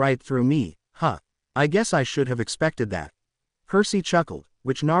saw right through me, huh? I guess I should have expected that." Percy chuckled,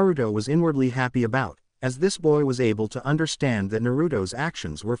 which Naruto was inwardly happy about, as this boy was able to understand that Naruto's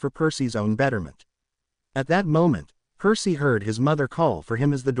actions were for Percy's own betterment. At that moment, Percy heard his mother call for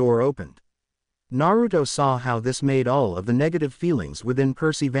him as the door opened. Naruto saw how this made all of the negative feelings within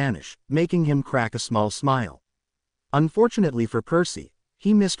Percy vanish, making him crack a small smile. Unfortunately for Percy,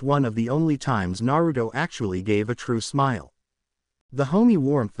 he missed one of the only times Naruto actually gave a true smile. The homey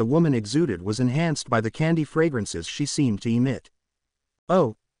warmth the woman exuded was enhanced by the candy fragrances she seemed to emit.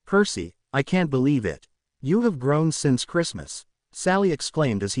 "Oh, Percy, I can't believe it. You have grown since Christmas," Sally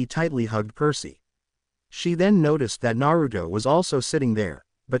exclaimed as he tightly hugged Percy. She then noticed that Naruto was also sitting there,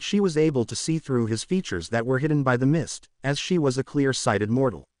 but she was able to see through his features that were hidden by the mist, as she was a clear-sighted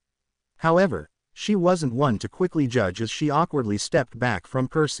mortal. However, she wasn't one to quickly judge as she awkwardly stepped back from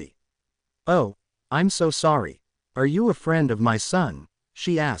Percy. "Oh, I'm so sorry. Are you a friend of my son?"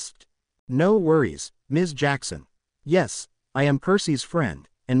 she asked. "No worries, Ms. Jackson. Yes, I am Percy's friend,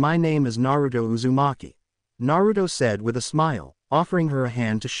 and my name is Naruto Uzumaki," Naruto said with a smile, offering her a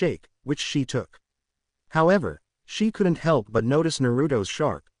hand to shake, which she took. However, she couldn't help but notice Naruto's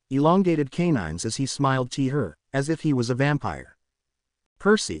sharp, elongated canines as he smiled to her, as if he was a vampire.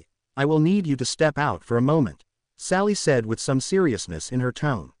 "Percy, I will need you to step out for a moment," Sally said with some seriousness in her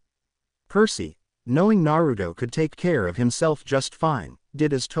tone. Percy, knowing Naruto could take care of himself just fine,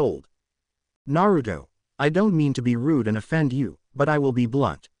 did as told. "Naruto, I don't mean to be rude and offend you, but I will be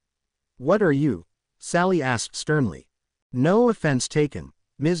blunt." "What are you?" Sally asked sternly. "No offense taken,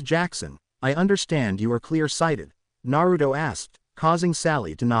 Ms. Jackson, I understand you are clear-sighted," Naruto asked, causing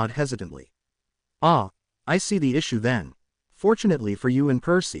Sally to nod hesitantly. "Ah, I see the issue then. Fortunately for you and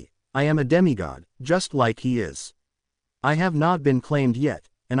Percy, I am a demigod, just like he is. I have not been claimed yet,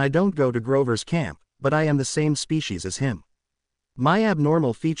 and I don't go to Grover's camp, but I am the same species as him. My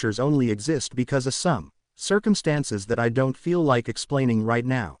abnormal features only exist because of some circumstances that I don't feel like explaining right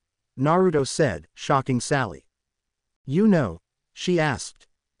now, Naruto said, shocking Sally. You know? She asked.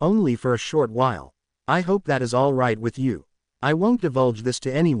 Only for a short while. I hope that is all right with you. I won't divulge this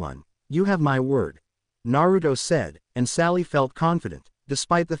to anyone, you have my word, Naruto said, and Sally felt confident,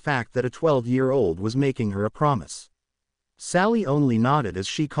 despite the fact that a 12-year-old was making her a promise. Sally only nodded as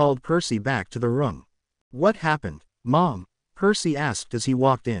she called Percy back to the room. What happened, Mom? Percy asked as he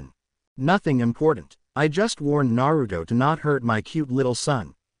walked in. Nothing important. I just warned Naruto to not hurt my cute little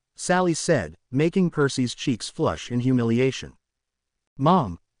son, Sally said, making Percy's cheeks flush in humiliation.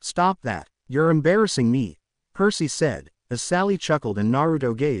 Mom, stop that, you're embarrassing me, Percy said, as Sally chuckled and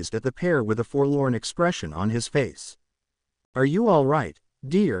Naruto gazed at the pair with a forlorn expression on his face. Are you all right,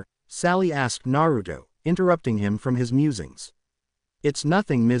 dear? Sally asked Naruto, interrupting him from his musings. It's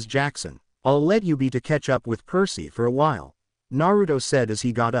nothing, Ms. Jackson. I'll let you be to catch up with Percy for a while, Naruto said as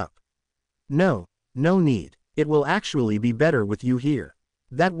he got up. No need. It will actually be better with you here.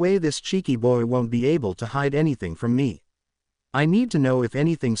 That way this cheeky boy won't be able to hide anything from me. I need to know if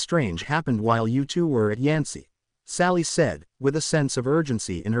anything strange happened while you two were at Yancy, Sally said, with a sense of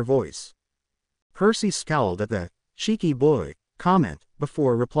urgency in her voice. Percy scowled at the cheeky boy comment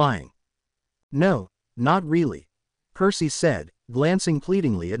before replying. No, not really, Percy said, glancing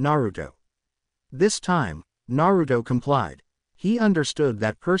pleadingly at Naruto. This time, Naruto complied. He understood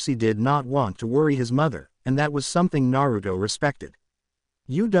that Percy did not want to worry his mother, and that was something Naruto respected.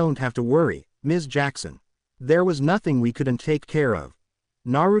 You don't have to worry, Ms. Jackson. There was nothing we couldn't take care of,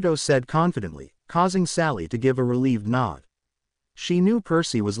 Naruto said confidently, causing Sally to give a relieved nod. She knew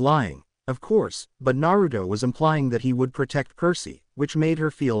Percy was lying, of course, but Naruto was implying that he would protect Percy, which made her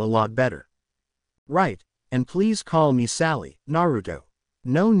feel a lot better. Right, and please call me Sally, Naruto.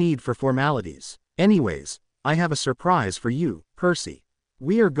 No need for formalities. Anyways, I have a surprise for you, Percy.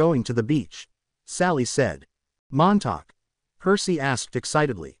 We are going to the beach, Sally said. Montauk? Percy asked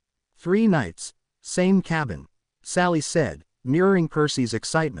excitedly. 3 nights, same cabin, Sally said, mirroring Percy's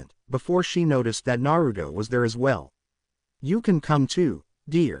excitement, before she noticed that Naruto was there as well. You can come too,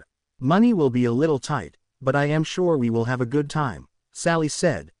 dear. Money will be a little tight, but I am sure we will have a good time, Sally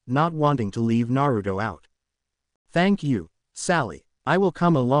said, not wanting to leave Naruto out. Thank you, Sally. I will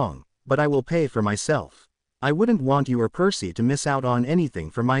come along, but I will pay for myself. I wouldn't want you or Percy to miss out on anything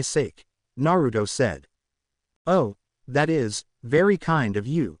for my sake, Naruto said. Oh, that is very kind of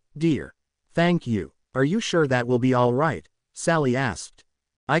you, dear. Thank you. Are you sure that will be all right? Sally asked.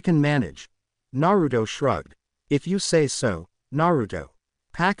 I can manage. Naruto shrugged. If you say so, Naruto.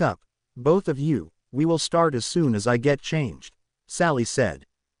 Pack up, both of you, we will start as soon as I get changed, Sally said.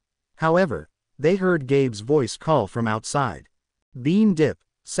 However, they heard Gabe's voice call from outside. Bean dip,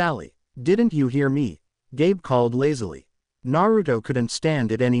 Sally, didn't you hear me? Gabe called lazily. Naruto couldn't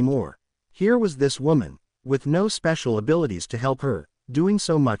stand it anymore. Here was this woman, with no special abilities to help her, doing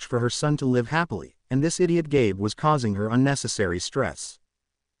so much for her son to live happily, and this idiot Gabe was causing her unnecessary stress.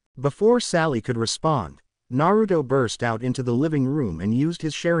 Before Sally could respond, Naruto burst out into the living room and used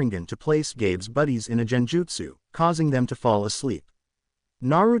his Sharingan to place Gabe's buddies in a genjutsu, causing them to fall asleep.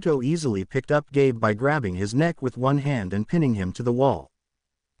 Naruto easily picked up Gabe by grabbing his neck with one hand and pinning him to the wall.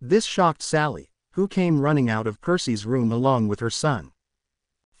 This shocked Sally, who came running out of Percy's room along with her son.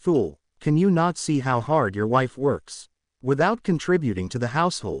 Fool, can you not see how hard your wife works? Without contributing to the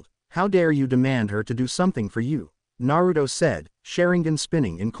household, how dare you demand her to do something for you? Naruto said, Sharingan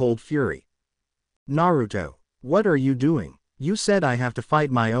spinning in cold fury. Naruto, what are you doing? You said I have to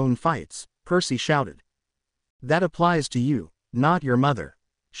fight my own fights, Percy shouted. That applies to you, not your mother.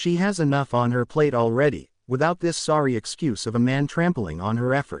 She has enough on her plate already, without this sorry excuse of a man trampling on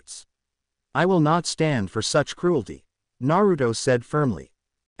her efforts. I will not stand for such cruelty, Naruto said firmly.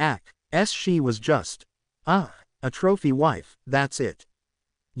 She was just a trophy wife, that's it.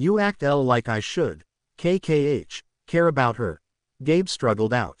 You act like I should, care about her, Gabe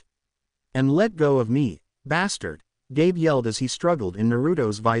struggled out. And let go of me, bastard, Gabe yelled as he struggled in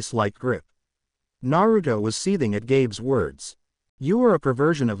Naruto's vice-like grip. Naruto was seething at Gabe's words. You are a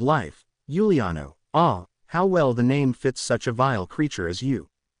perversion of life, Juliano. Ah, how well the name fits such a vile creature as you.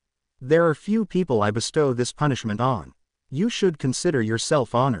 There are few people I bestow this punishment on. You should consider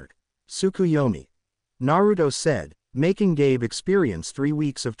yourself honored. Tsukuyomi. Naruto said, making Gabe experience 3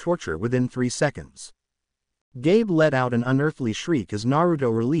 weeks of torture within 3 seconds. Gabe let out an unearthly shriek as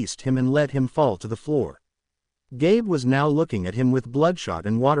Naruto released him and let him fall to the floor. Gabe was now looking at him with bloodshot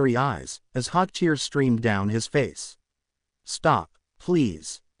and watery eyes, as hot tears streamed down his face. Stop,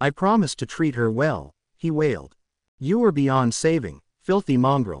 please. I promised to treat her well, he wailed. You are beyond saving, filthy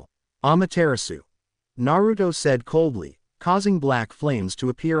mongrel. Amaterasu. Naruto said coldly, causing black flames to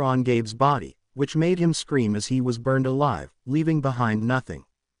appear on Gabe's body, which made him scream as he was burned alive, leaving behind nothing.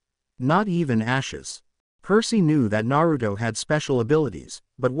 Not even ashes. Percy knew that Naruto had special abilities,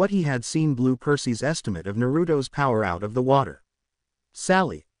 but what he had seen blew Percy's estimate of Naruto's power out of the water.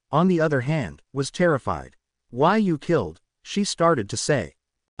 Sally, on the other hand, was terrified. "Why you killed?" she started to say.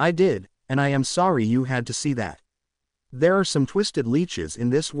 "I did, and I am sorry you had to see that. There are some twisted leeches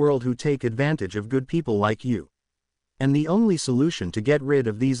in this world who take advantage of good people like you. And the only solution to get rid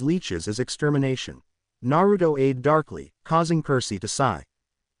of these leeches is extermination." Naruto eyed darkly, causing Percy to sigh.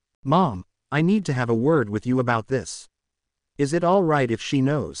 "Mom, I need to have a word with you about this." "Is it all right if she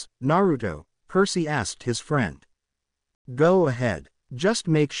knows, Naruto?" Percy asked his friend. "Go ahead. Just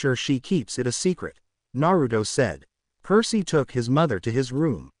make sure she keeps it a secret," Naruto said. Percy took his mother to his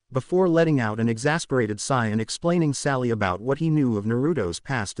room, before letting out an exasperated sigh and explaining Sally about what he knew of Naruto's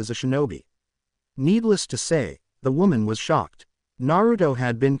past as a shinobi. Needless to say, the woman was shocked. Naruto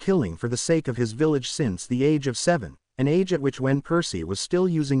had been killing for the sake of his village since the age of 7, an age at which when Percy was still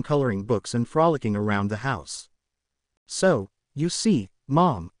using coloring books and frolicking around the house. "So, you see,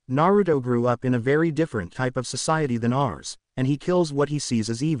 Mom, Naruto grew up in a very different type of society than ours, and he kills what he sees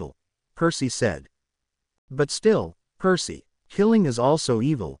as evil," Percy said. "But still, Percy, killing is also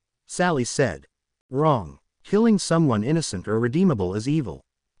evil," Sally said. "Wrong. Killing someone innocent or redeemable is evil.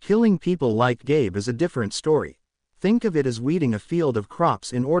 Killing people like Gabe is a different story. Think of it as weeding a field of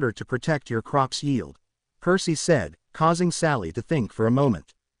crops in order to protect your crop's yield," Percy said, causing Sally to think for a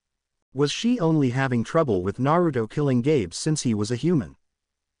moment. Was she only having trouble with Naruto killing Gabe since he was a human?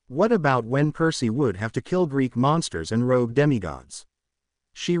 What about when Percy would have to kill Greek monsters and rogue demigods?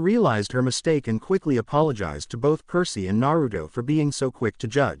 She realized her mistake and quickly apologized to both Percy and Naruto for being so quick to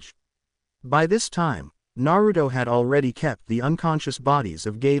judge. By this time, Naruto had already kept the unconscious bodies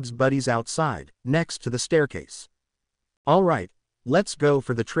of Gabe's buddies outside, next to the staircase. "All right, let's go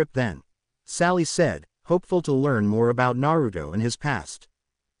for the trip then," Sally said, hopeful to learn more about Naruto and his past.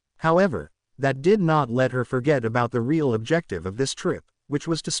 However, that did not let her forget about the real objective of this trip, which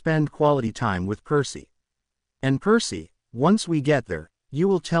was to spend quality time with Percy. "And Percy, once we get there, you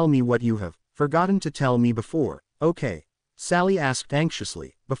will tell me what you have forgotten to tell me before, okay?" Sally asked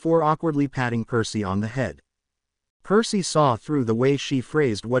anxiously, before awkwardly patting Percy on the head. Percy saw through the way she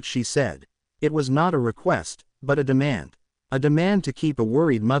phrased what she said. It was not a request, but a demand. A demand to keep a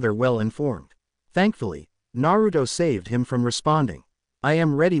worried mother well informed. Thankfully, Naruto saved him from responding. "I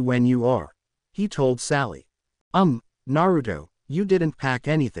am ready when you are," he told Sally. Naruto, you didn't pack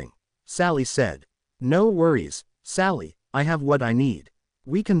anything," Sally said. "No worries, Sally, I have what I need.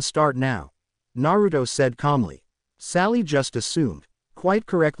 We can start now," Naruto said calmly. Sally just assumed, quite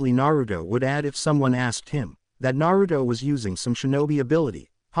correctly Naruto would add if someone asked him, that Naruto was using some shinobi ability,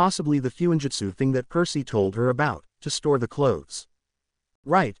 possibly the fuinjutsu thing that Percy told her about, to store the clothes.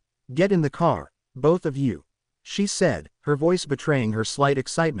 "Right, get in the car, both of you," she said, her voice betraying her slight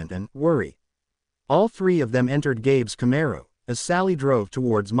excitement and worry. All three of them entered Gabe's Camaro, as Sally drove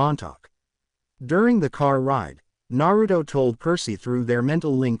towards Montauk. During the car ride, Naruto told Percy through their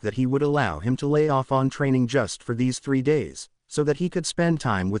mental link that he would allow him to lay off on training just for these 3 days, so that he could spend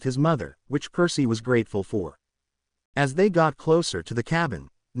time with his mother, which Percy was grateful for. As they got closer to the cabin,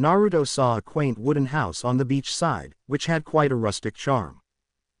 Naruto saw a quaint wooden house on the beach side, which had quite a rustic charm.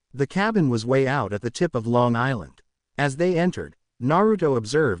 The cabin was way out at the tip of Long Island. As they entered, Naruto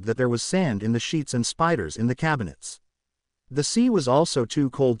observed that there was sand in the sheets and spiders in the cabinets. The sea was also too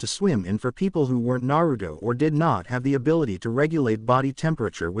cold to swim in for people who weren't Naruto or did not have the ability to regulate body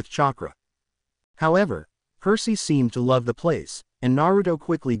temperature with chakra. However, Percy seemed to love the place, and Naruto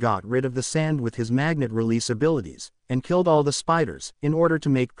quickly got rid of the sand with his magnet release abilities, and killed all the spiders, in order to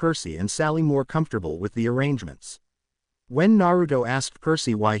make Percy and Sally more comfortable with the arrangements. When Naruto asked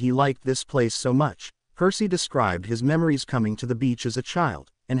Percy why he liked this place so much, Percy described his memories coming to the beach as a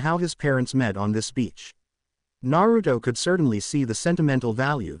child, and how his parents met on this beach. Naruto could certainly see the sentimental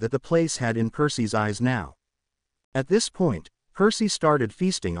value that the place had in Percy's eyes now. At this point, Percy started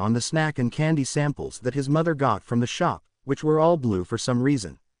feasting on the snack and candy samples that his mother got from the shop, which were all blue for some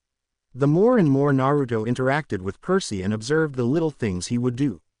reason. The more and more Naruto interacted with Percy and observed the little things he would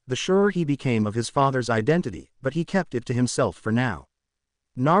do, the surer he became of his father's identity, but he kept it to himself for now.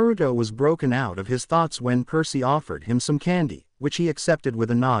 Naruto was broken out of his thoughts when Percy offered him some candy, which he accepted with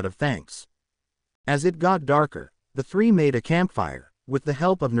a nod of thanks. As it got darker, the three made a campfire, with the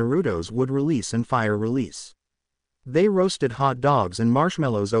help of Naruto's wood release and fire release. They roasted hot dogs and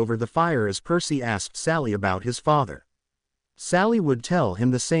marshmallows over the fire as Percy asked Sally about his father. Sally would tell him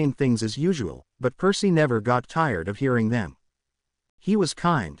the same things as usual, but Percy never got tired of hearing them. He was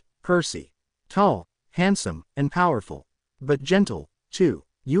kind, Percy. Tall, handsome, and powerful. But gentle, too.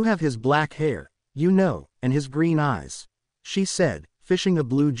 You have his black hair, you know, and his green eyes," she said, fishing a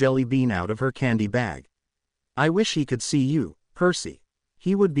blue jelly bean out of her candy bag. "I wish he could see you, Percy.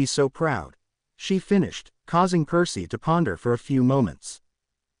 He would be so proud," she finished, causing Percy to ponder for a few moments.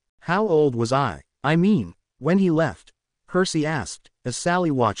 "How old was I mean, when he left?" Percy asked, as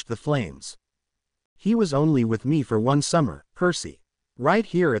Sally watched the flames. "He was only with me for one summer, Percy. Right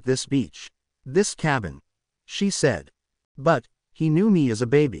here at this beach. This cabin," she said. "But, he knew me as a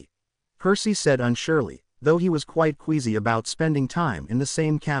baby," Percy said unsurely, though he was quite queasy about spending time in the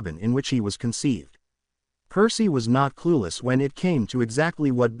same cabin in which he was conceived. Percy was not clueless when it came to exactly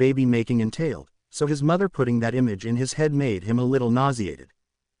what baby making entailed, so his mother putting that image in his head made him a little nauseated.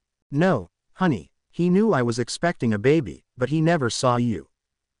 "No, honey, he knew I was expecting a baby, but he never saw you.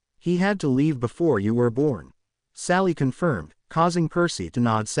 He had to leave before you were born," Sally confirmed, causing Percy to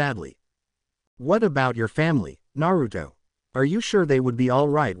nod sadly. "What about your family, Naruto? Are you sure they would be all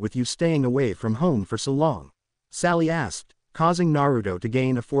right with you staying away from home for so long?" Sally asked, causing Naruto to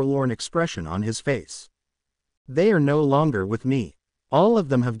gain a forlorn expression on his face. "They are no longer with me. All of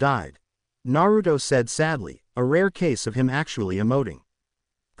them have died," Naruto said sadly, a rare case of him actually emoting.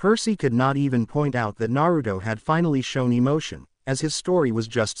 Percy could not even point out that Naruto had finally shown emotion, as his story was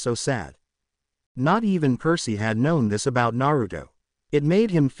just so sad. Not even Percy had known this about Naruto. It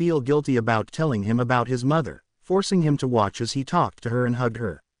made him feel guilty about telling him about his mother, forcing him to watch as he talked to her and hugged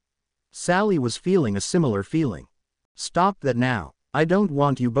her. Sally was feeling a similar feeling. "Stop that now. I don't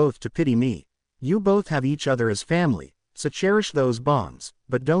want you both to pity me. You both have each other as family, so cherish those bonds,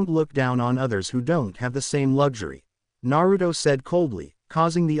 but don't look down on others who don't have the same luxury," Naruto said coldly,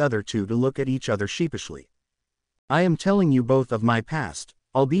 causing the other two to look at each other sheepishly. "I am telling you both of my past,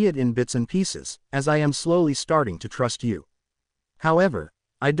 albeit in bits and pieces, as I am slowly starting to trust you. However,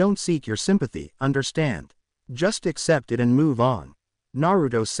 I don't seek your sympathy, understand? Just accept it and move on,"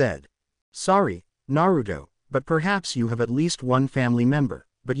 Naruto said. "Sorry, Naruto, but perhaps you have at least one family member,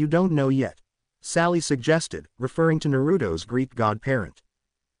 but you don't know yet," Sally suggested, referring to Naruto's Greek godparent.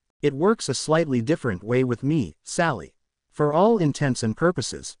 "It works a slightly different way with me, Sally. For all intents and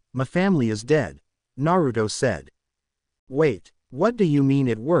purposes, my family is dead," Naruto said. "Wait, what do you mean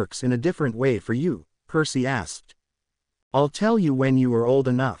it works in a different way for you?" Percy asked. "I'll tell you when you are old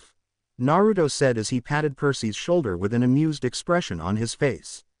enough," Naruto said as he patted Percy's shoulder with an amused expression on his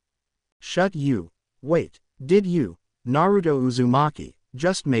face. "Shut you. Wait, did you, Naruto Uzumaki,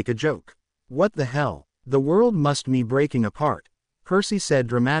 just make a joke? What the hell? The world must be breaking apart," Percy said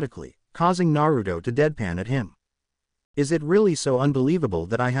dramatically, causing Naruto to deadpan at him. "Is it really so unbelievable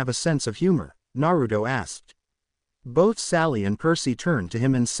that I have a sense of humor?" Naruto asked. Both Sally and Percy turned to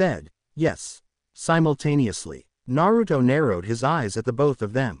him and said, "Yes." Simultaneously, Naruto narrowed his eyes at the both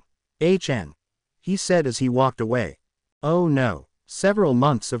of them. "HN," he said as he walked away. "Oh no, several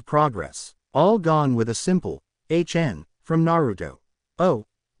months of progress, all gone with a simple, HN, from Naruto. Oh,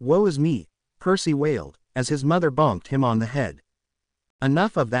 woe is me," Percy wailed, as his mother bonked him on the head.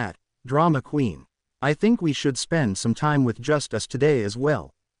 "Enough of that, drama queen. I think we should spend some time with just us today as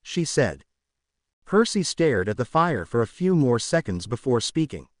well," she said. Percy stared at the fire for a few more seconds before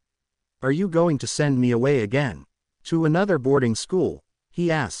speaking. "Are you going to send me away again? To another boarding school?"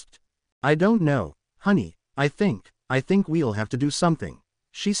 he asked. "I don't know, honey, I think we'll have to do something,"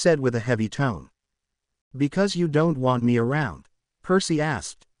 she said with a heavy tone. "Because you don't want me around?" Percy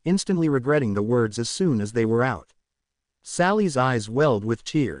asked, instantly regretting the words as soon as they were out. Sally's eyes welled with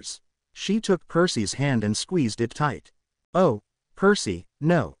tears. She took Percy's hand and squeezed it tight. "Oh, Percy,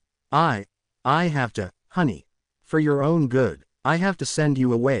 no. I have to, honey. For your own good, I have to send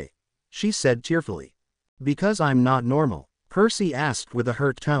you away," she said tearfully. "Because I'm not normal?" Percy asked with a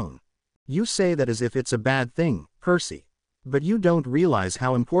hurt tone. "You say that as if it's a bad thing, Percy. But you don't realize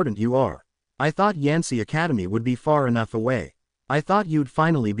how important you are. I thought Yancy Academy would be far enough away. I thought you'd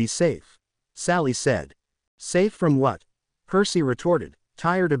finally be safe," Sally said. "Safe from what?" Percy retorted,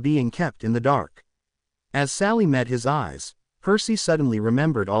 tired of being kept in the dark. As Sally met his eyes, Percy suddenly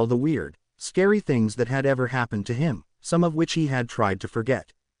remembered all the weird, scary things that had ever happened to him, some of which he had tried to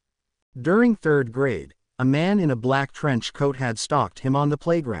forget. During 3rd grade, a man in a black trench coat had stalked him on the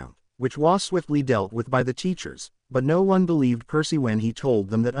playground, which was swiftly dealt with by the teachers, but no one believed Percy when he told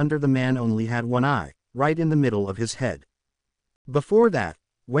them that the man only had one eye, right in the middle of his head. Before that,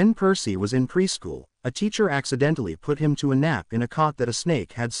 when Percy was in preschool, a teacher accidentally put him to a nap in a cot that a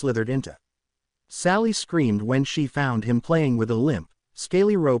snake had slithered into. Sally screamed when she found him playing with a limp,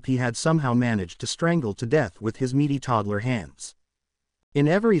 scaly rope he had somehow managed to strangle to death with his meaty toddler hands. In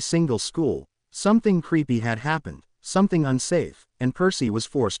every single school, something creepy had happened, something unsafe, and Percy was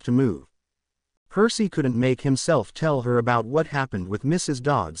forced to move. Percy couldn't make himself tell her about what happened with Mrs.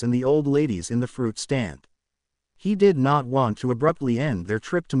 Dodds and the old ladies in the fruit stand. He did not want to abruptly end their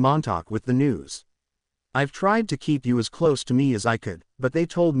trip to Montauk with the news. I've tried to keep you as close to me as I could, but they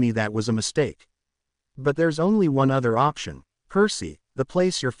told me that was a mistake. But there's only one other option, Percy, the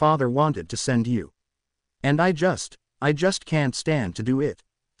place your father wanted to send you. And I just can't stand to do it,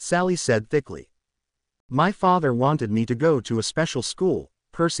 Sally said thickly. My father wanted me to go to a special school,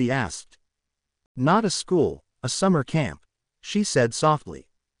 Percy asked. Not a school, a summer camp, she said softly.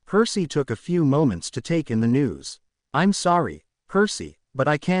 Percy took a few moments to take in the news. I'm sorry, Percy, but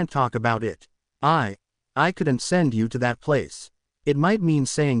I can't talk about it. I couldn't send you to that place. It might mean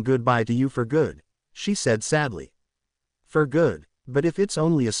saying goodbye to you for good, she said sadly. For good, but if it's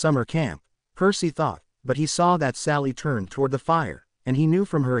only a summer camp, Percy thought, but he saw that Sally turned toward the fire, and he knew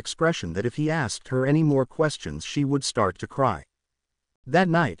from her expression that if he asked her any more questions she would start to cry. That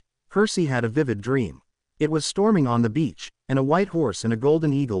night, Percy had a vivid dream. It was storming on the beach, and a white horse and a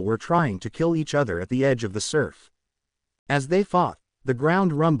golden eagle were trying to kill each other at the edge of the surf. As they fought, the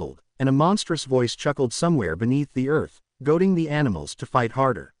ground rumbled, and a monstrous voice chuckled somewhere beneath the earth, goading the animals to fight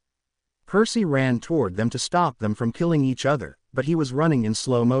harder. Percy ran toward them to stop them from killing each other, but he was running in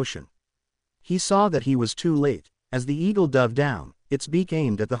slow motion. He saw that he was too late, as the eagle dove down, its beak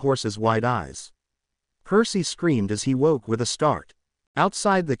aimed at the horse's wide eyes. Percy screamed as he woke with a start.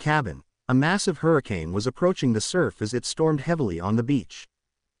 Outside the cabin, a massive hurricane was approaching the surf as it stormed heavily on the beach.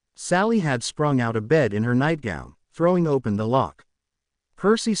 Sally had sprung out of bed in her nightgown, throwing open the lock.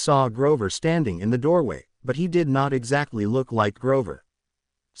 Percy saw Grover standing in the doorway, but he did not exactly look like Grover.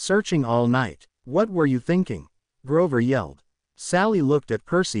 Searching all night. What were you thinking? Grover yelled. Sally looked at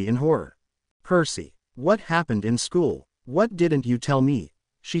Percy in horror. Percy, what happened in school? What didn't you tell me?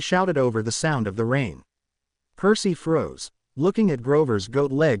 She shouted over the sound of the rain. Percy froze, looking at Grover's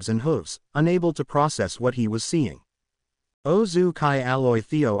goat legs and hooves, unable to process what he was seeing. Ozu kai aloi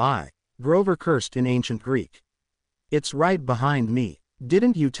theo I, Grover cursed in ancient Greek. It's right behind me.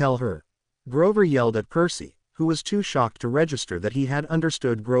 Didn't you tell her? Grover yelled at Percy, who was too shocked to register that he had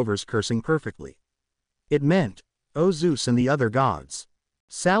understood Grover's cursing perfectly. It meant, O Zeus and the other gods.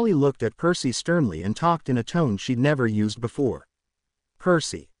 Sally looked at Percy sternly and talked in a tone she'd never used before.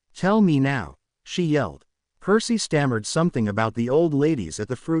 Percy, tell me now, she yelled. Percy stammered something about the old ladies at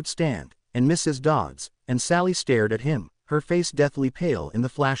the fruit stand, and Mrs. Dodds, and Sally stared at him, her face deathly pale in the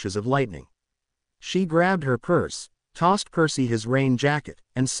flashes of lightning. She grabbed her purse, tossed Percy his rain jacket,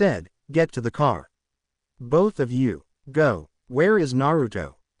 and said, Get to the car. Both of you, go. Where is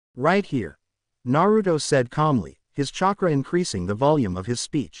Naruto? Right here. Naruto said calmly, his chakra increasing the volume of his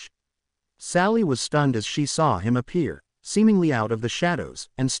speech. Sally was stunned as she saw him appear, seemingly out of the shadows,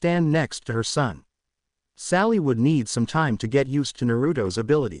 and stand next to her son. Sally would need some time to get used to Naruto's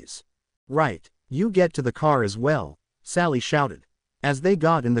abilities. Right, you get to the car as well, Sally shouted. As they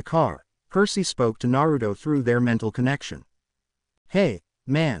got in the car, Percy spoke to Naruto through their mental connection. Hey,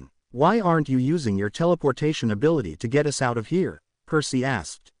 man, why aren't you using your teleportation ability to get us out of here? Percy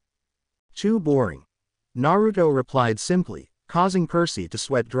asked. Too boring. Naruto replied simply, causing Percy to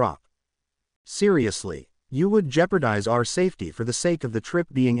sweat drop. Seriously, you would jeopardize our safety for the sake of the trip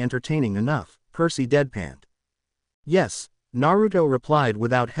being entertaining enough, Percy deadpanned. Yes, Naruto replied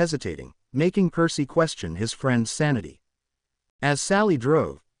without hesitating, making Percy question his friend's sanity. As Sally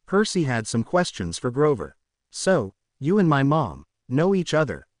drove, Percy had some questions for Grover. So, you and my mom know each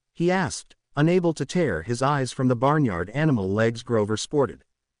other? He asked, unable to tear his eyes from the barnyard animal legs Grover sported.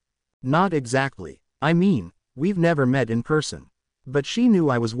 Not exactly. I mean, we've never met in person. But she knew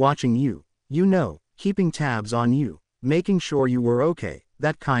I was watching you, you know, keeping tabs on you, making sure you were okay,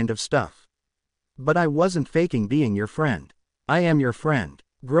 that kind of stuff. But I wasn't faking being your friend. I am your friend,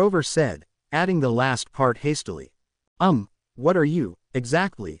 Grover said, adding the last part hastily. What are you,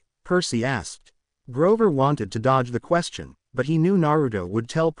 exactly? Percy asked. Grover wanted to dodge the question, but he knew Naruto would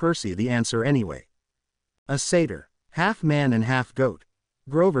tell Percy the answer anyway. A satyr, half man and half goat,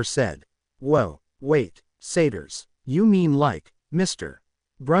 Grover said. Whoa, wait, satyrs, you mean like, Mr.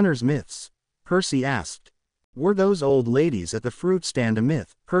 Brunner's myths? Percy asked. Were those old ladies at the fruit stand a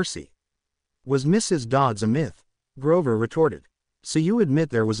myth, Percy? Was Mrs. Dodds a myth? Grover retorted. So you admit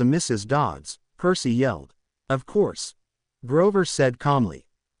there was a Mrs. Dodds? Percy yelled. Of course. Grover said calmly.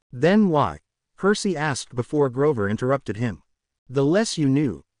 Then why? Percy asked before Grover interrupted him. The less you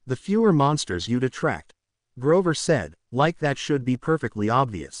knew, the fewer monsters you'd attract. Grover said, like that should be perfectly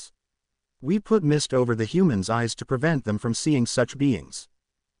obvious. We put mist over the humans' eyes to prevent them from seeing such beings.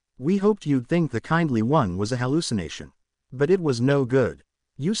 We hoped you'd think the kindly one was a hallucination. But it was no good.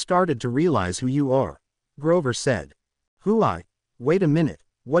 You started to realize who you are. Grover said. Who I? Wait a minute,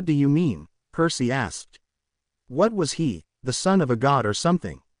 what do you mean? Percy asked. What was he, the son of a god or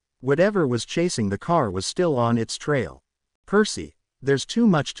something? Whatever was chasing the car was still on its trail. Percy, there's too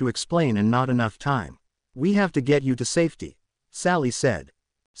much to explain and not enough time. We have to get you to safety, Sally said.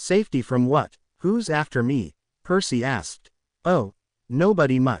 Safety from what? Who's after me? Percy asked. Oh,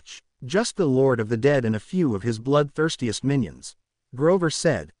 nobody much. Just the Lord of the Dead and a few of his bloodthirstiest minions, Grover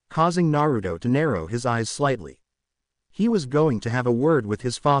said, causing Naruto to narrow his eyes slightly. He was going to have a word with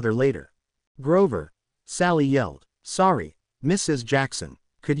his father later. Grover, Sally yelled. Sorry, Mrs. Jackson.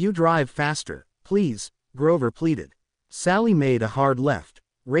 Could you drive faster, please? Grover pleaded. Sally made a hard left,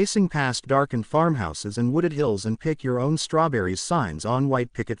 racing past darkened farmhouses and wooded hills and pick your own strawberries signs on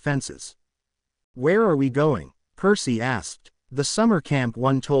white picket fences. Where are we going? Percy asked. The summer camp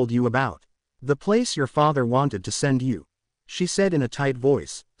one told you about. The place your father wanted to send you, she said in a tight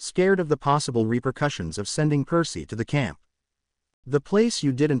voice, scared of the possible repercussions of sending Percy to the camp. The place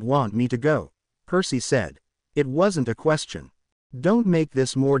you didn't want me to go, Percy said. It wasn't a question. Don't make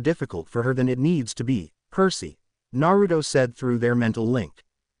this more difficult for her than it needs to be, Percy, Naruto said through their mental link.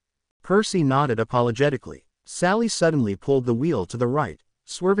 Percy nodded apologetically. Sally suddenly pulled the wheel to the right,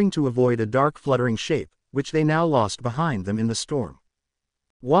 swerving to avoid a dark fluttering shape, which they now lost behind them in the storm.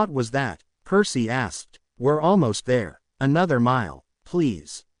 What was that? Percy asked. We're almost there. Another mile.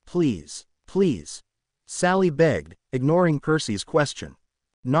 Please, please, please, Sally begged, ignoring Percy's question.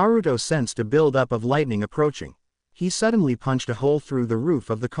 Naruto sensed a build-up of lightning approaching. He suddenly punched a hole through the roof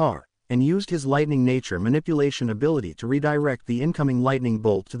of the car, and used his lightning nature manipulation ability to redirect the incoming lightning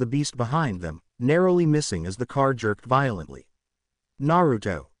bolt to the beast behind them, narrowly missing as the car jerked violently.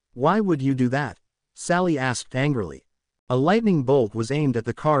 Naruto, why would you do that? Sally asked angrily. A lightning bolt was aimed at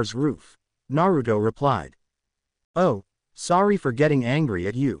the car's roof, Naruto replied. Oh, sorry for getting angry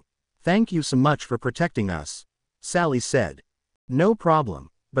at you. Thank you so much for protecting us, Sally said. No problem,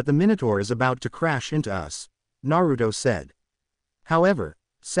 but the Minotaur is about to crash into us, Naruto said. However,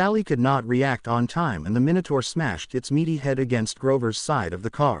 Sally could not react on time and the Minotaur smashed its meaty head against Grover's side of the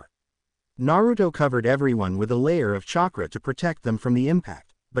car. Naruto covered everyone with a layer of chakra to protect them from the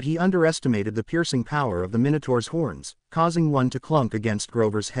impact, but he underestimated the piercing power of the Minotaur's horns, causing one to clunk against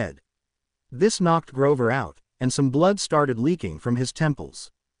Grover's head. This knocked Grover out, and some blood started leaking from his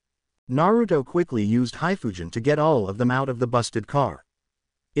temples. Naruto quickly used Hyfugen to get all of them out of the busted car.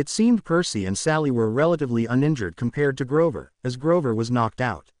 It seemed Percy and Sally were relatively uninjured compared to Grover, as Grover was knocked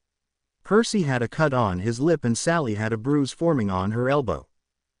out. Percy had a cut on his lip and Sally had a bruise forming on her elbow.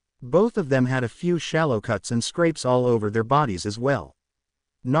 Both of them had a few shallow cuts and scrapes all over their bodies as well.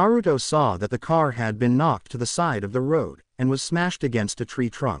 Naruto saw that the car had been knocked to the side of the road, and was smashed against a tree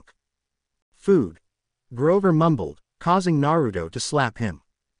trunk. Food, Grover mumbled, causing Naruto to slap him.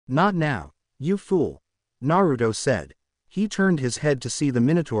 Not now, you fool, Naruto said. He turned his head to see the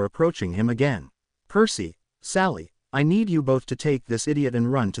Minotaur approaching him again. Percy, Sally, I need you both to take this idiot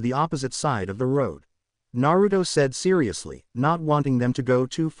and run to the opposite side of the road, Naruto said seriously, not wanting them to go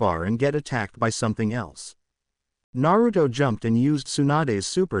too far and get attacked by something else. Naruto jumped and used Tsunade's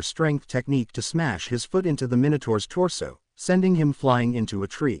super strength technique to smash his foot into the Minotaur's torso, sending him flying into a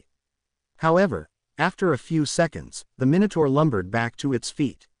tree. However, after a few seconds, the Minotaur lumbered back to its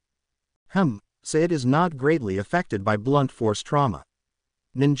feet. So it is not greatly affected by blunt force trauma.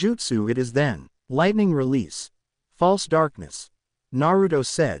 Ninjutsu it is then. Lightning release. False darkness, Naruto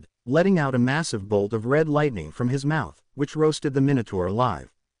said, letting out a massive bolt of red lightning from his mouth, which roasted the Minotaur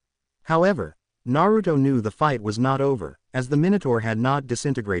alive. However, Naruto knew the fight was not over, as the Minotaur had not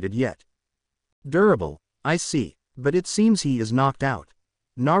disintegrated yet. Durable, I see, but it seems he is knocked out,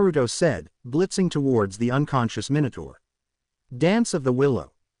 Naruto said, blitzing towards the unconscious Minotaur. Dance of the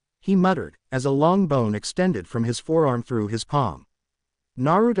Willow, he muttered, as a long bone extended from his forearm through his palm.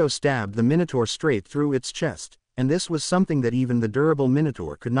 Naruto stabbed the Minotaur straight through its chest, and this was something that even the durable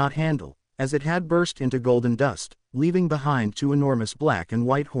Minotaur could not handle, as it had burst into golden dust, leaving behind two enormous black and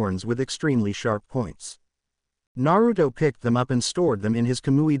white horns with extremely sharp points. Naruto picked them up and stored them in his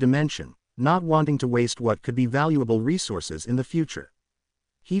Kamui dimension, not wanting to waste what could be valuable resources in the future.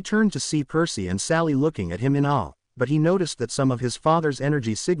 He turned to see Percy and Sally looking at him in awe, but he noticed that some of his father's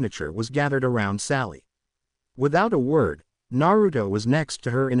energy signature was gathered around Sally. Without a word, Naruto was next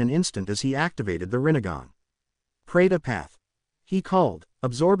to her in an instant as he activated the Rinnegan. Preta Path, he called,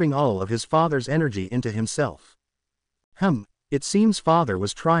 absorbing all of his father's energy into himself. It seems father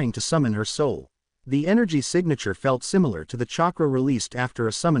was trying to summon her soul. The energy signature felt similar to the chakra released after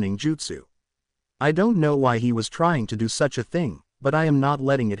a summoning jutsu. I don't know why he was trying to do such a thing, but I am not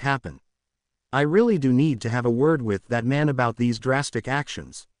letting it happen. I really do need to have a word with that man about these drastic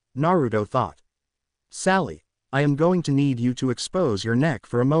actions, Naruto thought. Sally, I am going to need you to expose your neck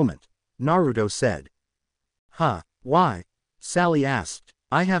for a moment, Naruto said. Huh, why? Sally asked.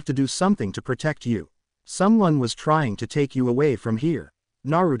 I have to do something to protect you. Someone was trying to take you away from here,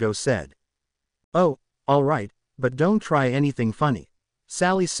 Naruto said. Oh, alright, but don't try anything funny,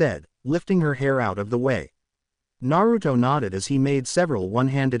 Sally said, lifting her hair out of the way. Naruto nodded as he made several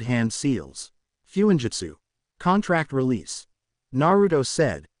one-handed hand seals. Fuinjutsu. Contract release. Naruto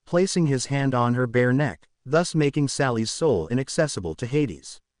said, placing his hand on her bare neck, thus making Sally's soul inaccessible to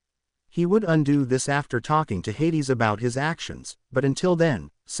Hades. He would undo this after talking to Hades about his actions, but until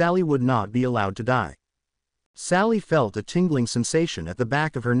then, Sally would not be allowed to die. Sally felt a tingling sensation at the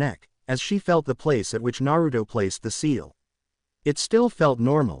back of her neck, as she felt the place at which Naruto placed the seal. It still felt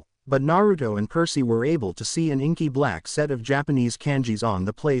normal, but Naruto and Percy were able to see an inky black set of Japanese kanjis on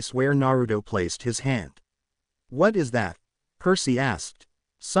the place where Naruto placed his hand. What is that? Percy asked.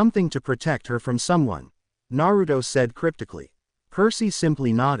 Something to protect her from someone, Naruto said cryptically. Percy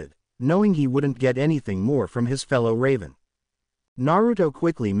simply nodded, knowing he wouldn't get anything more from his fellow Raven. Naruto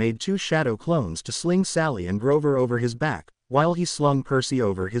quickly made 2 shadow clones to sling Sally and Grover over his back, while he slung Percy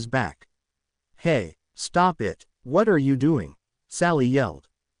over his back. Hey, stop it, what are you doing? Sally yelled.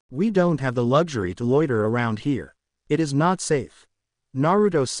 We don't have the luxury to loiter around here. It is not safe,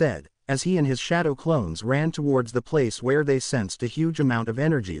 Naruto said, as he and his shadow clones ran towards the place where they sensed a huge amount of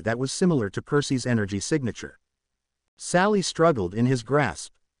energy that was similar to Percy's energy signature. Sally struggled in his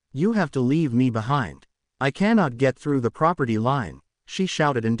grasp. You have to leave me behind. I cannot get through the property line, she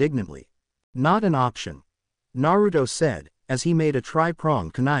shouted indignantly. Not an option, Naruto said, as he made a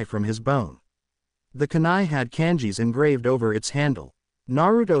tri-pronged kunai from his bone. The kunai had kanjis engraved over its handle.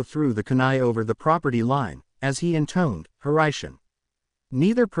 Naruto threw the kunai over the property line, as he intoned, Hiraishin.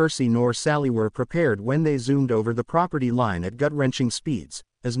 Neither Percy nor Sally were prepared when they zoomed over the property line at gut-wrenching speeds,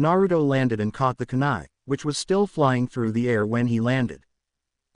 as Naruto landed and caught the kunai, which was still flying through the air when he landed.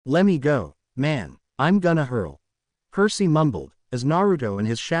 Lemme go, man, I'm gonna hurl, Percy mumbled, as Naruto and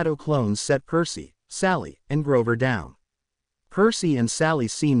his shadow clones set Percy, Sally, and Grover down. Percy and Sally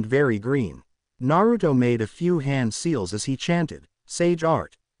seemed very green. Naruto made a few hand seals as he chanted, Sage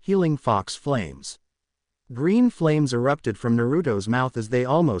Art, Healing Fox Flames. Green flames erupted from Naruto's mouth as they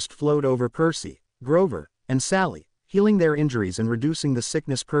almost flowed over Percy, Grover, and Sally, healing their injuries and reducing the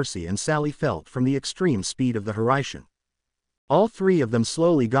sickness Percy and Sally felt from the extreme speed of the Hiraishin. All 3 of them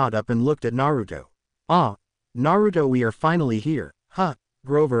slowly got up and looked at Naruto. Ah, Naruto, we are finally here, huh?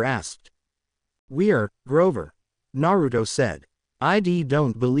 Grover asked. We are, Grover, Naruto said. I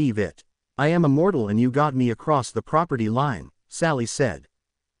don't believe it. I am immortal and you got me across the property line, Sally said.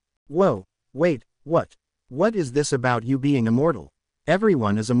 Whoa, wait, what? What is this about you being immortal?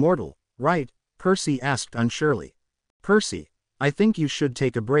 Everyone is immortal, right? Percy asked unsurely. Percy, I think you should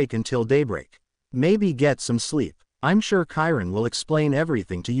take a break until daybreak. Maybe get some sleep. I'm sure Chiron will explain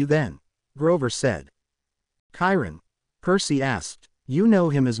everything to you then, Grover said. Chiron? Percy asked. You know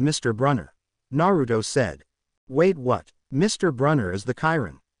him as Mr. Brunner, Naruto said. Wait, what? Mr. Brunner is the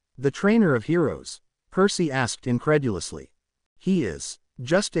Chiron? The trainer of heroes? Percy asked incredulously. He is.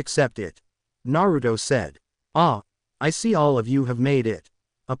 Just accept it, Naruto said. Ah, I see all of you have made it,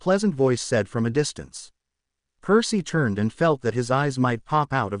 a pleasant voice said from a distance. Percy turned and felt that his eyes might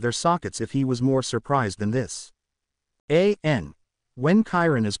pop out of their sockets if he was more surprised than this. When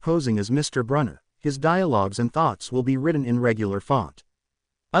Chiron is posing as Mr. Brunner, his dialogues and thoughts will be written in regular font.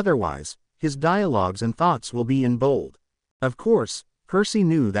 Otherwise, his dialogues and thoughts will be in bold. Of course, Percy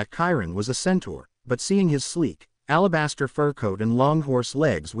knew that Chiron was a centaur, but seeing his sleek, alabaster fur coat and long horse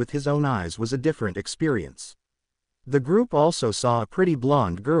legs with his own eyes was a different experience. The group also saw a pretty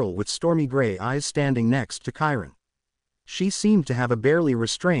blonde girl with stormy gray eyes standing next to Chiron. She seemed to have a barely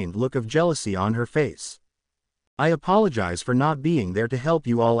restrained look of jealousy on her face. I apologize for not being there to help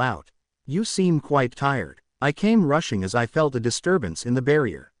you all out. You seem quite tired. I came rushing as I felt a disturbance in the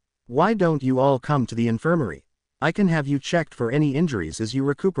barrier. Why don't you all come to the infirmary? I can have you checked for any injuries as you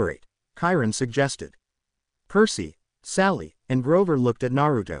recuperate, Chiron suggested. Percy, Sally, and Grover looked at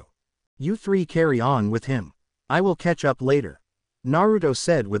Naruto. You 3 carry on with him. I will catch up later, Naruto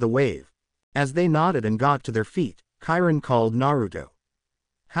said with a wave. As they nodded and got to their feet, Chiron called Naruto.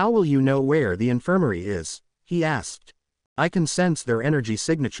 How will you know where the infirmary is? He asked. I can sense their energy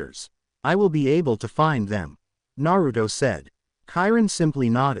signatures. I will be able to find them, Naruto said. Chiron simply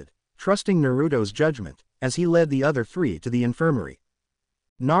nodded, trusting Naruto's judgment, as he led the other 3 to the infirmary.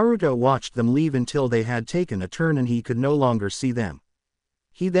 Naruto watched them leave until they had taken a turn and he could no longer see them.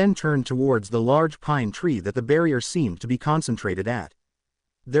 He then turned towards the large pine tree that the barrier seemed to be concentrated at.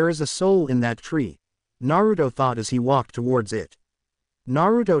 There is a soul in that tree, Naruto thought as he walked towards it.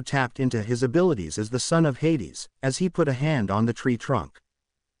 Naruto tapped into his abilities as the son of Hades, as he put a hand on the tree trunk.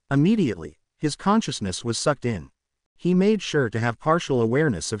 Immediately, his consciousness was sucked in. He made sure to have partial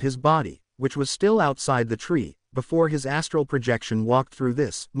awareness of his body, which was still outside the tree, before his astral projection walked through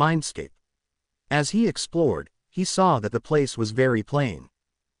this mindscape. As he explored, he saw that the place was very plain.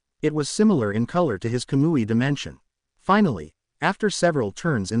 It was similar in color to his Kamui dimension. Finally, after several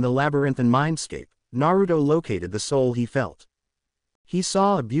turns in the labyrinthine mindscape, Naruto located the soul he felt. He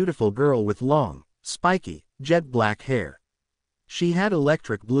saw a beautiful girl with long, spiky, jet-black hair. She had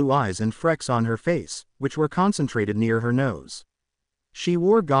electric blue eyes and freckles on her face, which were concentrated near her nose. She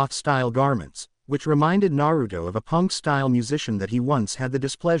wore goth-style garments, which reminded Naruto of a punk-style musician that he once had the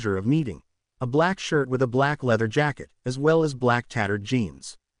displeasure of meeting, a black shirt with a black leather jacket, as well as black tattered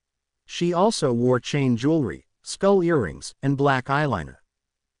jeans. She also wore chain jewelry, skull earrings, and black eyeliner.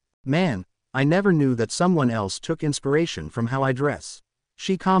 "Man, I never knew that someone else took inspiration from how I dress,"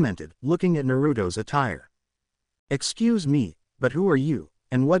 she commented, looking at Naruto's attire. "Excuse me, but who are you,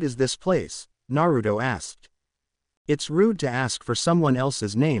 and what is this place?" Naruto asked. "It's rude to ask for someone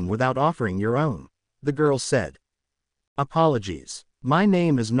else's name without offering your own," the girl said. "Apologies. My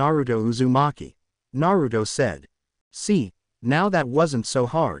name is Naruto Uzumaki," Naruto said. "See, now that wasn't so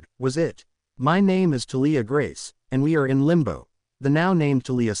hard, was it? My name is Talia Grace, and we are in limbo," the now-named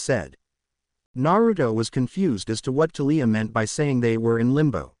Talia said. Naruto was confused as to what Talia meant by saying they were in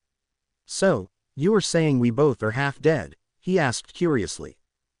limbo. "So, you are saying we both are half dead?" he asked curiously.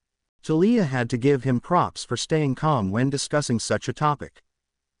 Talia had to give him props for staying calm when discussing such a topic.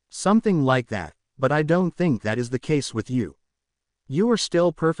 "Something like that, but I don't think that is the case with you. You are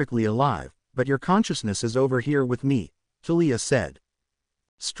still perfectly alive, but your consciousness is over here with me," Talia said.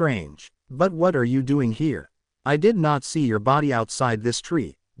 "Strange. But what are you doing here? I did not see your body outside this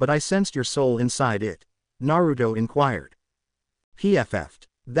tree, but I sensed your soul inside it," Naruto inquired. "PFF'd.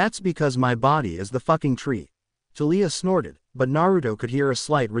 That's because my body is the fucking tree," Talia snorted, but Naruto could hear a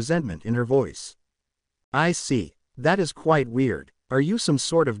slight resentment in her voice. "I see. That is quite weird. Are you some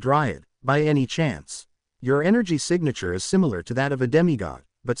sort of dryad, by any chance? Your energy signature is similar to that of a demigod,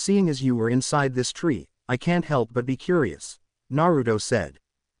 but seeing as you were inside this tree, I can't help but be curious," Naruto said.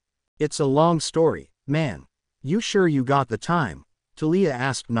 "It's a long story, man. You sure you got the time?" Talia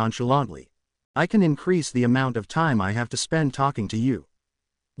asked nonchalantly. "I can increase the amount of time I have to spend talking to you."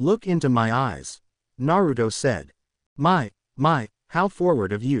 "Look into my eyes," Naruto said. My, how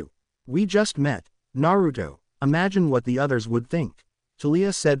forward of you. We just met, Naruto, imagine what the others would think,"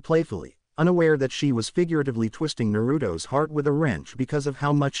 Talia said playfully, unaware that she was figuratively twisting Naruto's heart with a wrench because of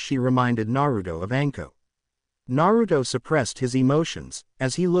how much she reminded Naruto of Anko. Naruto suppressed his emotions,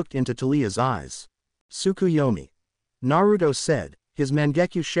 as he looked into Talia's eyes. "Tsukuyomi," Naruto said, his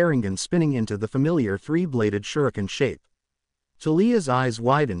Mangekyo Sharingan spinning into the familiar three-bladed shuriken shape. Talia's eyes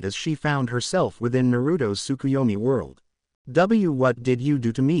widened as she found herself within Naruto's Tsukuyomi world. What did you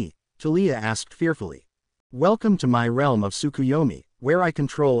do to me?" Talia asked fearfully. "Welcome to my realm of Tsukuyomi, where I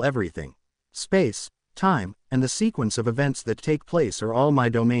control everything. Space, time, and the sequence of events that take place are all my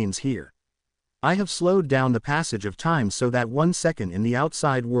domains here. I have slowed down the passage of time so that 1 second in the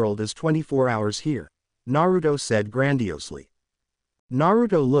outside world is 24 hours here," Naruto said grandiosely.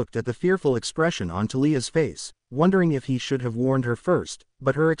 Naruto looked at the fearful expression on Talia's face, wondering if he should have warned her first,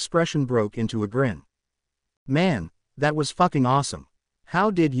 but her expression broke into a grin. "Man, that was fucking awesome.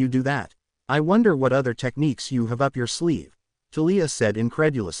 How did you do that? I wonder what other techniques you have up your sleeve," Talia said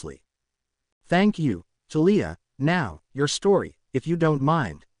incredulously. "Thank you, Talia. Now, your story, if you don't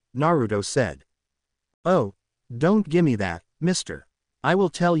mind," Naruto said. "Oh, don't gimme that, mister. I will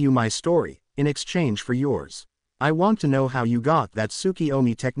tell you my story, in exchange for yours. I want to know how you got that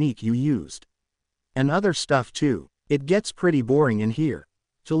Tsukuyomi technique you used. And other stuff too. It gets pretty boring in here,"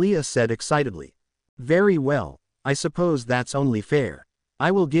 Talia said excitedly. "Very well, I suppose that's only fair. I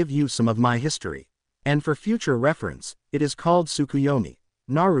will give you some of my history. And for future reference, it is called Tsukuyomi,"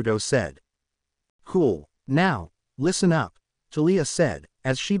 Naruto said. "Cool. Now, listen up," Talia said,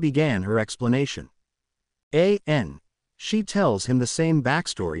 as she began her explanation. She tells him the same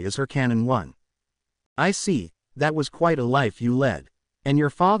backstory as her canon one. "I see, that was quite a life you led. And your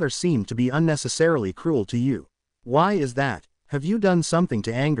father seemed to be unnecessarily cruel to you. Why is that? Have you done something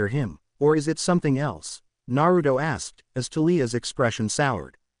to anger him, or is it something else?" Naruto asked, as Talia's expression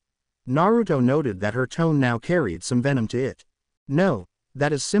soured. Naruto noted that her tone now carried some venom to it. "No,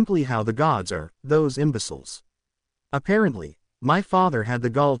 that is simply how the gods are, those imbeciles. Apparently, my father had the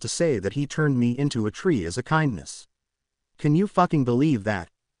gall to say that he turned me into a tree as a kindness." "Can you fucking believe that?"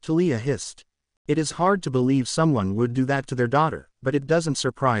 Talia hissed. "It is hard to believe someone would do that to their daughter, but it doesn't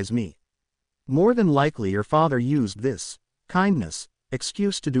surprise me. More than likely your father used this kindness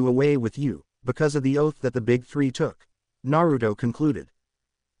excuse to do away with you, because of the oath that the big three took," Naruto concluded.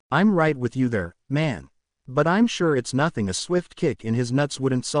 I'm right with you there, man. But I'm sure it's nothing a swift kick in his nuts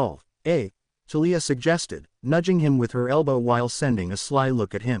wouldn't solve, eh? Taliya suggested, nudging him with her elbow while sending a sly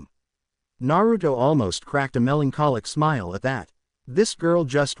look at him. Naruto almost cracked a melancholic smile at that. This girl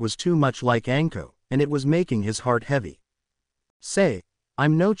just was too much like Anko, and it was making his heart heavy. Say,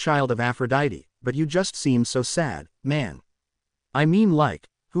 I'm no child of Aphrodite, but you just seem so sad, man. I mean like,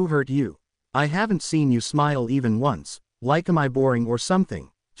 who hurt you? I haven't seen you smile even once, like am I boring or something?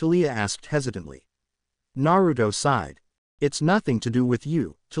 Taliya asked hesitantly. Naruto sighed. It's nothing to do with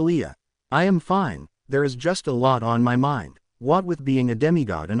you, Taliya. I am fine, there is just a lot on my mind, what with being a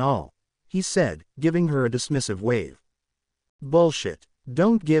demigod and all, he said, giving her a dismissive wave. Bullshit,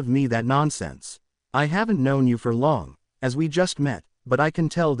 don't give me that nonsense. I haven't known you for long, as we just met, but I can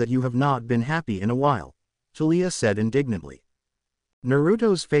tell that you have not been happy in a while, Taliya said indignantly.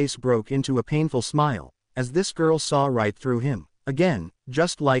 Naruto's face broke into a painful smile, as this girl saw right through him, again,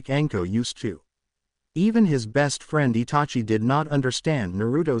 just like Anko used to. Even his best friend Itachi did not understand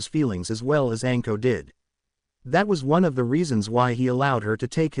Naruto's feelings as well as Anko did. That was one of the reasons why he allowed her to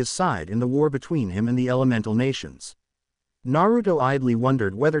take his side in the war between him and the elemental nations. Naruto idly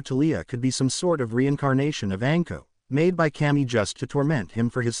wondered whether Taliya could be some sort of reincarnation of Anko, made by Kami just to torment him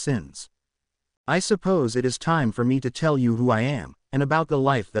for his sins. I suppose it is time for me to tell you who I am, and about the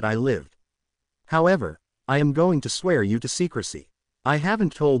life that I lived. However, I am going to swear you to secrecy. I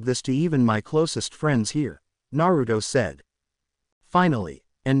haven't told this to even my closest friends here, Naruto said. Finally,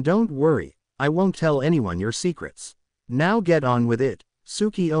 and don't worry, I won't tell anyone your secrets. Now get on with it,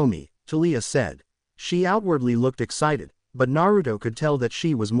 Tsukiyomi, Taliya said. She outwardly looked excited, but Naruto could tell that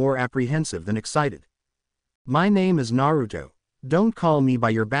she was more apprehensive than excited. My name is Naruto. Don't call me by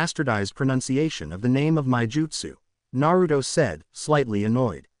your bastardized pronunciation of the name of my jutsu, Naruto said, slightly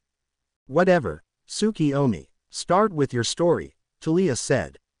annoyed. Whatever, Tsukiyomi, start with your story, Taliya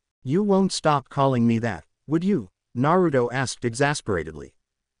said. You won't stop calling me that, would you? Naruto asked exasperatedly.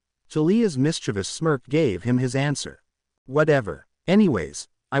 Taliya's mischievous smirk gave him his answer. Whatever. Anyways,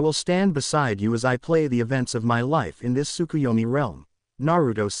 I will stand beside you as I play the events of my life in this Tsukuyomi realm,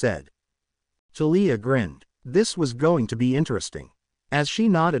 Naruto said. Taliya grinned. This was going to be interesting. As she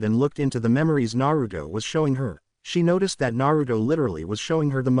nodded and looked into the memories Naruto was showing her, she noticed that Naruto literally was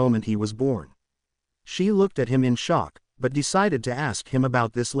showing her the moment he was born. She looked at him in shock, but decided to ask him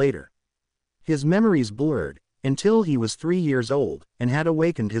about this later. His memories blurred, until he was 3 years old, and had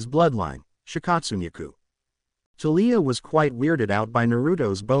awakened his bloodline, Shikatsunyaku. Taliya was quite weirded out by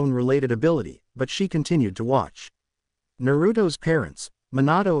Naruto's bone-related ability, but she continued to watch. Naruto's parents,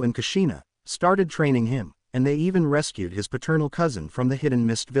 Minato and Kushina, started training him, and they even rescued his paternal cousin from the Hidden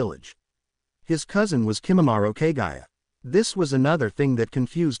Mist village. His cousin was Kimimaro Kagaya. This was another thing that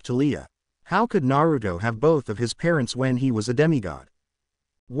confused Taliya. How could Naruto have both of his parents when he was a demigod?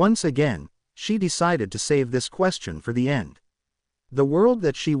 Once again, she decided to save this question for the end. The world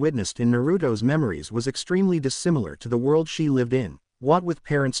that she witnessed in Naruto's memories was extremely dissimilar to the world she lived in, what with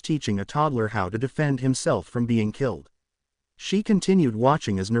parents teaching a toddler how to defend himself from being killed. She continued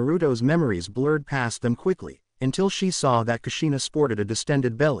watching as Naruto's memories blurred past them quickly, until she saw that Kushina sported a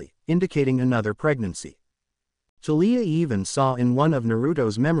distended belly, indicating another pregnancy. Taliya even saw in one of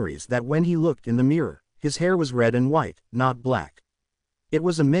Naruto's memories that when he looked in the mirror, his hair was red and white, not black. It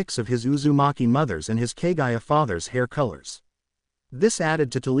was a mix of his Uzumaki mother's and his Kagaya father's hair colors. This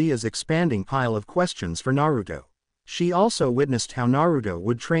added to Taliya's expanding pile of questions for Naruto. She also witnessed how Naruto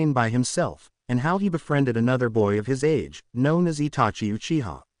would train by himself, and how he befriended another boy of his age, known as Itachi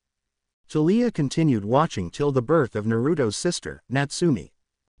Uchiha. Taliya continued watching till the birth of Naruto's sister, Natsumi.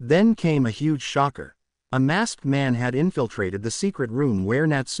 Then came a huge shocker. A masked man had infiltrated the secret room where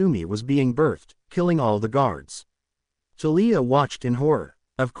Natsumi was being birthed, killing all the guards. Taliya watched in horror.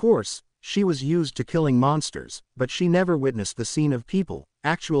 Of course, she was used to killing monsters, but she never witnessed the scene of people,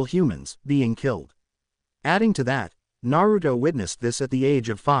 actual humans, being killed. Adding to that, Naruto witnessed this at the age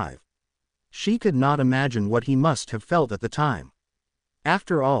of 5. She could not imagine what he must have felt at the time.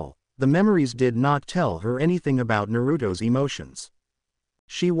 After all, the memories did not tell her anything about Naruto's emotions.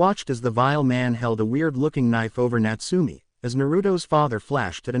 She watched as the vile man held a weird-looking knife over Natsumi, as Naruto's father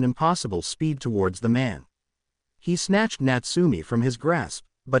flashed at an impossible speed towards the man. He snatched Natsumi from his grasp,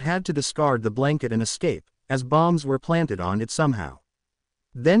 but had to discard the blanket and escape, as bombs were planted on it somehow.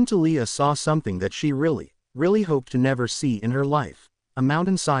 Then Taliya saw something that she really hoped to never see in her life, a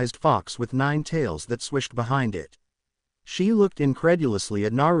mountain-sized fox with 9 tails that swished behind it. She looked incredulously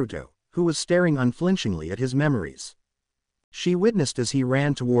at Naruto, who was staring unflinchingly at his memories. She witnessed as he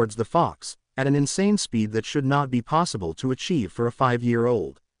ran towards the fox, at an insane speed that should not be possible to achieve for a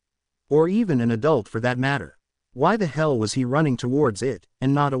 5-year-old. Or even an adult for that matter. Why the hell was he running towards it,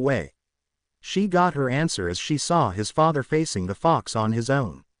 and not away? She got her answer as she saw his father facing the fox on his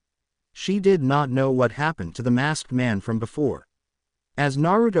own. She did not know what happened to the masked man from before. As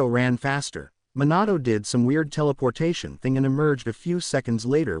Naruto ran faster, Minato did some weird teleportation thing and emerged a few seconds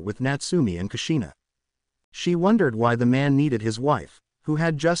later with Natsumi and Kushina. She wondered why the man needed his wife, who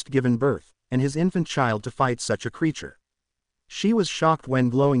had just given birth, and his infant child to fight such a creature. She was shocked when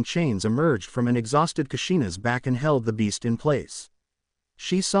glowing chains emerged from an exhausted Kushina's back and held the beast in place.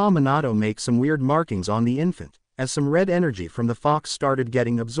 She saw Minato make some weird markings on the infant, as some red energy from the fox started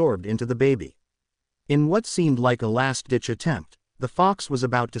getting absorbed into the baby. In what seemed like a last-ditch attempt, the fox was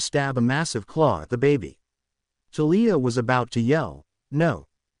about to stab a massive claw at the baby. Taliya was about to yell, "No!"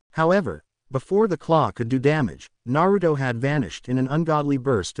 However, before the claw could do damage, Naruto had vanished in an ungodly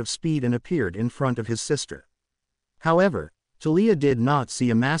burst of speed and appeared in front of his sister. However, Taliya did not see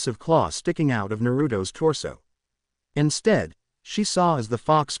a massive claw sticking out of Naruto's torso. Instead, she saw as the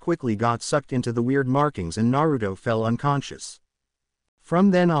fox quickly got sucked into the weird markings and Naruto fell unconscious.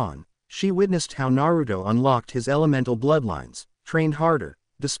 From then on, she witnessed how Naruto unlocked his elemental bloodlines, trained harder,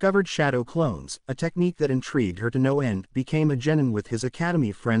 discovered shadow clones, a technique that intrigued her to no end, became a genin with his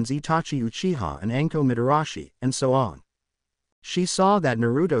academy friends Itachi Uchiha and Anko Mitarashi, and so on. She saw that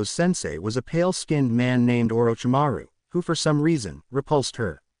Naruto's sensei was a pale-skinned man named Orochimaru, who for some reason, repulsed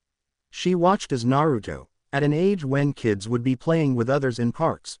her. She watched as Naruto, at an age when kids would be playing with others in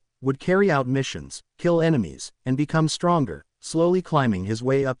parks, would carry out missions, kill enemies, and become stronger, slowly climbing his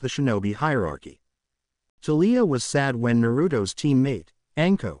way up the shinobi hierarchy. Taliya was sad when Naruto's teammate,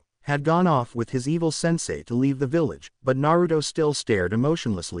 Anko, had gone off with his evil sensei to leave the village, but Naruto still stared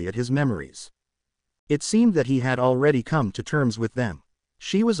emotionlessly at his memories. It seemed that he had already come to terms with them.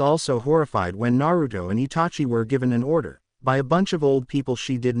 She was also horrified when Naruto and Itachi were given an order, by a bunch of old people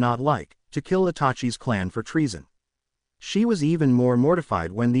she did not like, to kill Itachi's clan for treason. She was even more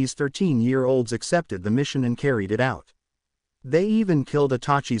mortified when these 13-year-olds accepted the mission and carried it out. They even killed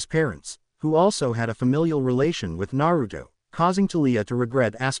Itachi's parents, who also had a familial relation with Naruto, causing Taliya to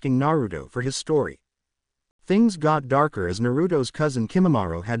regret asking Naruto for his story. Things got darker as Naruto's cousin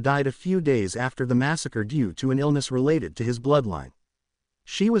Kimimaro had died a few days after the massacre due to an illness related to his bloodline.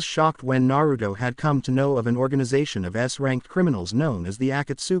 She was shocked when Naruto had come to know of an organization of S-ranked criminals known as the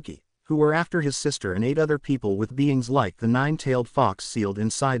Akatsuki, who were after his sister and 8 other people with beings like the 9-tailed fox sealed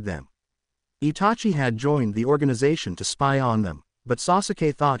inside them. Itachi had joined the organization to spy on them, but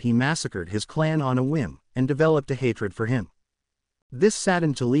Sasuke thought he massacred his clan on a whim, and developed a hatred for him. This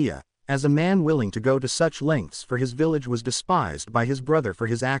saddened Taliya, as a man willing to go to such lengths for his village was despised by his brother for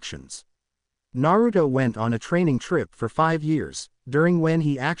his actions. Naruto went on a training trip for 5 years, during when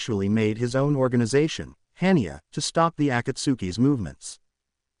he actually made his own organization, Hanya, to stop the Akatsuki's movements.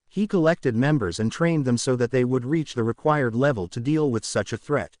 He collected members and trained them so that they would reach the required level to deal with such a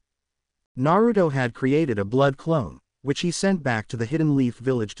threat. Naruto had created a blood clone, which he sent back to the Hidden Leaf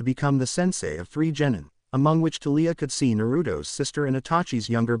village to become the sensei of 3 genin, among which Taliya could see Naruto's sister and Itachi's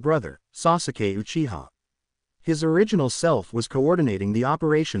younger brother, Sasuke Uchiha. His original self was coordinating the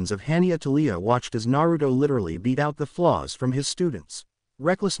operations of Hanya. Taliya watched as Naruto literally beat out the flaws from his students,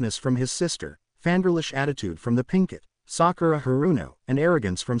 recklessness from his sister, fangirlish attitude from the Pinkett, Sakura Haruno, and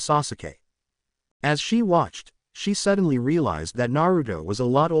arrogance from Sasuke. As she watched, she suddenly realized that Naruto was a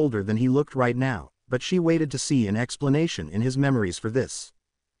lot older than he looked right now, but she waited to see an explanation in his memories for this.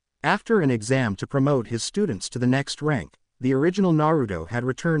 After an exam to promote his students to the next rank, the original Naruto had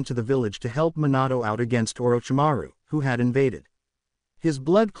returned to the village to help Minato out against Orochimaru, who had invaded. His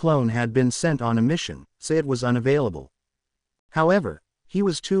blood clone had been sent on a mission, so it was unavailable. However, he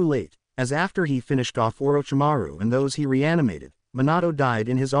was too late, as after he finished off Orochimaru and those he reanimated, Minato died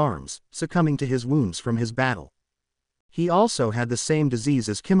in his arms, succumbing to his wounds from his battle. He also had the same disease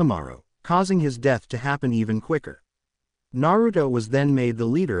as Kimimaro, causing his death to happen even quicker. Naruto was then made the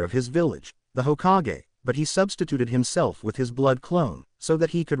leader of his village, the Hokage, but he substituted himself with his blood clone, so that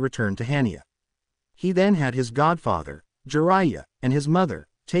he could return to Hanya. He then had his godfather, Jiraiya, and his mother,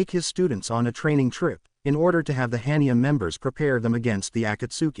 take his students on a training trip, in order to have the Hanya members prepare them against the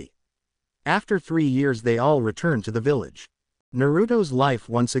Akatsuki. After 3 years they all returned to the village. Naruto's life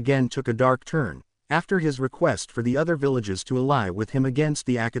once again took a dark turn, after his request for the other villages to ally with him against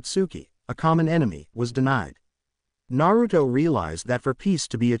the Akatsuki, a common enemy, was denied. Naruto realized that for peace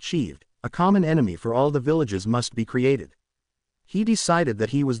to be achieved, a common enemy for all the villages must be created. He decided that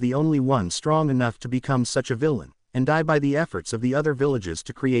he was the only one strong enough to become such a villain, and die by the efforts of the other villages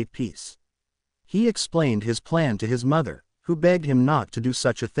to create peace. He explained his plan to his mother, who begged him not to do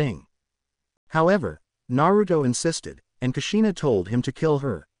such a thing. However, Naruto insisted, and Kushina told him to kill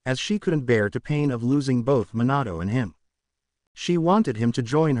her, as she couldn't bear the pain of losing both Minato and him. She wanted him to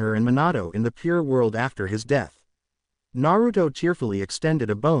join her and Minato in the pure world after his death. Naruto tearfully extended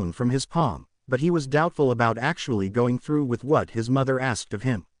a bone from his palm, but he was doubtful about actually going through with what his mother asked of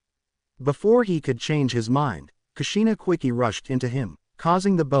him. Before he could change his mind, Kushina quickly rushed into him,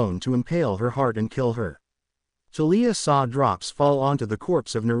 causing the bone to impale her heart and kill her. Taliah saw drops fall onto the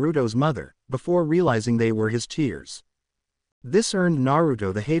corpse of Naruto's mother, before realizing they were his tears. This earned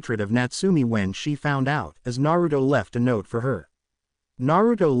Naruto the hatred of Natsumi when she found out, as Naruto left a note for her.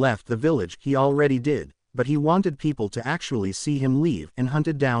 Naruto left the village, he already did, but he wanted people to actually see him leave and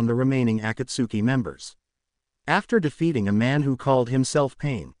hunted down the remaining Akatsuki members. After defeating a man who called himself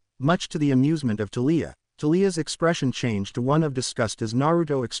Pain, much to the amusement of Taliah, Taliah's expression changed to one of disgust as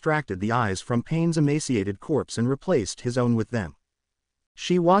Naruto extracted the eyes from Pain's emaciated corpse and replaced his own with them.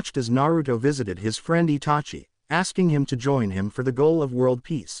 She watched as Naruto visited his friend Itachi, asking him to join him for the goal of world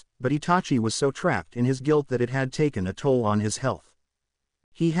peace, but Itachi was so trapped in his guilt that it had taken a toll on his health.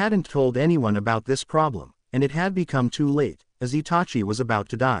 He hadn't told anyone about this problem, and it had become too late, as Itachi was about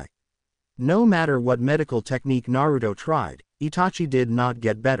to die. No matter what medical technique Naruto tried, Itachi did not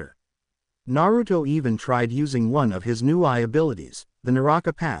get better. Naruto even tried using one of his new eye abilities, the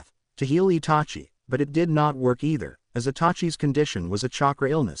Naraka Path, to heal Itachi, but it did not work either, as Itachi's condition was a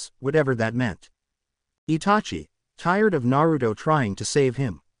chakra illness, whatever that meant. Itachi, tired of Naruto trying to save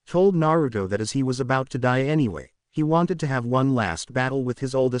him, told Naruto that as he was about to die anyway, he wanted to have one last battle with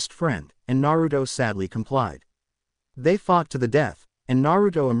his oldest friend, and Naruto sadly complied. They fought to the death, and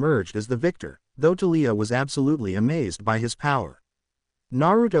Naruto emerged as the victor, though Taliah was absolutely amazed by his power.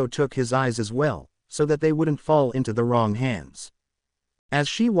 Naruto took his eyes as well, so that they wouldn't fall into the wrong hands. As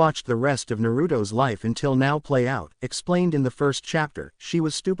she watched the rest of Naruto's life until now play out, explained in the first chapter, she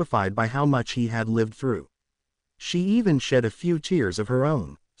was stupefied by how much he had lived through. She even shed a few tears of her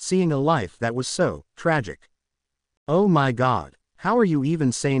own, seeing a life that was so tragic. "Oh my God, how are you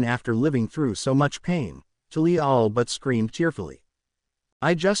even sane after living through so much pain?" Taliah all but screamed tearfully.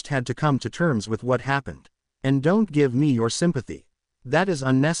 "I just had to come to terms with what happened. And don't give me your sympathy. That is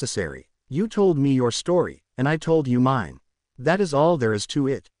unnecessary. You told me your story, and I told you mine. That is all there is to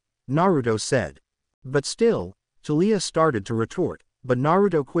it," Naruto said. But still, Taliah started to retort, but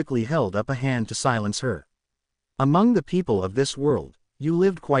Naruto quickly held up a hand to silence her. "Among the people of this world, you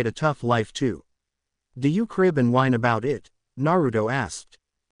lived quite a tough life too. Do you crib and whine about it?" Naruto asked.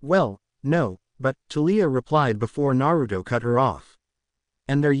 "Well, no," but Taliah replied before Naruto cut her off.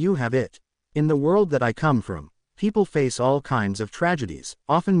 "And there you have it. In the world that I come from, people face all kinds of tragedies,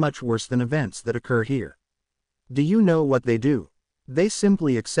 often much worse than events that occur here. Do you know what they do? They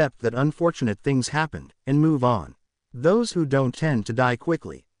simply accept that unfortunate things happened, and move on. Those who don't tend to die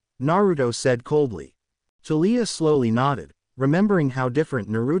quickly," Naruto said coldly. Taliah slowly nodded, remembering how different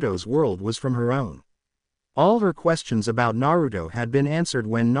Naruto's world was from her own. All her questions about Naruto had been answered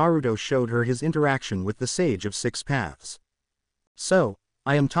when Naruto showed her his interaction with the Sage of Six Paths. "So,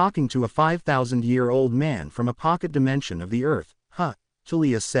 I am talking to a 5,000-year-old man from a pocket dimension of the earth, huh?"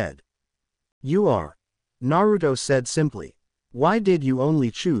 Taliah said. "You are," Naruto said simply. "Why did you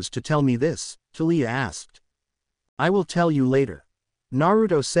only choose to tell me this?" Taliah asked. "I will tell you later,"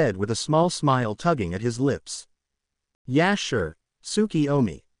 Naruto said with a small smile tugging at his lips. "Yeah sure,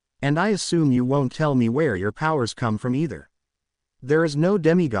 Tsukiyomi. And I assume you won't tell me where your powers come from either. There is no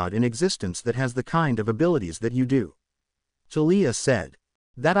demigod in existence that has the kind of abilities that you do," Taliah said.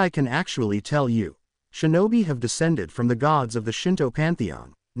 "That I can actually tell you. Shinobi have descended from the gods of the Shinto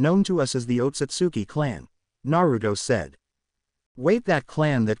pantheon, known to us as the Otsutsuki clan," Naruto said. "Wait, that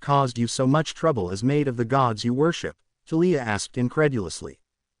clan that caused you so much trouble is made of the gods you worship?" Taliah asked incredulously.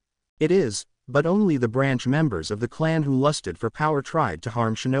 "It is, but only the branch members of the clan who lusted for power tried to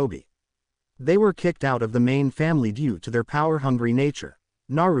harm Shinobi. They were kicked out of the main family due to their power-hungry nature,"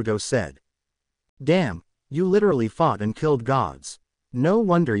 Naruto said. "Damn, you literally fought and killed gods. No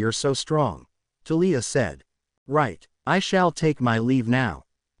wonder you're so strong," Taliah said. "Right, I shall take my leave now.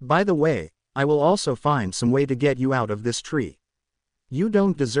 By the way, I will also find some way to get you out of this tree. You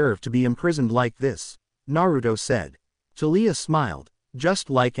don't deserve to be imprisoned like this," Naruto said. Taliah smiled, just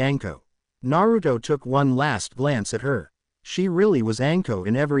like Anko. Naruto took one last glance at her. She really was Anko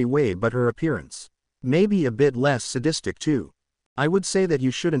in every way but her appearance. Maybe a bit less sadistic too. "I would say that you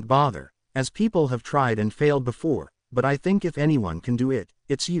shouldn't bother, as people have tried and failed before, but I think if anyone can do it,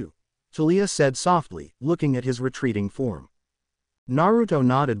 it's you," Taliah said softly, looking at his retreating form. Naruto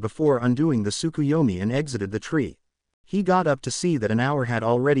nodded before undoing the Tsukuyomi and exited the tree. He got up to see that an hour had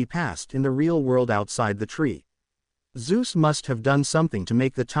already passed in the real world outside the tree. Zeus must have done something to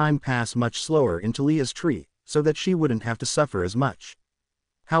make the time pass much slower in Taliah's tree, so that she wouldn't have to suffer as much.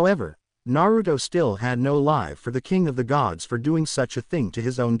 However, Naruto still had no lie for the king of the gods for doing such a thing to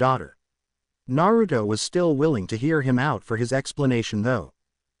his own daughter. Naruto was still willing to hear him out for his explanation though.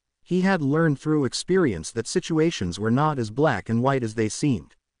 He had learned through experience that situations were not as black and white as they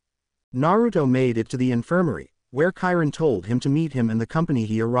seemed. Naruto made it to the infirmary, where Chiron told him to meet him and the company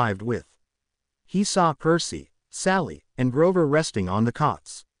he arrived with. He saw Percy, Sally, and Grover resting on the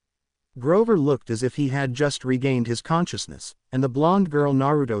cots. Grover looked as if he had just regained his consciousness, and the blonde girl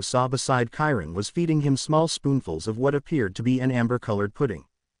Naruto saw beside Chiron was feeding him small spoonfuls of what appeared to be an amber-colored pudding.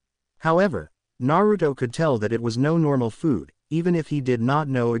 However, Naruto could tell that it was no normal food, even if he did not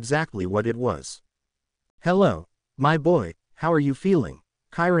know exactly what it was. "Hello, my boy, how are you feeling?"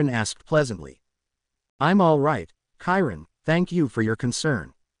 Chiron asked pleasantly. "I'm all right, Chiron, thank you for your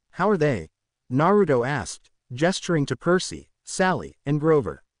concern. How are they?" Naruto asked, gesturing to Percy, Sally, and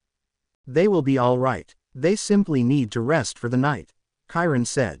Grover. "They will be all right. They simply need to rest for the night," Chiron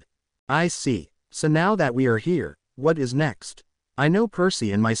said. "I see. So now that we are here, what is next? I know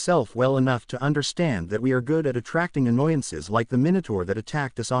Percy and myself well enough to understand that we are good at attracting annoyances like the Minotaur that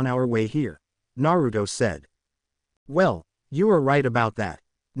attacked us on our way here," Naruto said. "Well, you are right about that.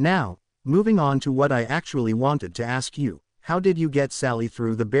 Now, moving on to what I actually wanted to ask you, how did you get Sally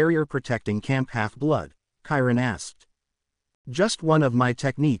through the barrier protecting Camp Half-Blood?" Chiron asked. "Just one of my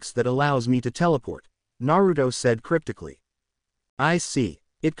techniques that allows me to teleport," Naruto said cryptically. "I see,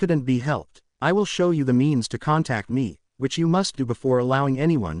 it couldn't be helped. I will show you the means to contact me, which you must do before allowing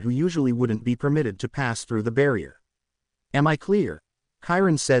anyone who usually wouldn't be permitted to pass through the barrier. Am I clear?"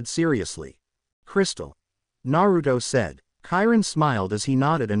 Chiron said seriously. "Crystal," Naruto said. Chiron smiled as he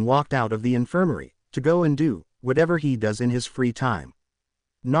nodded and walked out of the infirmary, to go and do whatever he does in his free time.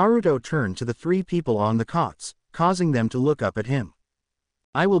 Naruto turned to the three people on the cots, causing them to look up at him.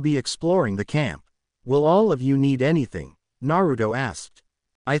 "I will be exploring the camp. Will all of you need anything?" Naruto asked.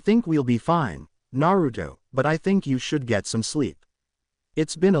 "I think we'll be fine, Naruto, but I think you should get some sleep."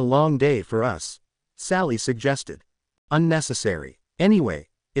 "It's been a long day for us," Sally suggested. "Unnecessary. Anyway,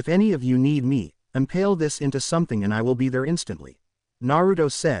 if any of you need me, impale this into something and I will be there instantly," Naruto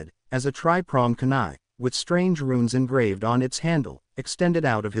said, as a tri-pronged kunai, with strange runes engraved on its handle, extended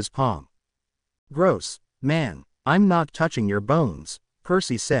out of his palm. "Gross, man, I'm not touching your bones,"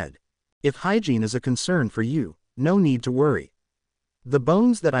 Percy said. "If hygiene is a concern for you, no need to worry. The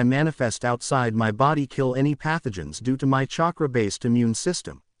bones that I manifest outside my body kill any pathogens due to my chakra-based immune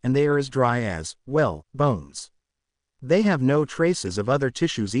system, and they are as dry as, well, bones. They have no traces of other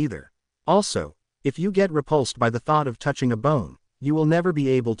tissues either. Also, if you get repulsed by the thought of touching a bone, you will never be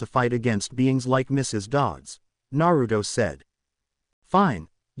able to fight against beings like Mrs. Dodds," Naruto said. "Fine,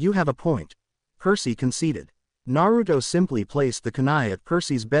 you have a point," Percy conceded. Naruto simply placed the kunai at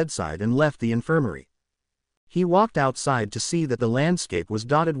Percy's bedside and left the infirmary. He walked outside to see that the landscape was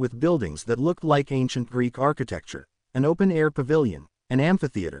dotted with buildings that looked like ancient Greek architecture, an open-air pavilion, an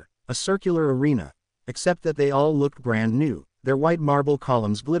amphitheater, a circular arena, except that they all looked brand new, their white marble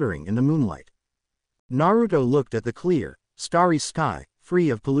columns glittering in the moonlight. Naruto looked at the clear, starry sky, free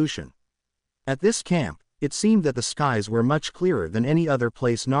of pollution. At this camp, it seemed that the skies were much clearer than any other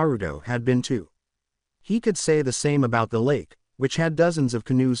place Naruto had been to. He could say the same about the lake, which had dozens of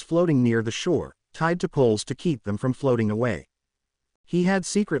canoes floating near the shore, tied to poles to keep them from floating away. He had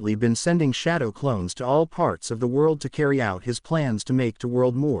secretly been sending shadow clones to all parts of the world to carry out his plans to make the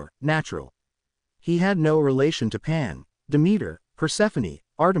world more natural. He had no relation to Pan, Demeter, Persephone,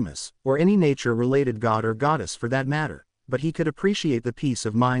 Artemis, or any nature-related god or goddess for that matter, but he could appreciate the peace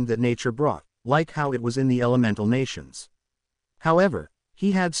of mind that nature brought, like how it was in the elemental nations. However,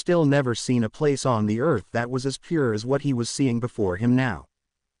 he had still never seen a place on the earth that was as pure as what he was seeing before him now.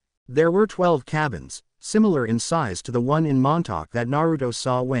 There were 12 cabins, similar in size to the one in Montauk that Naruto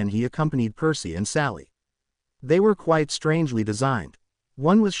saw when he accompanied Percy and Sally. They were quite strangely designed.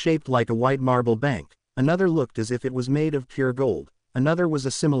 One was shaped like a white marble bank, another looked as if it was made of pure gold, another was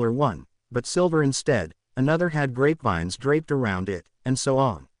a similar one, but silver instead, another had grapevines draped around it, and so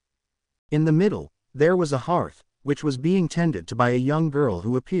on. In the middle, there was a hearth, which was being tended to by a young girl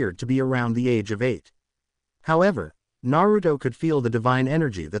who appeared to be around the age of 8. However, Naruto could feel the divine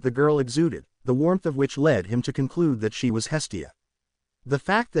energy that the girl exuded, the warmth of which led him to conclude that she was Hestia. The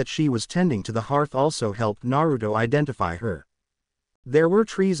fact that she was tending to the hearth also helped Naruto identify her. There were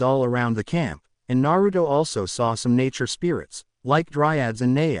trees all around the camp, and Naruto also saw some nature spirits, like dryads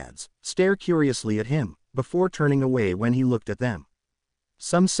and naiads, stare curiously at him, before turning away when he looked at them.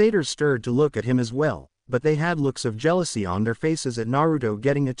 Some satyrs stirred to look at him as well, but they had looks of jealousy on their faces at Naruto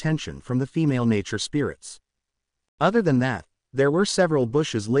getting attention from the female nature spirits. Other than that, There were several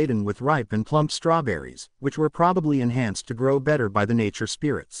bushes laden with ripe and plump strawberries, which were probably enhanced to grow better by the nature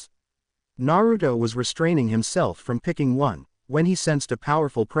spirits. Naruto was restraining himself from picking one, when he sensed a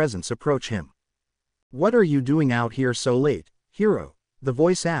powerful presence approach him. "What are you doing out here so late, hero?" the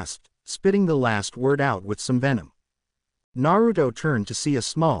voice asked, spitting the last word out with some venom. Naruto turned to see a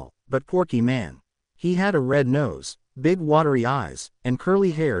small, but porky man. He had a red nose, big watery eyes, and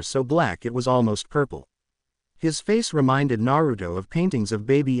curly hair so black it was almost purple. His face reminded Naruto of paintings of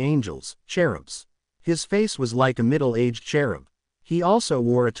baby angels, cherubs. His face was like a middle-aged cherub. He also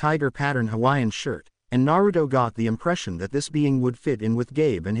wore a tiger-pattern Hawaiian shirt, and Naruto got the impression that this being would fit in with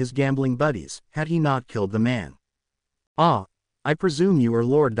Gabe and his gambling buddies, had he not killed the man. "Ah, I presume you are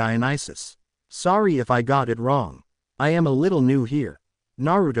Lord Dionysus. Sorry if I got it wrong. I am a little new here,"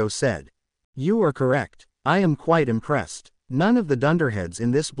 Naruto said. "You are correct. I am quite impressed. None of the dunderheads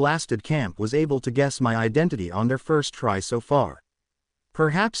in this blasted camp was able to guess my identity on their first try so far.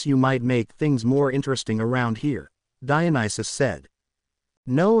 Perhaps you might make things more interesting around here," Dionysus said.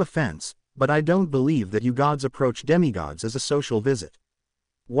 "No offense, but I don't believe that you gods approach demigods as a social visit."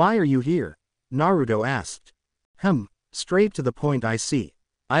 "Why are you here?" Naruto asked. Straight to the point I see.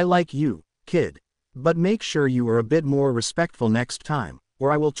 I like you, kid. But make sure you are a bit more respectful next time,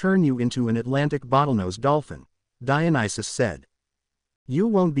 or I will turn you into an Atlantic bottlenose dolphin," Dionysus said. "You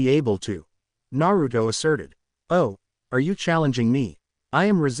won't be able to," Naruto asserted. "Oh, are you challenging me? I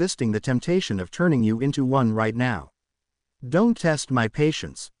am resisting the temptation of turning you into one right now." "Don't test my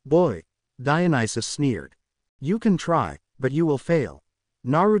patience, boy," Dionysus sneered. "You can try, but you will fail,"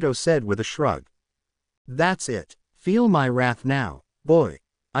 Naruto said with a shrug. "That's it. Feel my wrath now, boy.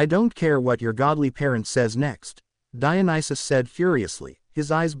 I don't care what your godly parent says next," Dionysus said furiously, his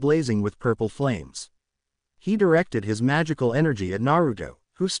eyes blazing with purple flames. He directed his magical energy at Naruto,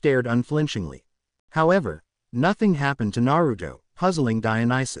 who stared unflinchingly. However, nothing happened to Naruto, puzzling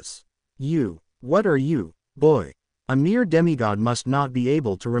Dionysus. What are you, boy? A mere demigod must not be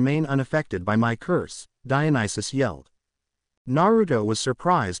able to remain unaffected by my curse," Dionysus yelled. Naruto was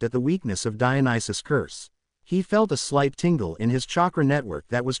surprised at the weakness of Dionysus' curse. He felt a slight tingle in his chakra network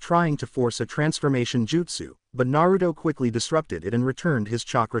that was trying to force a transformation jutsu, but Naruto quickly disrupted it and returned his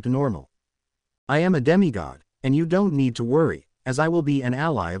chakra to normal. "I am a demigod, and you don't need to worry, as I will be an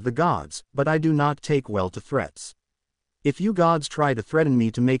ally of the gods, but I do not take well to threats. If you gods try to threaten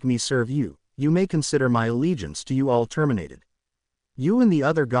me to make me serve you, you may consider my allegiance to you all terminated. You and the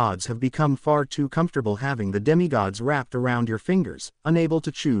other gods have become far too comfortable having the demigods wrapped around your fingers, unable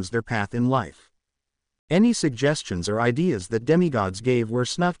to choose their path in life. Any suggestions or ideas that demigods gave were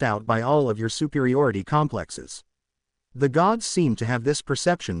snuffed out by all of your superiority complexes. The gods seem to have this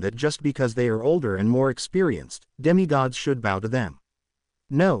perception that just because they are older and more experienced, demigods should bow to them.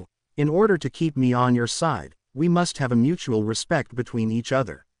 No, in order to keep me on your side, we must have a mutual respect between each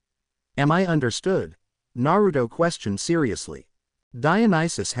other. Am I understood?" Naruto questioned seriously.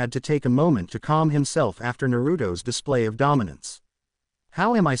 Dionysus had to take a moment to calm himself after Naruto's display of dominance.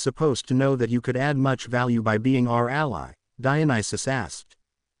 "How am I supposed to know that you could add much value by being our ally?" Dionysus asked.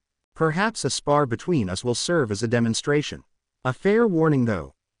 "Perhaps a spar between us will serve as a demonstration. A fair warning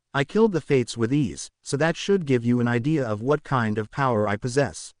though. I killed the Fates with ease, so that should give you an idea of what kind of power I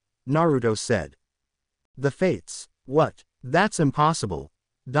possess," Naruto said. "The Fates? What? That's impossible,"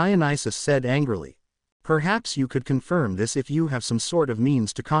 Dionysus said angrily. "Perhaps you could confirm this if you have some sort of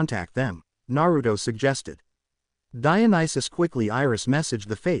means to contact them," Naruto suggested. Dionysus quickly iris messaged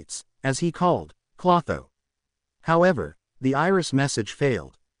the Fates, as he called, Clotho. However, the iris message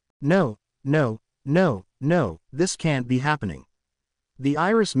failed. No, this can't be happening. The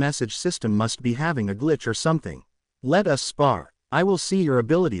iris message system must be having a glitch or something. "Let us spar. I will see your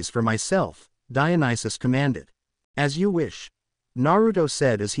abilities for myself," Dionysus commanded. "As you wish," Naruto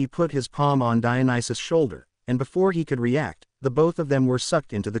said as he put his palm on Dionysus' shoulder, and before he could react, the both of them were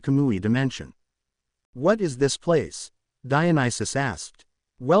sucked into the Kamui dimension. "What is this place?" Dionysus asked.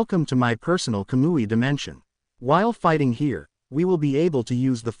 "Welcome to my personal Kamui dimension. While fighting here, we will be able to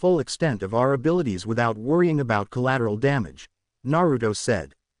use the full extent of our abilities without worrying about collateral damage," Naruto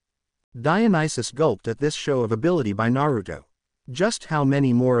said. Dionysus gulped at this show of ability by Naruto. Just how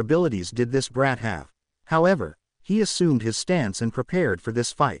many more abilities did this brat have? However, he assumed his stance and prepared for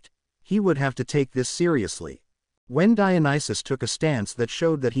this fight. He would have to take this seriously. When Dionysus took a stance that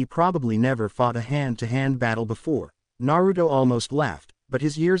showed that he probably never fought a hand-to-hand battle before, Naruto almost laughed, but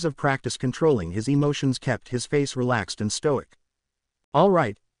his years of practice controlling his emotions kept his face relaxed and stoic. "All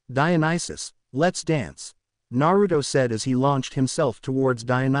right, Dionysus, let's dance," Naruto said as he launched himself towards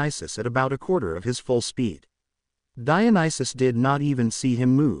Dionysus at about a quarter of his full speed. Dionysus did not even see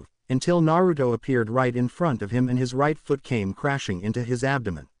him move, until Naruto appeared right in front of him and his right foot came crashing into his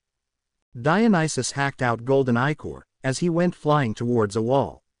abdomen. Dionysus hacked out golden ichor, as he went flying towards a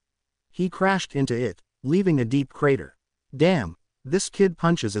wall. He crashed into it, leaving a deep crater. Damn, this kid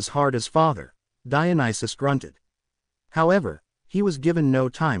punches as hard as father, Dionysus grunted. However, he was given no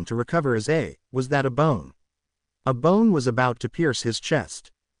time to recover as was that a bone? A bone was about to pierce his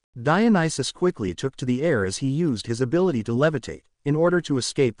chest. Dionysus quickly took to the air as he used his ability to levitate, in order to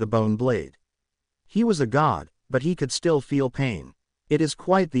escape the bone blade. He was a god, but he could still feel pain. It is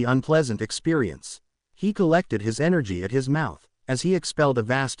quite the unpleasant experience. He collected his energy at his mouth, as he expelled a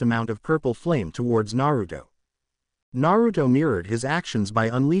vast amount of purple flame towards Naruto. Naruto mirrored his actions by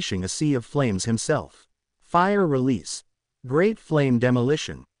unleashing a sea of flames himself. Fire release. Great flame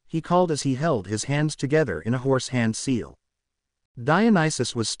demolition, he called as he held his hands together in a horse hand seal.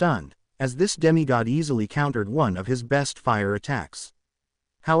 Dionysus was stunned, as this demigod easily countered one of his best fire attacks.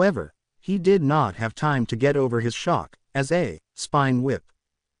 However, he did not have time to get over his shock, as spine whip.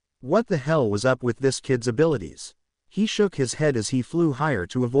 What the hell was up with this kid's abilities? He shook his head as he flew higher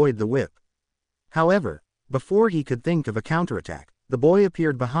to avoid the whip. However, before he could think of a counterattack, the boy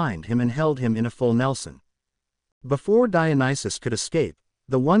appeared behind him and held him in a full Nelson. Before Dionysus could escape,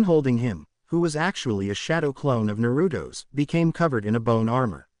 the one holding him, who was actually a shadow clone of Naruto's, became covered in a bone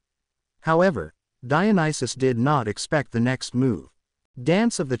armor. However, Dionysus did not expect the next move.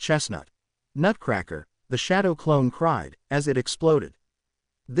 Dance of the Chestnut. Nutcracker, the shadow clone cried, as it exploded.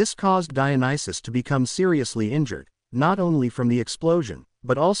 This caused Dionysus to become seriously injured, not only from the explosion,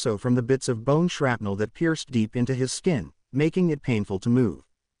 but also from the bits of bone shrapnel that pierced deep into his skin, making it painful to move.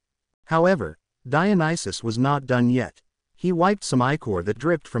 However, Dionysus was not done yet. He wiped some ichor that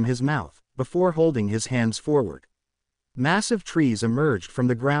dripped from his mouth, before holding his hands forward. Massive trees emerged from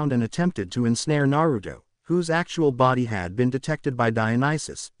the ground and attempted to ensnare Naruto, whose actual body had been detected by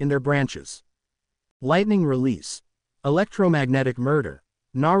Dionysus, in their branches. Lightning release. Electromagnetic murder,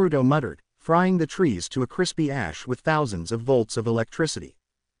 Naruto muttered, frying the trees to a crispy ash with thousands of volts of electricity.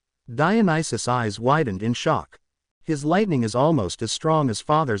 Dionysus' eyes widened in shock. His lightning is almost as strong as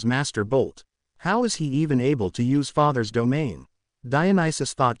Father's master bolt. How is he even able to use Father's domain?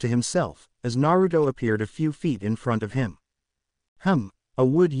 Dionysus thought to himself, as Naruto appeared a few feet in front of him. A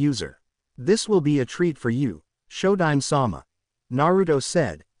wood user. This will be a treat for you, Shodime-sama, Naruto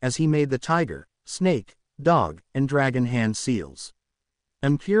said, as he made the tiger, snake, dog, and dragon hand seals.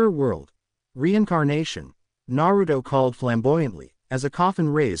 Impure world. Reincarnation, Naruto called flamboyantly, as a coffin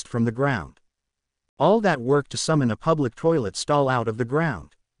raised from the ground. All that work to summon a public toilet stall out of the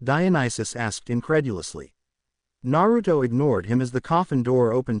ground? Dionysus asked incredulously. Naruto ignored him as the coffin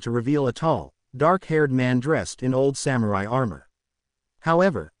door opened to reveal a tall, dark-haired man dressed in old samurai armor.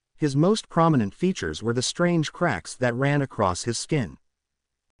 However, his most prominent features were the strange cracks that ran across his skin.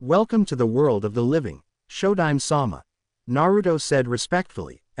 Welcome to the world of the living, Shodime-sama, Naruto said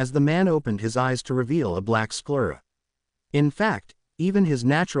respectfully, as the man opened his eyes to reveal a black sclera. In fact, even his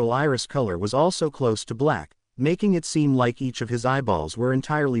natural iris color was also close to black, making it seem like each of his eyeballs were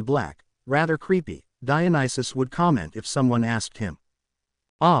entirely black. Rather creepy, Dionysus would comment if someone asked him.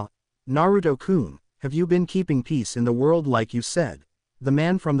 Ah, Naruto-kun, have you been keeping peace in the world like you said? The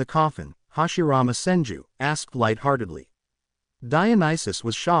man from the coffin, Hashirama Senju, asked lightheartedly. Dionysus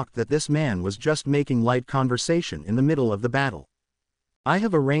was shocked that this man was just making light conversation in the middle of the battle. I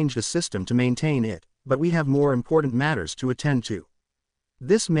have arranged a system to maintain it, but we have more important matters to attend to.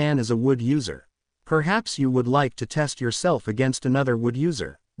 This man is a wood user. Perhaps you would like to test yourself against another wood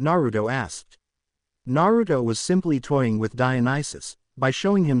user, Naruto asked. Naruto was simply toying with Dionysus, by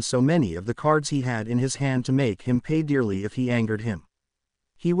showing him so many of the cards he had in his hand to make him pay dearly if he angered him.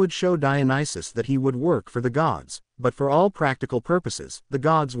 He would show Dionysus that he would work for the gods, but for all practical purposes, the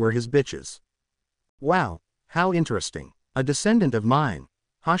gods were his bitches. Wow, how interesting. A descendant of mine?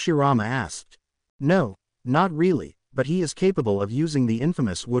 Hashirama asked. No, not really, but he is capable of using the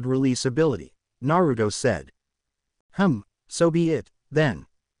infamous wood release ability, Naruto said. So be it, then.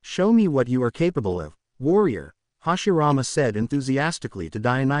 Show me what you are capable of, warrior, Hashirama said enthusiastically to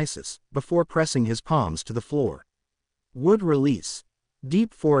Dionysus, before pressing his palms to the floor. Wood release.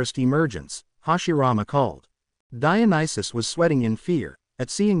 Deep forest emergence, Hashirama called. Dionysus was sweating in fear, at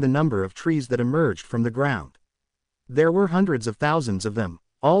seeing the number of trees that emerged from the ground. There were hundreds of thousands of them,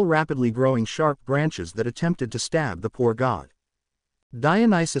 all rapidly growing sharp branches that attempted to stab the poor god.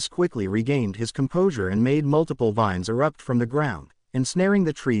 Dionysus quickly regained his composure and made multiple vines erupt from the ground, ensnaring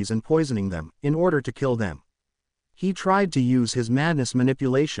the trees and poisoning them, in order to kill them. He tried to use his madness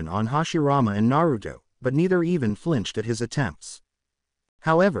manipulation on Hashirama and Naruto, but neither even flinched at his attempts.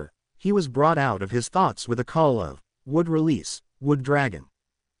 However, he was brought out of his thoughts with a call of, Wood release, Wood dragon.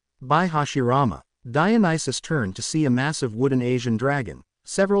 By Hashirama. Dionysus turned to see a massive wooden Asian dragon,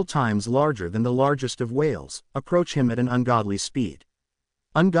 several times larger than the largest of whales, approach him at an ungodly speed.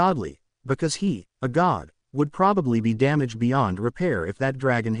 Ungodly, because he, a god, would probably be damaged beyond repair if that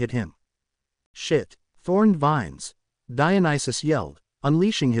dragon hit him. Shit. Thorned vines. Dionysus yelled,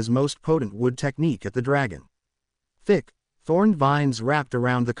 unleashing his most potent wood technique at the dragon. Thick, thorned vines wrapped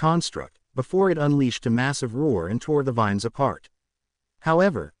around the construct, before it unleashed a massive roar and tore the vines apart.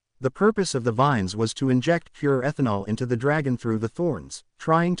 However, the purpose of the vines was to inject pure ethanol into the dragon through the thorns,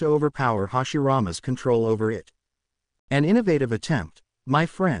 trying to overpower Hashirama's control over it. An innovative attempt, my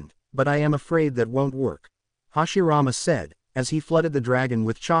friend, but I am afraid that won't work, Hashirama said, as he flooded the dragon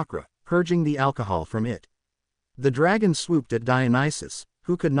with chakra, purging the alcohol from it. The dragon swooped at Dionysus,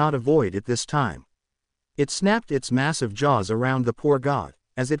 who could not avoid it this time. It snapped its massive jaws around the poor god,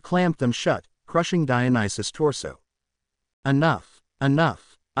 as it clamped them shut, crushing Dionysus' torso. Enough,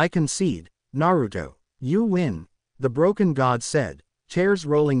 enough. I concede, Naruto. You win, the broken god said, tears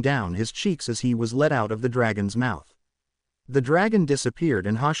rolling down his cheeks as he was let out of the dragon's mouth. The dragon disappeared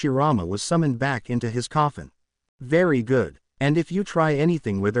and Hashirama was summoned back into his coffin. Very good, and if you try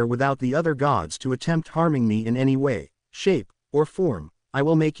anything with or without the other gods to attempt harming me in any way, shape, or form, I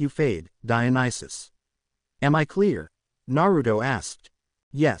will make you fade, Dionysus. Am I clear? Naruto asked.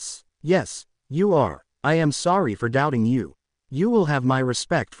 Yes, you are. I am sorry for doubting you. You will have my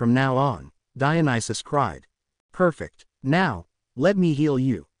respect from now on, Dionysus cried. Perfect. Now, let me heal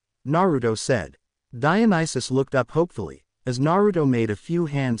you, Naruto said. Dionysus looked up hopefully, as Naruto made a few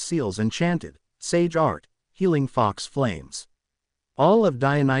hand seals and chanted, Sage Art, Healing Fox Flames. All of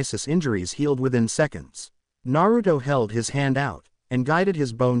Dionysus' injuries healed within seconds. Naruto held his hand out, and guided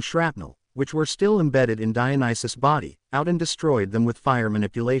his bone shrapnel, which were still embedded in Dionysus' body, out and destroyed them with fire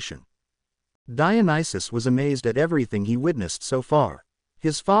manipulation. Dionysus was amazed at everything he witnessed so far.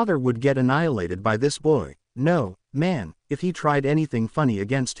 His father would get annihilated by this boy, no, man, if he tried anything funny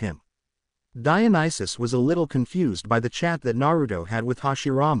against him. Dionysus was a little confused by the chat that Naruto had with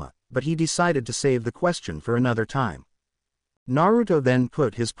Hashirama, but he decided to save the question for another time. Naruto then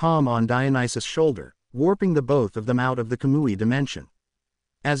put his palm on Dionysus' shoulder, warping the both of them out of the Kamui dimension.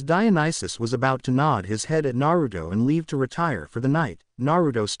 As Dionysus was about to nod his head at Naruto and leave to retire for the night,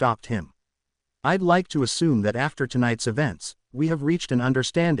 Naruto stopped him. I'd like to assume that after tonight's events, we have reached an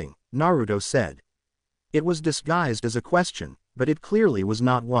understanding, Naruto said. It was disguised as a question, but it clearly was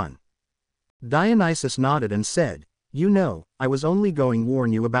not one. Dionysus nodded and said, you know, I was only going to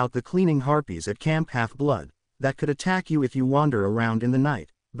warn you about the cleaning harpies at Camp Half-Blood, that could attack you if you wander around in the night,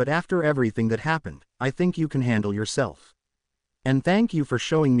 but after everything that happened, I think you can handle yourself. And thank you for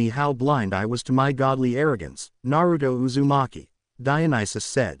showing me how blind I was to my godly arrogance, Naruto Uzumaki, Dionysus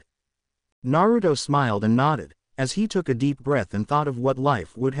said. Naruto smiled and nodded, as he took a deep breath and thought of what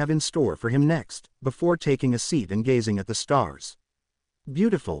life would have in store for him next, before taking a seat and gazing at the stars.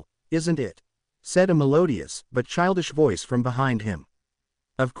 Beautiful, isn't it? Said a melodious, but childish voice from behind him.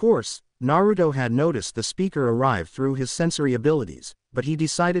 Of course, Naruto had noticed the speaker arrive through his sensory abilities, but he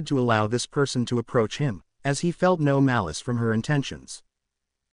decided to allow this person to approach him, as he felt no malice from her intentions.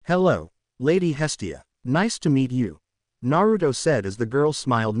 Hello, Lady Hestia, nice to meet you, Naruto said as the girl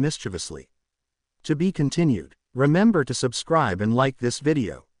smiled mischievously. To be continued. Remember to subscribe and like this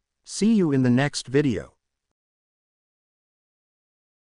video. See you in the next video.